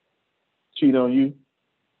 cheat on you,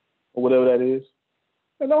 or whatever that is,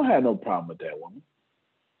 then don't have no problem with that woman.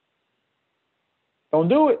 Don't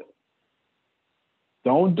do it.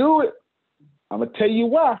 Don't do it. I'm going to tell you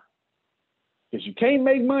why. Because you can't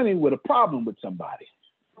make money with a problem with somebody.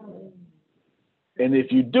 And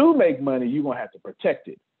if you do make money, you're going to have to protect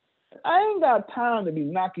it. I ain't got time to be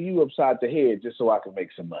knocking you upside the head just so I can make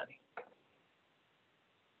some money.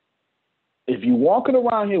 If you're walking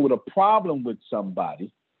around here with a problem with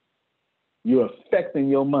somebody, you're affecting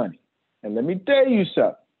your money. And let me tell you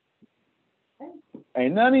something.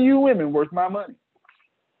 Ain't none of you women worth my money.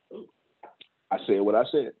 I said what I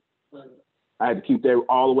said. I had to keep that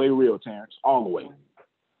all the way real, Terrence. All the way.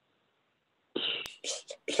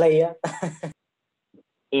 Player.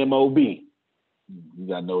 M-O-B. You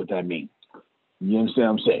gotta know what that means. You understand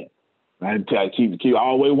what I'm saying? I tell you, keep it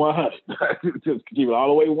all the way 100. Just keep it all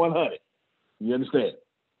the way 100. You understand?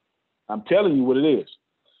 I'm telling you what it is.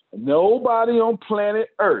 Nobody on planet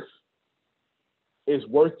Earth is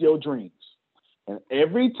worth your dreams. And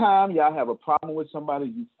every time y'all have a problem with somebody,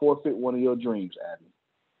 you forfeit one of your dreams, Abby.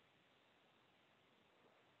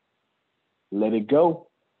 Let it go,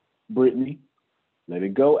 Brittany. Let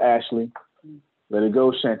it go, Ashley. Let it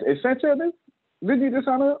go, Chantel. Is Chantel there? Did you just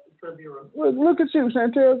sign up? Look at you,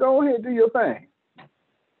 Chantel. Go ahead, do your thing.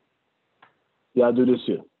 Y'all do this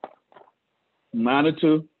here.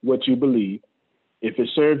 Monitor what you believe. If it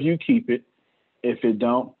serves you, keep it. If it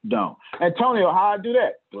don't, don't. Antonio, how I do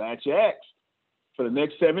that? Glad you asked. For the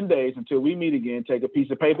next 7 days until we meet again, take a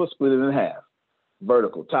piece of paper, split it in half.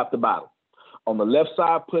 Vertical, top to bottom. On the left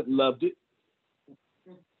side, put loved it.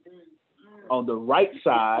 On the right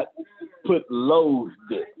side, put loathed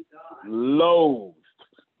it. Loathed.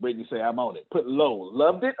 Brittany say, I'm on it. Put loathed.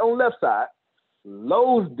 Loved it on the left side.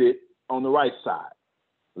 Loathed it on the right side.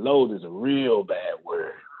 Loathed is a real bad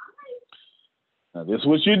word. Now, this is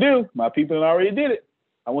what you do. My people already did it.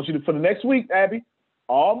 I want you to, for the next week, Abby,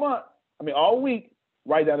 all week,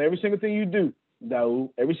 write down every single thing you do.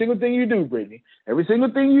 No, every single thing you do, Brittany. Every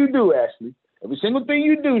single thing you do, Ashley. Every single thing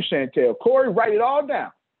you do, Chantel. Corey, write it all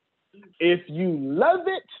down. If you love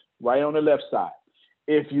it, write on the left side.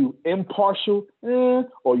 If you impartial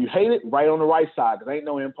or you hate it, write on the right side, because ain't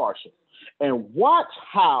no impartial. And watch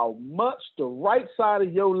how much the right side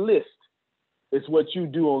of your list is what you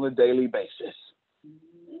do on a daily basis.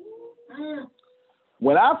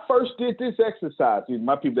 When I first did this exercise,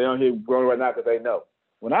 my people, they don't hear growing right now because they know.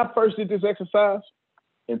 When I first did this exercise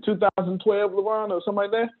in 2012, LeBron, or something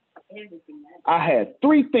like that, I had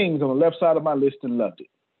 3 things on the left side of my list and loved it.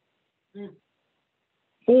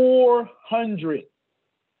 400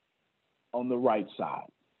 on the right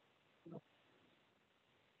side.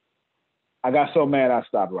 I got so mad I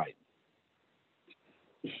stopped writing.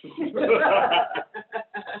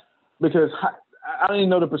 Because I don't even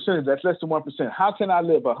know the percentage. That's less than 1%. How can I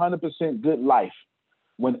live 100% good life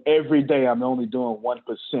when every day I'm only doing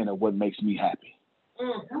 1% of what makes me happy?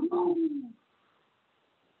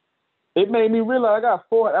 It made me realize I got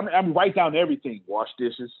 4. I mean, write down everything. Wash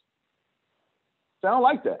dishes. So I don't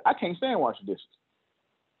like that. I can't stand washing dishes.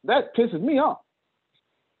 That pisses me off.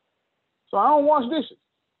 So I don't wash dishes.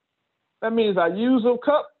 That means I use a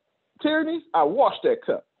cup, Tierney, I wash that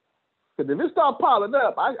cup. Because if it starts piling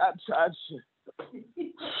up, I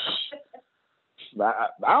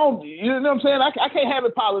don't, you know what I'm saying? I can't have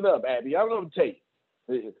it piling up, Abby. I don't know what to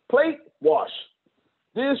tell you. Plate, wash.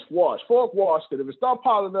 Dish, wash. Fork, wash. Because if it starts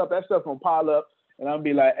piling up, that stuff gonna pile up, and I'm gonna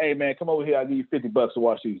be like, hey man, come over here. I'll give you $50 to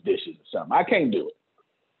wash these dishes or something. I can't do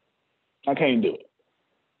it. I can't do it.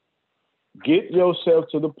 Get yourself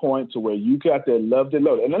to the point to where you got that loved it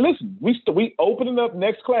loaded. And then listen, we opening up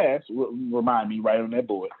next class. Remind me right on that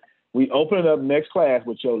board. We opening up next class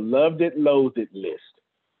with your loved it, loathed it list.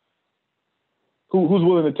 Who's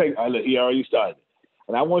willing to take? Look, he already started.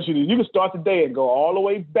 And I want you can start the day and go all the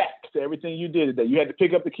way back to everything you did today. You had to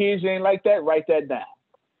pick up the kids, you ain't like that, write that down.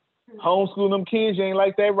 Homeschool them kids, you ain't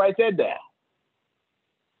like that, write that down.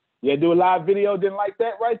 You had to do a live video, didn't like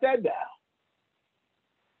that, write that down.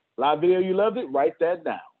 Live video, you loved it, write that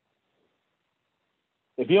down.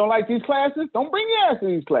 If you don't like these classes, don't bring your ass to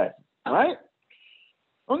these classes, right?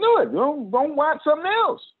 Don't do it. Don't watch something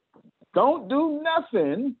else. Don't do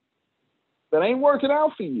nothing that ain't working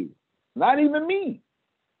out for you. Not even me.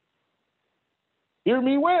 Hear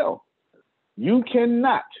me well. You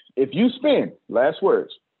cannot, if you spend, last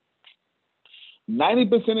words,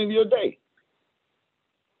 90% of your day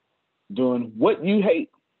doing what you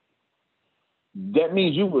hate, that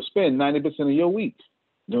means you will spend 90% of your week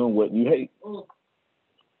doing what you hate.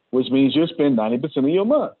 Which means you'll spend 90% of your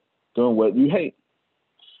month doing what you hate.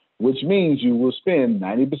 Which means you will spend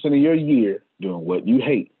 90% of your year doing what you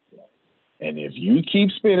hate. And if you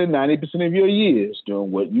keep spending 90% of your years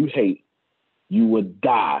doing what you hate, you will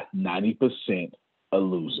die 90% a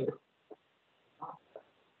loser.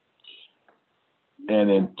 And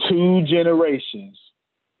in 2 generations,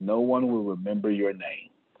 no one will remember your name.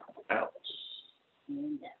 Ouch.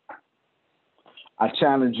 I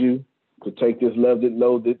challenge you to take this loved it,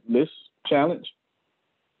 loathed it list challenge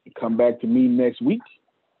and come back to me next week.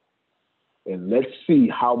 And let's see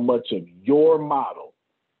how much of your model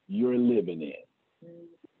you're living in.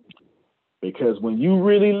 Because when you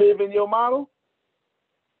really live in your model,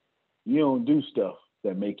 you don't do stuff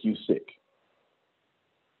that make you sick.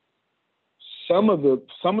 Some of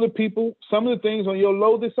the people, some of the things on your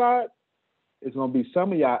loathed side it's going to be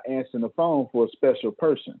some of y'all answering the phone for a special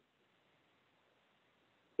person.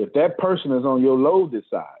 If that person is on your loaded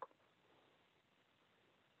side,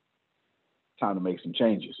 time to make some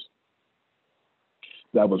changes.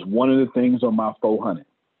 That was one of the things on my 400.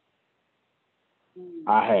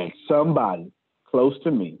 I had somebody close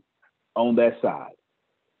to me on that side.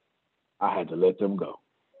 I had to let them go.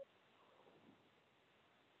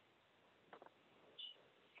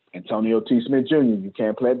 Antonio T. Smith Jr., you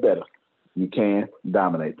can play better. You can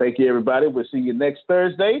dominate. Thank you, everybody. We'll see you next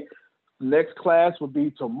Thursday. Next class will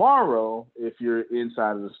be tomorrow if you're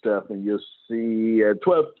inside of the stuff, and you'll see at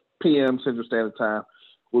 12 p.m. Central Standard Time.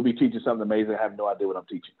 We'll be teaching something amazing. I have no idea what I'm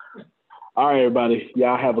teaching. All right, everybody.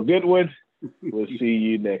 Y'all have a good one. We'll see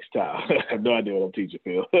you next time. I have no idea what I'm teaching,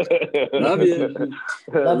 Phil. Love you.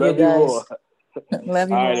 Love you guys. All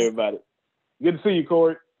right, everybody. Good to see you,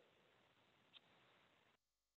 Corey.